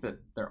 And I think that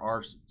there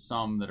are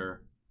some that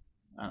are,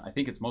 I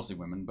think it's mostly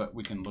women, but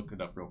we can look it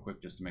up real quick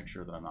just to make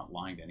sure that I'm not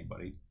lying to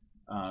anybody.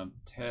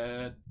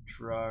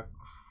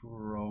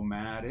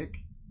 Tetrachromatic.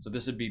 So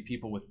this would be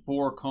people with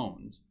 4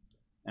 cones.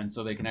 And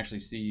so they can actually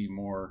see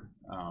more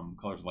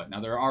colors of light. Now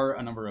there are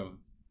a number of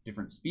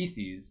different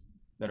species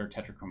that are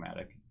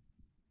tetrachromatic.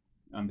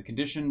 The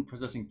condition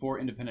possessing 4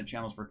 independent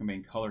channels for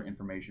conveying color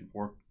information,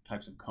 4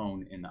 types of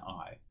cone in the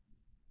eye.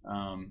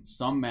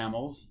 Some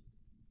mammals,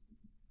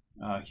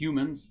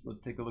 humans, let's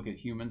take a look at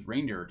humans.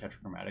 Reindeer are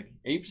tetrachromatic.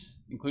 Apes,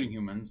 including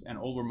humans, and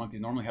older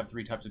monkeys normally have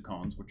 3 types of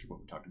cones, which is what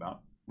we talked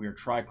about. We are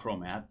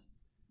trichromats.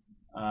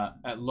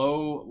 At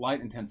low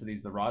light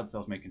intensities, the rod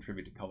cells may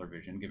contribute to color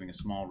vision, giving a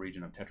small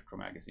region of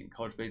tetrachromacy in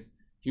color space.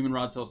 Human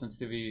rod cell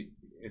sensitivity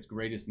is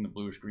greatest in the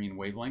bluish-green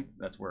wavelength.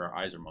 That's where our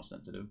eyes are most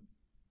sensitive.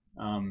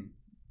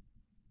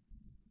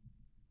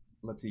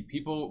 Let's see,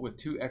 people with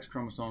 2 X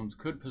chromosomes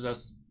could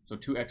possess, so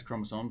 2 X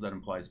chromosomes, that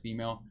implies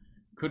female,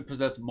 could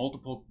possess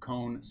multiple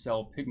cone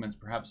cell pigments,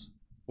 perhaps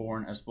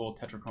born as full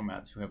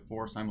tetrachromats who have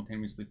 4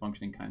 simultaneously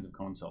functioning kinds of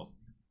cone cells.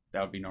 That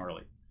would be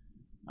gnarly.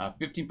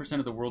 15%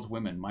 of the world's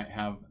women might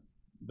have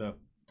the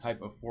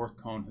type of 4th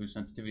cone whose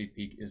sensitivity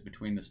peak is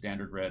between the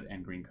standard red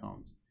and green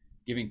cones,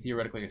 giving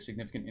theoretically a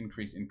significant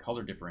increase in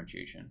color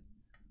differentiation.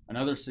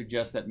 Another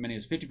suggests that many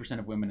as 50%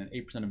 of women and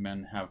 8% of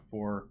men have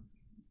 4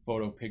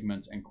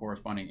 photopigments and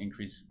corresponding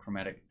increased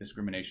chromatic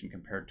discrimination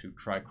compared to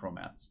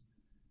trichromats.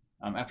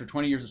 After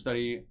 20 years of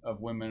study of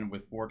women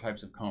with 4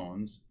 types of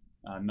cones,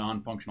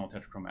 non-functional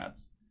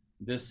tetrachromats,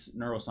 this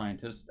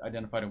neuroscientist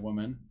identified a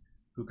woman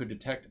who could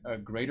detect a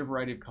greater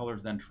variety of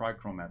colors than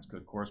trichromats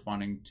could,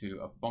 corresponding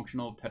to a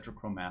functional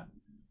tetrachromat.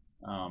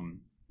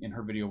 In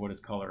her video, What is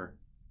Color?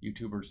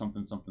 YouTuber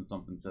something something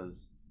something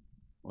says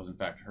was in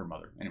fact her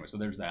mother. Anyway, so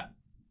there's that.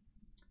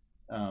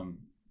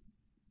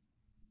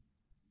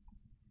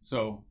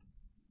 So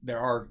there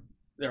are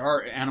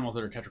animals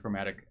that are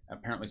tetrachromatic.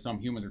 Apparently some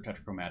humans are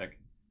tetrachromatic,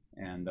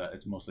 and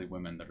it's mostly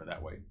women that are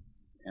that way.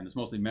 And it's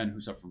mostly men who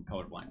suffer from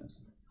color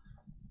blindness.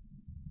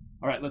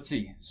 All right, let's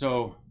see.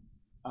 So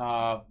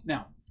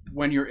now,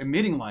 when you're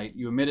emitting light,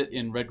 you emit it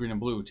in red, green, and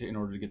blue in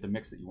order to get the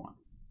mix that you want.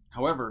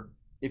 However,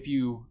 if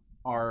you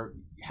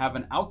have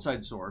an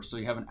outside source, so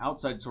you have an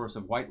outside source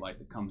of white light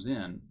that comes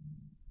in,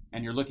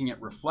 and you're looking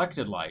at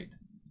reflected light,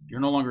 you're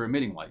no longer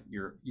emitting light.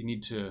 You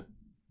need to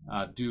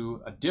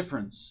do a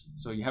difference.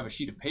 So you have a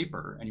sheet of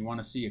paper, and you want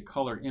to see a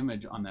color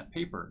image on that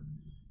paper.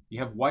 You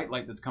have white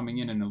light that's coming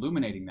in and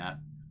illuminating that.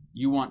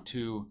 You want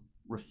to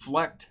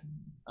reflect,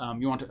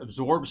 you want to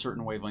absorb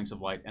certain wavelengths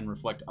of light and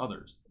reflect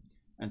others.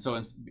 And so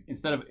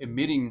instead of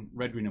emitting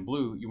red, green, and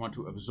blue, you want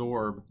to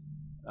absorb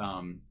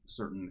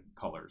certain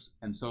colors.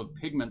 And so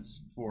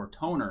pigments for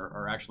toner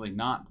are actually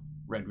not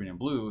red, green, and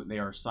blue. They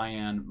are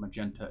cyan,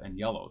 magenta, and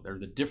yellow. They're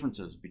the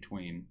differences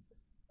between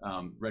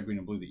red, green,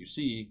 and blue that you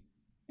see,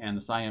 and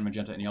the cyan,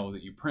 magenta, and yellow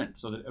that you print.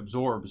 So that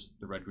absorbs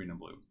the red, green, and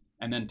blue.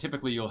 And then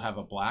typically you'll have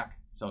a black,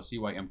 so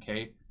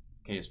CYMK,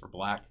 K is for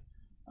black.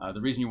 The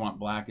reason you want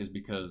black is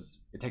because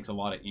it takes a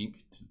lot of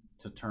ink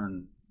to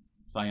turn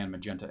cyan,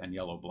 magenta, and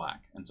yellow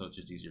black. And so it's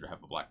just easier to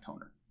have a black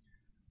toner.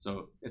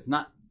 So it's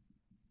not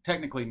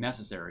technically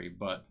necessary,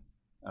 but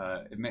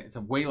it's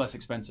a way less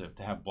expensive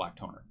to have black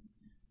toner.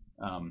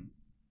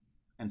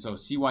 And so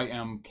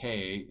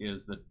CYMK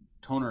is the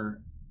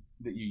toner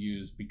that you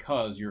use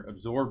because you're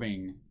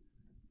absorbing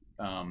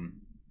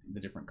the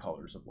different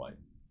colors of light.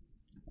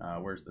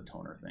 Where's the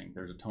toner thing?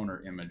 There's a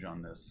toner image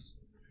on this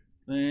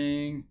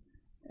thing,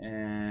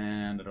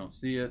 and I don't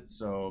see it.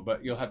 So,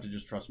 but you'll have to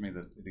just trust me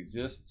that it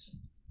exists.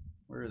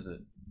 Where is it?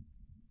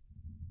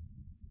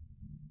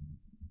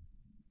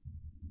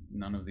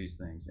 None of these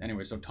things.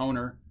 Anyway, so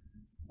toner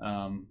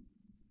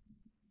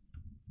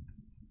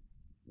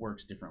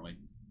works differently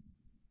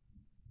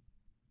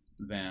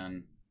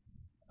than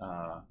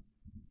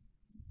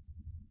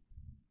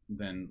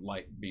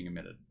light being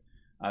emitted.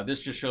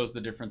 This just shows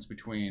the difference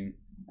between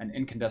an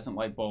incandescent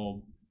light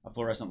bulb, a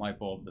fluorescent light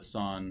bulb, the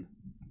sun,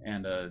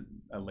 and a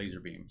laser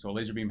beam. So a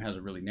laser beam has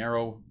a really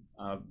narrow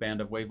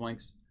band of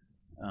wavelengths.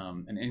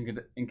 An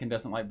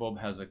incandescent light bulb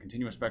has a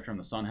continuous spectrum.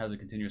 The sun has a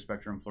continuous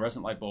spectrum.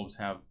 Fluorescent light bulbs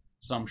have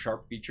some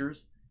sharp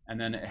features, and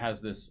then it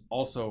has this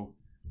also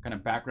kind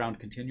of background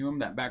continuum.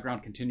 That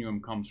background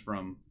continuum comes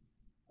from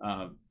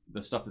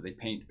the stuff that they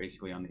paint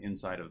basically on the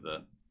inside of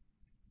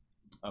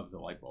the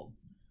light bulb.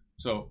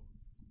 So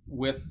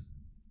with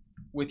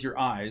your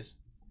eyes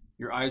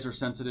are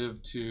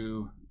sensitive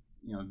to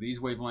these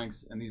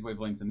wavelengths and these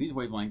wavelengths and these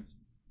wavelengths,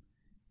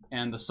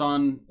 and the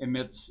sun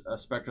emits a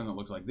spectrum that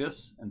looks like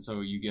this, and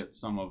so you get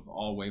some of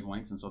all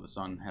wavelengths, and so the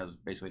sun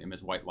basically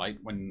emits white light.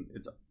 When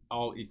it's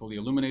all equally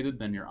illuminated,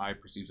 then your eye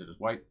perceives it as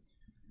white.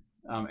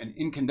 An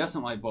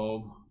incandescent light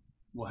bulb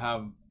will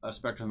have a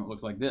spectrum that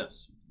looks like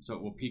this, so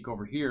it will peak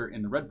over here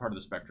in the red part of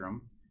the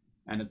spectrum,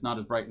 and it's not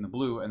as bright in the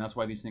blue, and that's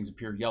why these things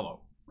appear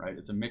yellow, right?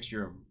 It's a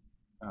mixture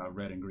of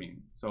red and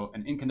green. So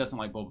an incandescent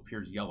light bulb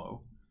appears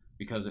yellow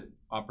because it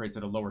operates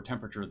at a lower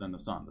temperature than the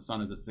sun. The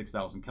sun is at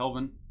 6,000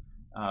 Kelvin.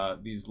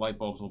 These light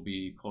bulbs will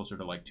be closer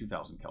to like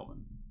 2,000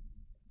 Kelvin.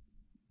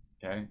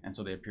 Okay, and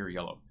so they appear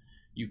yellow.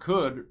 You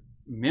could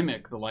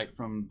mimic the light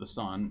from the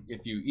sun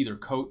if you either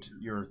coat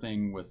your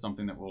thing with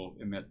something that will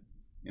emit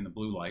in the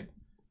blue light,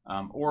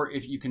 or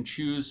if you can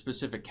choose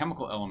specific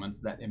chemical elements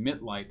that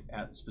emit light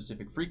at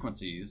specific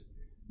frequencies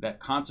that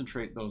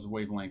concentrate those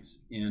wavelengths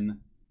in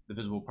the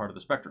visible part of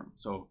the spectrum.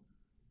 So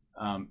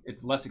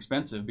it's less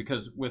expensive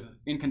because with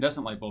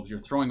incandescent light bulbs,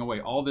 you're throwing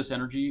away all this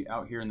energy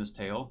out here in this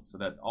tail, so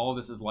that all of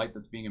this is light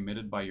that's being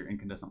emitted by your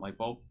incandescent light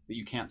bulb that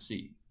you can't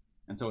see.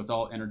 And so it's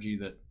all energy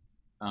that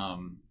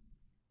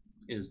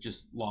is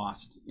just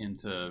lost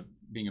into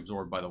being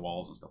absorbed by the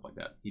walls and stuff like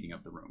that, heating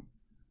up the room.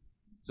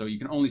 So you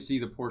can only see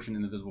the portion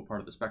in the visible part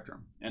of the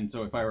spectrum. And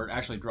so if I were to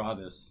actually draw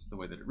this the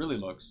way that it really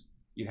looks,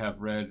 you have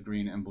red,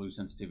 green, and blue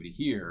sensitivity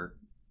here.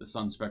 The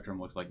sun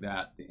spectrum looks like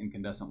that. The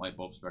incandescent light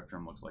bulb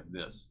spectrum looks like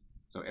this.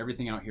 So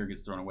everything out here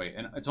gets thrown away.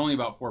 And it's only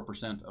about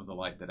 4% of the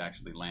light that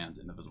actually lands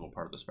in the visible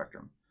part of the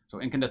spectrum. So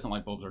incandescent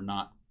light bulbs are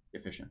not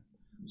efficient.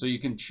 So you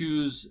can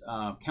choose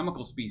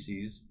chemical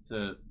species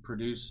to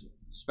produce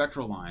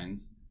spectral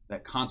lines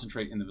that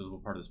concentrate in the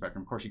visible part of the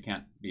spectrum. Of course, you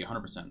can't be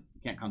 100%.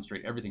 You can't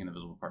concentrate everything in the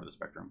visible part of the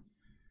spectrum.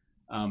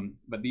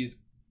 But these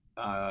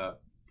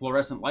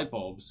fluorescent light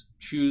bulbs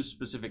choose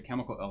specific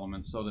chemical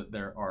elements so that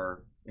there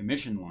are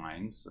emission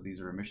lines. So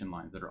these are emission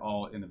lines that are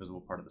all in the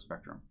visible part of the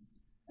spectrum.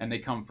 and they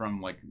come from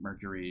like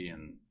mercury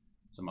and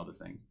some other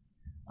things.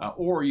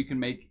 Or you can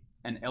make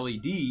an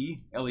LED.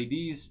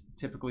 LEDs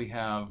typically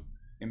have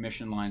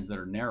emission lines that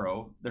are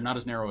narrow. They're not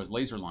as narrow as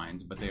laser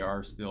lines, but they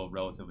are still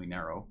relatively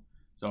narrow.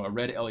 So a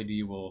red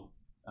LED will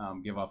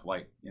give off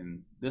light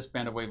in this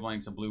band of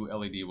wavelengths. A blue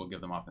LED will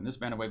give them off in this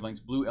band of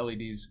wavelengths. Blue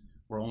LEDs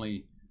were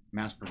only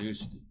mass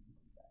produced,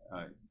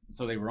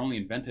 so they were only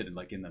invented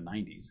like in the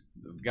 90s.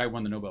 The guy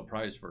won the Nobel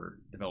Prize for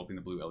developing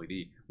the blue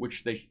LED,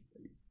 which they,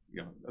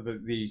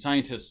 the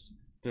scientists,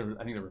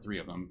 I think there were 3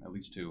 of them, at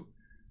least 2,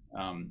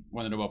 won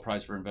the Nobel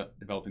Prize for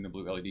developing the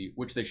blue LED,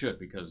 which they should,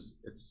 because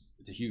it's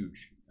a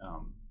huge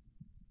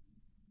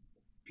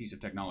piece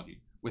of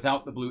technology.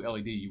 Without the blue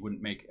LED, you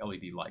wouldn't make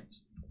LED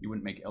lights. You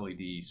wouldn't make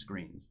LED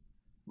screens.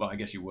 Well, I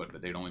guess you would,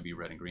 but they'd only be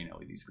red and green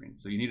LED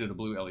screens. So you needed a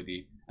blue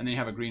LED, and then you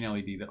have a green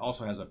LED that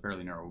also has a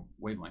fairly narrow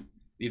wavelength.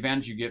 The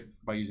advantage you get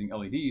by using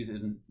LEDs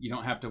is you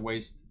don't have to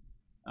waste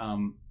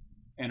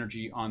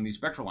energy on these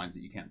spectral lines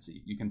that you can't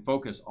see. You can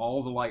focus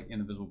all the light in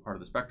the visible part of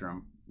the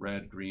spectrum,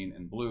 red, green,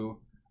 and blue,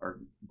 or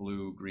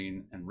blue,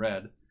 green, and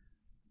red,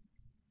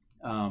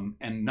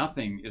 and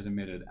nothing is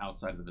emitted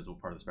outside of the visible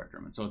part of the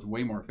spectrum. And so it's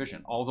way more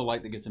efficient. All the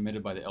light that gets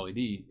emitted by the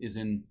LED is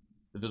in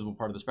the visible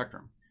part of the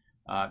spectrum.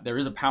 There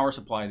is a power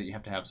supply that you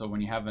have to have. So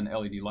when you have an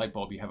LED light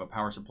bulb, you have a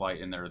power supply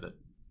in there that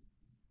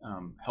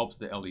helps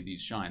the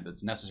LEDs shine,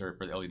 that's necessary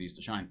for the LEDs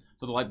to shine.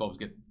 So the light bulbs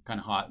get kind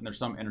of hot, and there's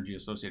some energy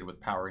associated with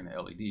powering the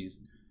LEDs,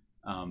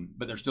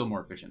 but they're still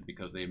more efficient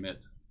because they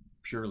emit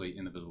purely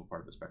in the visible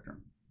part of the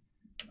spectrum.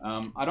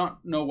 I don't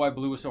know why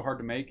blue is so hard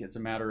to make. It's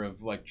a matter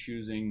of like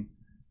choosing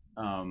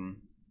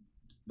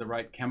the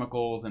right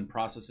chemicals and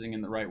processing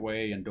in the right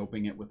way and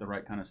doping it with the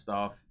right kind of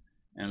stuff.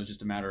 And it was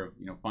just a matter of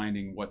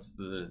finding what's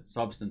the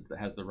substance that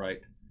has the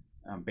right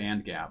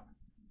band gap.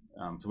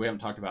 So we haven't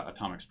talked about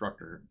atomic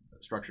structure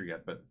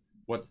yet, but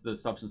what's the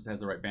substance that has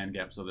the right band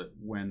gap so that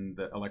when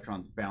the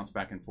electrons bounce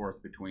back and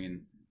forth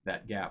between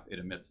that gap, it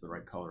emits the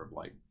right color of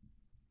light.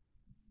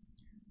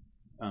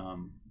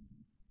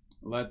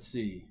 Let's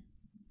see.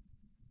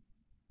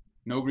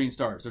 No green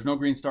stars. There's no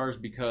green stars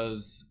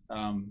because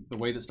the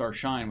way that stars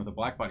shine with a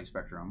blackbody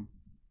spectrum.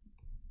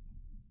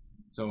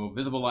 So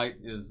visible light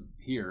is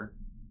here.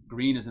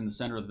 Green is in the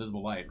center of the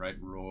visible light, right?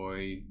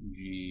 Roy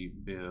G.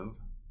 Biv.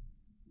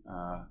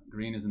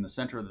 Green is in the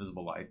center of the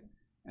visible light.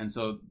 And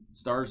so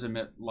stars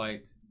emit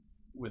light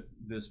with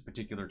this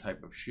particular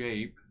type of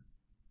shape,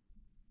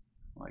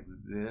 like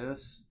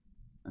this.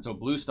 And so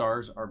blue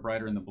stars are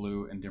brighter in the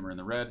blue and dimmer in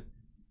the red.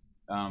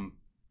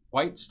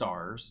 White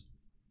stars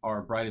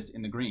are brightest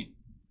in the green.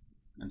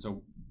 And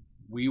so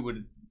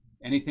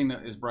anything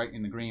that is bright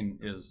in the green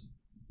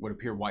would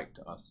appear white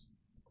to us,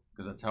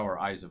 because that's how our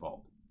eyes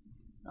evolved.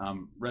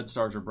 Red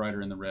stars are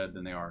brighter in the red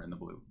than they are in the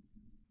blue.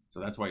 So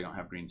that's why you don't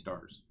have green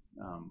stars.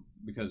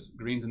 Because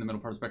green's in the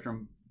middle part of the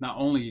spectrum. Not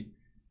only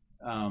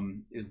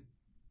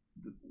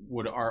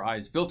would our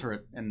eyes filter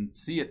it and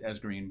see it as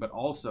green, but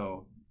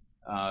also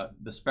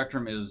the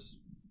spectrum is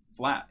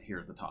flat here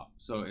at the top.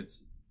 So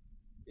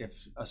if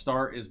a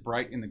star is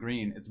bright in the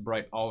green, it's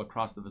bright all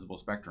across the visible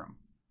spectrum.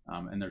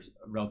 And there's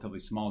a relatively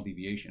small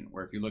deviation,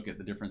 where if you look at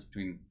the difference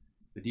between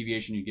the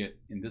deviation you get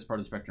in this part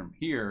of the spectrum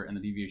here and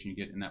the deviation you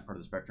get in that part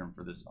of the spectrum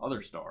for this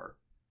other star,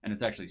 and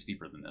it's actually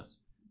steeper than this.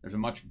 There's a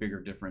much bigger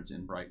difference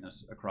in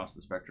brightness across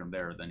the spectrum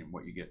there than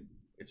what you get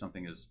if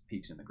something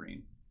peaks in the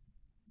green.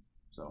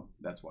 So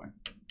that's why.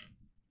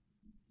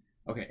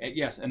 Okay,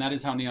 yes, and that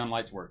is how neon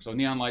lights work. So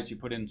neon lights, you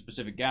put in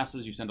specific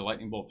gases, you send a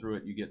lightning bolt through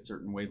it, you get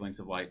certain wavelengths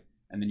of light,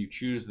 and then you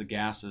choose the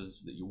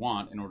gases that you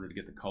want in order to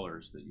get the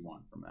colors that you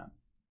want from that.